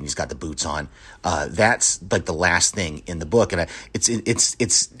naked and he's got the boots on. That's like the last thing in the book. And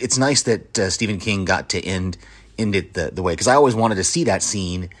it's nice that Stephen King got to end it the way, because I always wanted to see that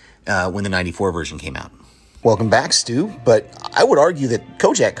scene when the 94 version came out. Welcome back, Stu, but I would argue that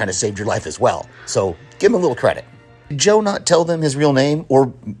Kojak kind of saved your life as well, so give him a little credit. Did Joe not tell them his real name?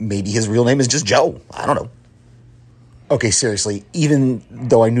 Or maybe his real name is just Joe. I don't know. Okay, seriously, even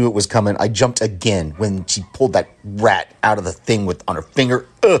though I knew it was coming, I jumped again when she pulled that rat out of the thing on her finger.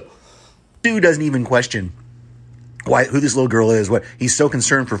 Ugh. Stu doesn't even question who this little girl is. He's so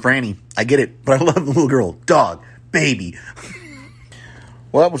concerned for Franny. I get it, but I love the little girl. Dog. Baby.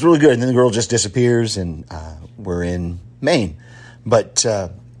 Well, that was really good. And then the girl just disappears, and we're in Maine. But,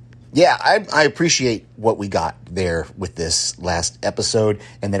 I appreciate what we got there with this last episode,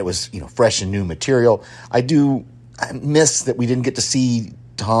 and that it was, fresh and new material. I miss that we didn't get to see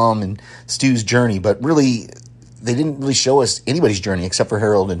Tom and Stu's journey, but really, they didn't really show us anybody's journey except for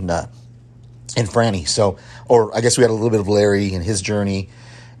Harold and Franny. So, or I guess we had a little bit of Larry and his journey.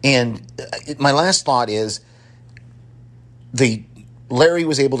 And my last thought is, Larry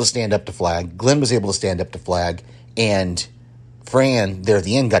was able to stand up to Flag, Glenn was able to stand up to Flag, and Fran there at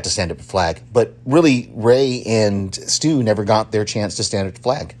the end got to stand up to Flag. But really, Ray and Stu never got their chance to stand up to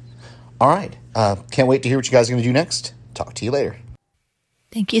Flag. All right. Can't wait to hear what you guys are going to do next. Talk to you later.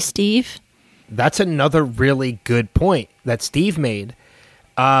 Thank you, Steve. That's another really good point that Steve made.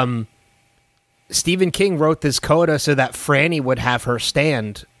 Stephen King wrote this coda so that Franny would have her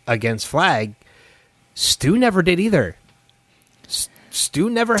stand against Flag. Stu never did either. Stu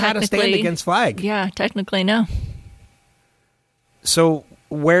never had a stand against Flag. Yeah, technically, no. So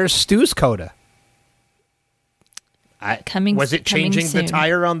where's Stu's coda? Was it changing the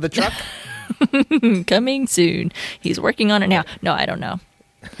tire on the truck? Coming soon. He's working on it now. No, I don't know.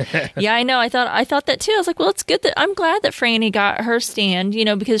 Yeah, I know. I thought that too. I was like, well, it's good that I'm glad that Franny got her stand,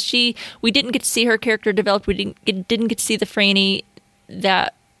 because we didn't get to see her character developed. We didn't get to see the Franny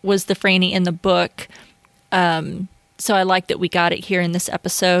that was the Franny in the book. So I like that we got it here in this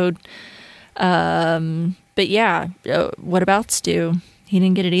episode. But yeah, what about Stu? He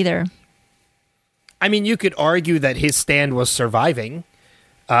didn't get it either. I mean, you could argue that his stand was surviving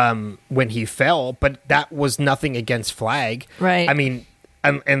when he fell, but that was nothing against Flag. Right. I mean,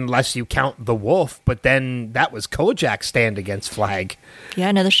 unless you count the wolf, but then that was Kojak's stand against Flag. Yeah,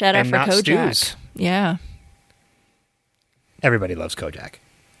 another shout out for Kojak. Stu's. Yeah. Everybody loves Kojak.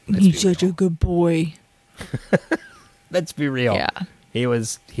 He's such a good boy. Let's be real. Yeah. He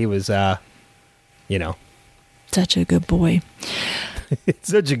was Such a good boy.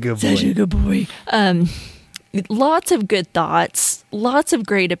 Such a good boy. Such a good boy. Lots of good thoughts, lots of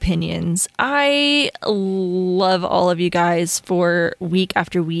great opinions. I love all of you guys for week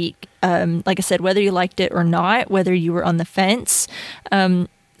after week. Like I said, whether you liked it or not, whether you were on the fence,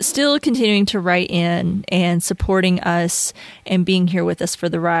 still continuing to write in and supporting us and being here with us for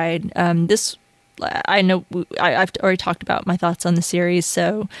the ride. I know I've already talked about my thoughts on the series,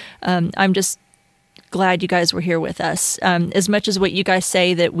 so I'm just glad you guys were here with us. As much as what you guys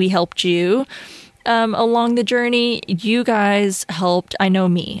say that we helped you along the journey, you guys helped. I know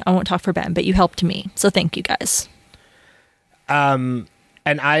me. I won't talk for Ben, but you helped me. So thank you guys. And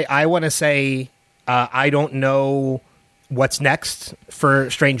I want to say I don't know what's next for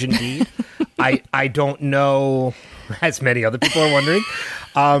Strange Indeed. I don't know, as many other people are wondering.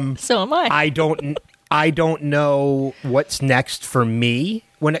 So am I. I don't know what's next for me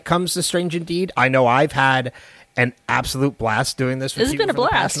when it comes to Strange Indeed. I know I've had an absolute blast doing this. This has been a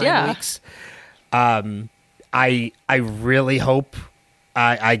blast, the past 9 weeks. I really hope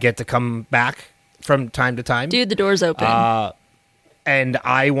I get to come back from time to time. Dude, the door's open. And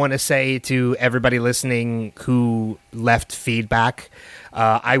I want to say to everybody listening who left feedback,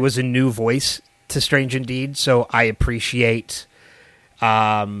 I was a new voice to Strange Indeed, so I appreciate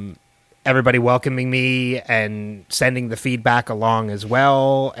everybody welcoming me and sending the feedback along as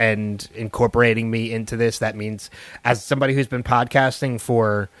well and incorporating me into this. That means, as somebody who's been podcasting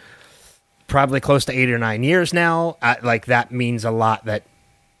for probably close to 8 or 9 years now, that means a lot, that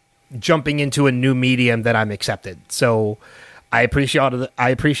jumping into a new medium that I'm accepted. So I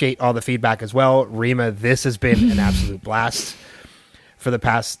appreciate all the feedback as well. Rima, this has been an absolute blast for the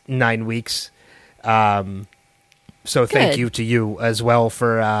past 9 weeks. So thank you to you as well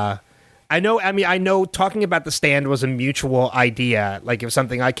for, I know talking about the stand was a mutual idea. Like, it was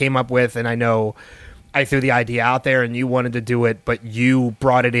something I came up with, and I know I threw the idea out there and you wanted to do it, but you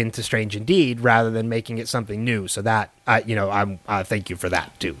brought it into Strange Indeed rather than making it something new. So that, I'm thank you for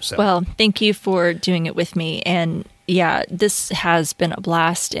that too. So, well, thank you for doing it with me. And yeah, this has been a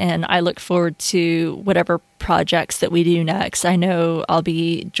blast, and I look forward to whatever projects that we do next. I know I'll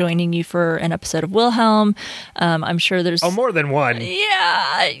be joining you for an episode of Wilhelm. I'm sure there's more than one. Yeah.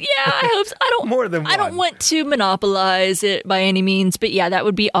 I hope so. I don't more than one. I don't want to monopolize it by any means, but yeah, that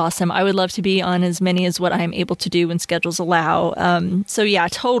would be awesome. I would love to be on as many as what I'm able to do when schedules allow. So yeah,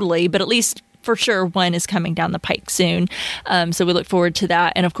 totally. But at least, for sure, one is coming down the pike soon. So we look forward to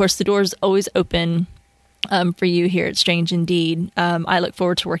that. And of course, the door's always open for you here at Strange Indeed. I look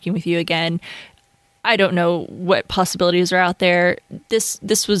forward to working with you again. I don't know what possibilities are out there.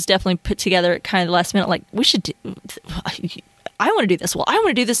 This was definitely put together at kind of the last minute. Like, we should do, I want to do this. Well, I want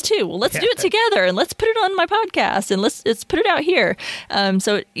to do this too. Well, let's do it together, and let's put it on my podcast, and let's put it out here.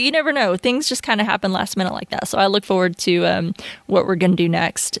 So you never know. Things just kind of happen last minute like that. So I look forward to what we're going to do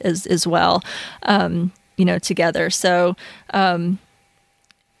next as well, together. So, and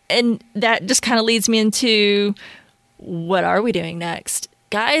that just kind of leads me into, what are we doing next?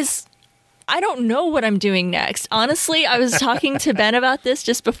 Guys, I don't know what I'm doing next. Honestly, I was talking to Ben about this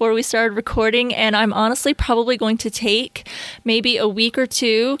just before we started recording, and I'm honestly probably going to take maybe a week or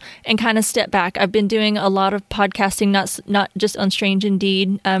two and kind of step back. I've been doing a lot of podcasting, not just on Strange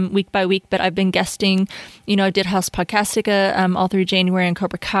Indeed week by week, but I've been guesting. I did House Podcastica all through January and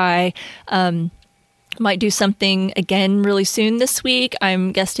Cobra Kai. Might do something again really soon this week.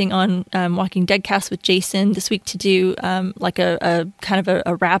 I'm guesting on Walking Dead Cast with Jason this week to do like a kind of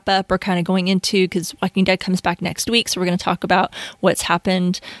a wrap up, or kind of going into, because Walking Dead comes back next week. So we're going to talk about what's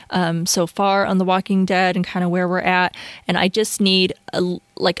happened so far on The Walking Dead and kind of where we're at. And I just need a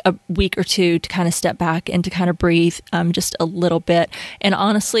week or two to kind of step back and to kind of breathe just a little bit. And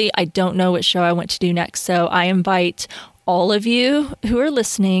honestly, I don't know what show I want to do next. So I invite all of you who are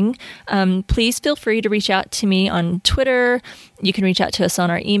listening. Please feel free to reach out to me on Twitter. You can reach out to us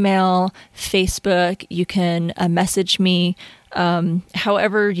on our email, Facebook. You can message me.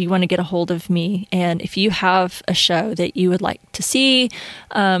 However you want to get a hold of me. And if you have a show that you would like to see,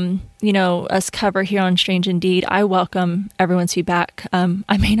 us cover here on Strange Indeed, I welcome everyone's feedback.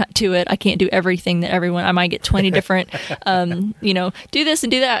 I may not do it. I can't do everything that everyone, I might get 20 different, do this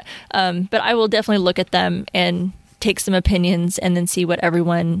and do that. But I will definitely look at them and take some opinions and then see what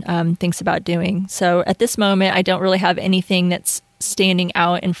everyone thinks about doing. So at this moment, I don't really have anything that's standing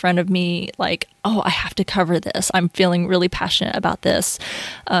out in front of me like, oh, I have to cover this. I'm feeling really passionate about this.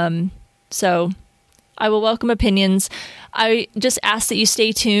 So I will welcome opinions. I just ask that you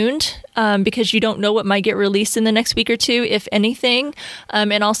stay tuned because you don't know what might get released in the next week or two, if anything.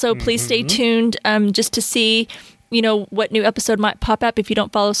 And also please stay tuned just to see what new episode might pop up. If you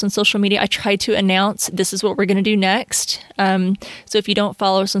don't follow us on social media, I try to announce this is what we're going to do next. So if you don't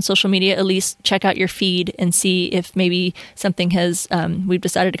follow us on social media, at least check out your feed and see if maybe something has, we've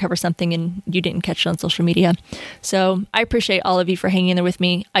decided to cover something and you didn't catch it on social media. So I appreciate all of you for hanging in there with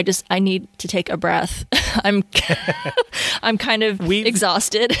me. I need to take a breath. I'm kind of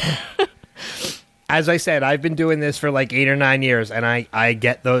exhausted. As I said, I've been doing this for like 8 or 9 years, and I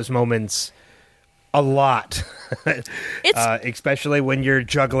get those moments a lot. Especially when you're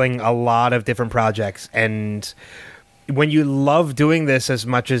juggling a lot of different projects, and when you love doing this as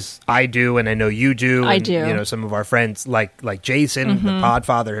much as I do, and I know you do, I do. Some of our friends like Jason, the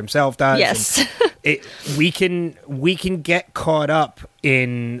Podfather himself does. Yes. We can get caught up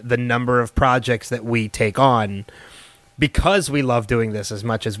in the number of projects that we take on because we love doing this as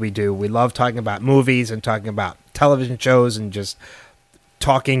much as we do. We love talking about movies and talking about television shows and just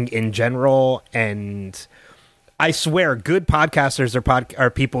talking in general. And I swear, good podcasters are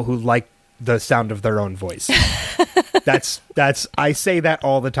people who like the sound of their own voice. That's I say that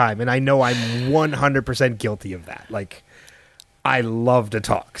all the time, and I know I'm 100% guilty of that. Like, I love to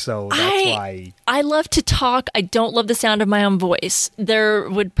talk, so that's why I love to talk. I don't love the sound of my own voice. There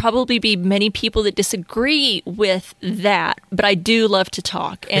would probably be many people that disagree with that, but I do love to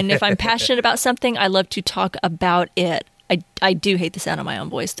talk. And if I'm passionate about something, I love to talk about it. I do hate the sound of my own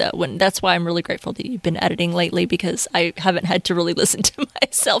voice, though. That's why I'm really grateful that you've been editing lately, because I haven't had to really listen to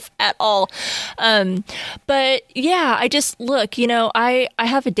myself at all. But yeah, I just look. I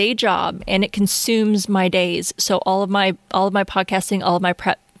have a day job, and it consumes my days. So all of my podcasting, all of my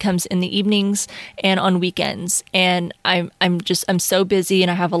prep comes in the evenings and on weekends, and I'm so busy,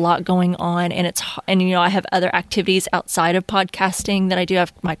 and I have a lot going on, and I have other activities outside of podcasting that I do.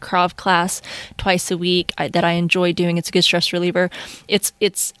 Have my Krav class twice a week that I enjoy doing. It's a good stress reliever. I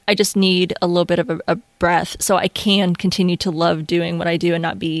just need a little bit of a breath so I can continue to love doing what I do and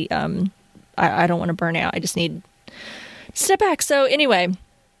not be I don't want to burn out. I just need to step back. So anyway,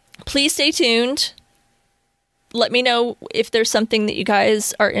 please stay tuned. Let me know if there's something that you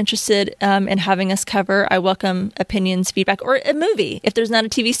guys are interested in having us cover. I welcome opinions, feedback, or a movie. If there's not a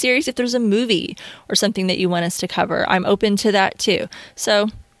TV series, if there's a movie or something that you want us to cover, I'm open to that too. So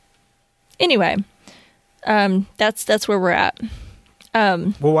anyway, that's where we're at.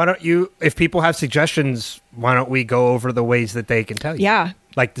 Well, why don't you, if people have suggestions, why don't we go over the ways that they can tell you? Yeah.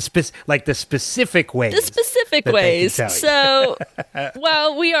 Like the specific ways. The specific ways. So,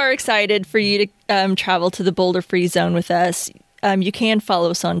 well, we are excited for you to travel to the Boulder Free Zone with us. You can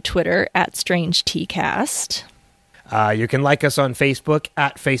follow us on Twitter at StrangeTcast. You can like us on Facebook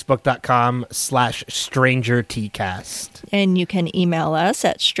at facebook.com/StrangerTcast. And you can email us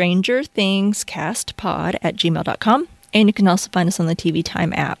at StrangerThingsCastPod@gmail.com. And you can also find us on the TV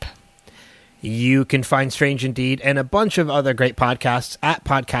Time app. You can find Strange Indeed and a bunch of other great podcasts at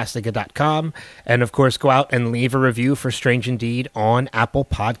Podcastica.com. And, of course, go out and leave a review for Strange Indeed on Apple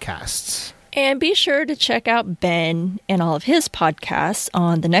Podcasts. And be sure to check out Ben and all of his podcasts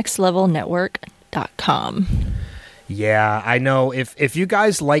on thenextlevelnetwork.com. Yeah, I know. If you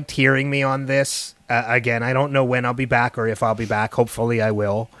guys liked hearing me on this, again, I don't know when I'll be back or if I'll be back. Hopefully I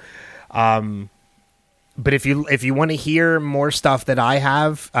will. But if you want to hear more stuff that I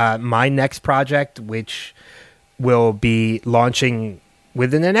have, my next project, which will be launching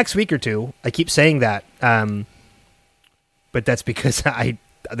within the next week or two, I keep saying that, but that's because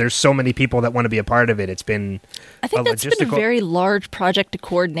there's so many people that want to be a part of it. I think that's been a very large project to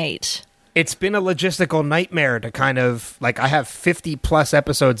coordinate. It's been a logistical nightmare to kind of, like, I have 50 plus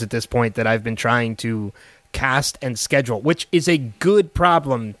episodes at this point that I've been trying to cast and schedule, which is a good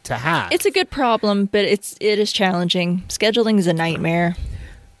problem to have. It's a good problem, but it is challenging. Scheduling is a nightmare.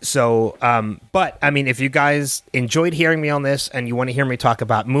 So, but I mean, if you guys enjoyed hearing me on this and you want to hear me talk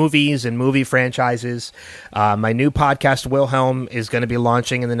about movies and movie franchises, my new podcast, Wilhelm, is going to be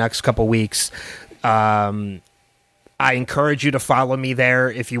launching in the next couple weeks. I encourage you to follow me there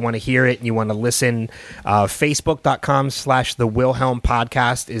if you want to hear it and you want to listen. Facebook.com/The Wilhelm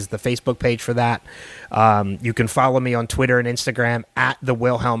Podcast is the Facebook page for that. You can follow me on Twitter and Instagram @The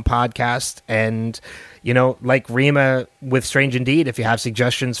Wilhelm Podcast. And, you know, like Rima with Strange Indeed, if you have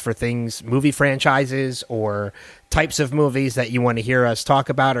suggestions for things, movie franchises or types of movies that you want to hear us talk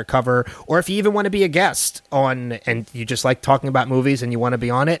about or cover, or if you even want to be a guest on and you just like talking about movies and you want to be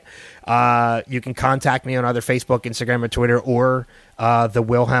on it, you can contact me on either Facebook, Instagram, or Twitter, or the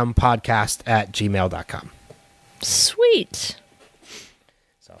Wilhelm Podcast @gmail.com. Sweet.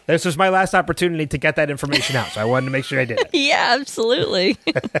 So this was my last opportunity to get that information out, so I wanted to make sure I did it. Yeah, absolutely.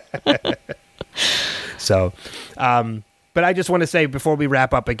 So, but I just want to say before we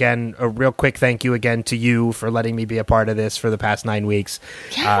wrap up again, a real quick thank you again to you for letting me be a part of this for the past 9 weeks.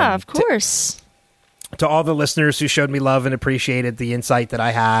 Yeah, of course. To all the listeners who showed me love and appreciated the insight that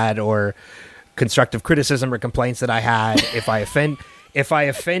I had, or constructive criticism or complaints that I had. If I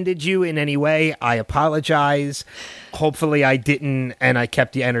offended you in any way, I apologize. Hopefully I didn't, and I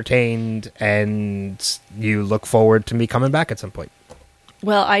kept you entertained, and you look forward to me coming back at some point.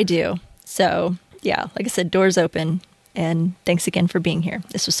 Well, I do. So, yeah, like I said, doors open. And thanks again for being here.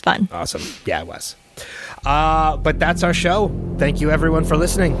 This was fun. Awesome. Yeah, it was. But that's our show. Thank you, everyone, for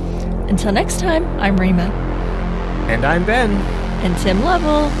listening. Until next time, I'm Rima. And I'm Ben. And Tim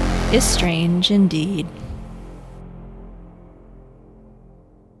Lovell is Strange Indeed.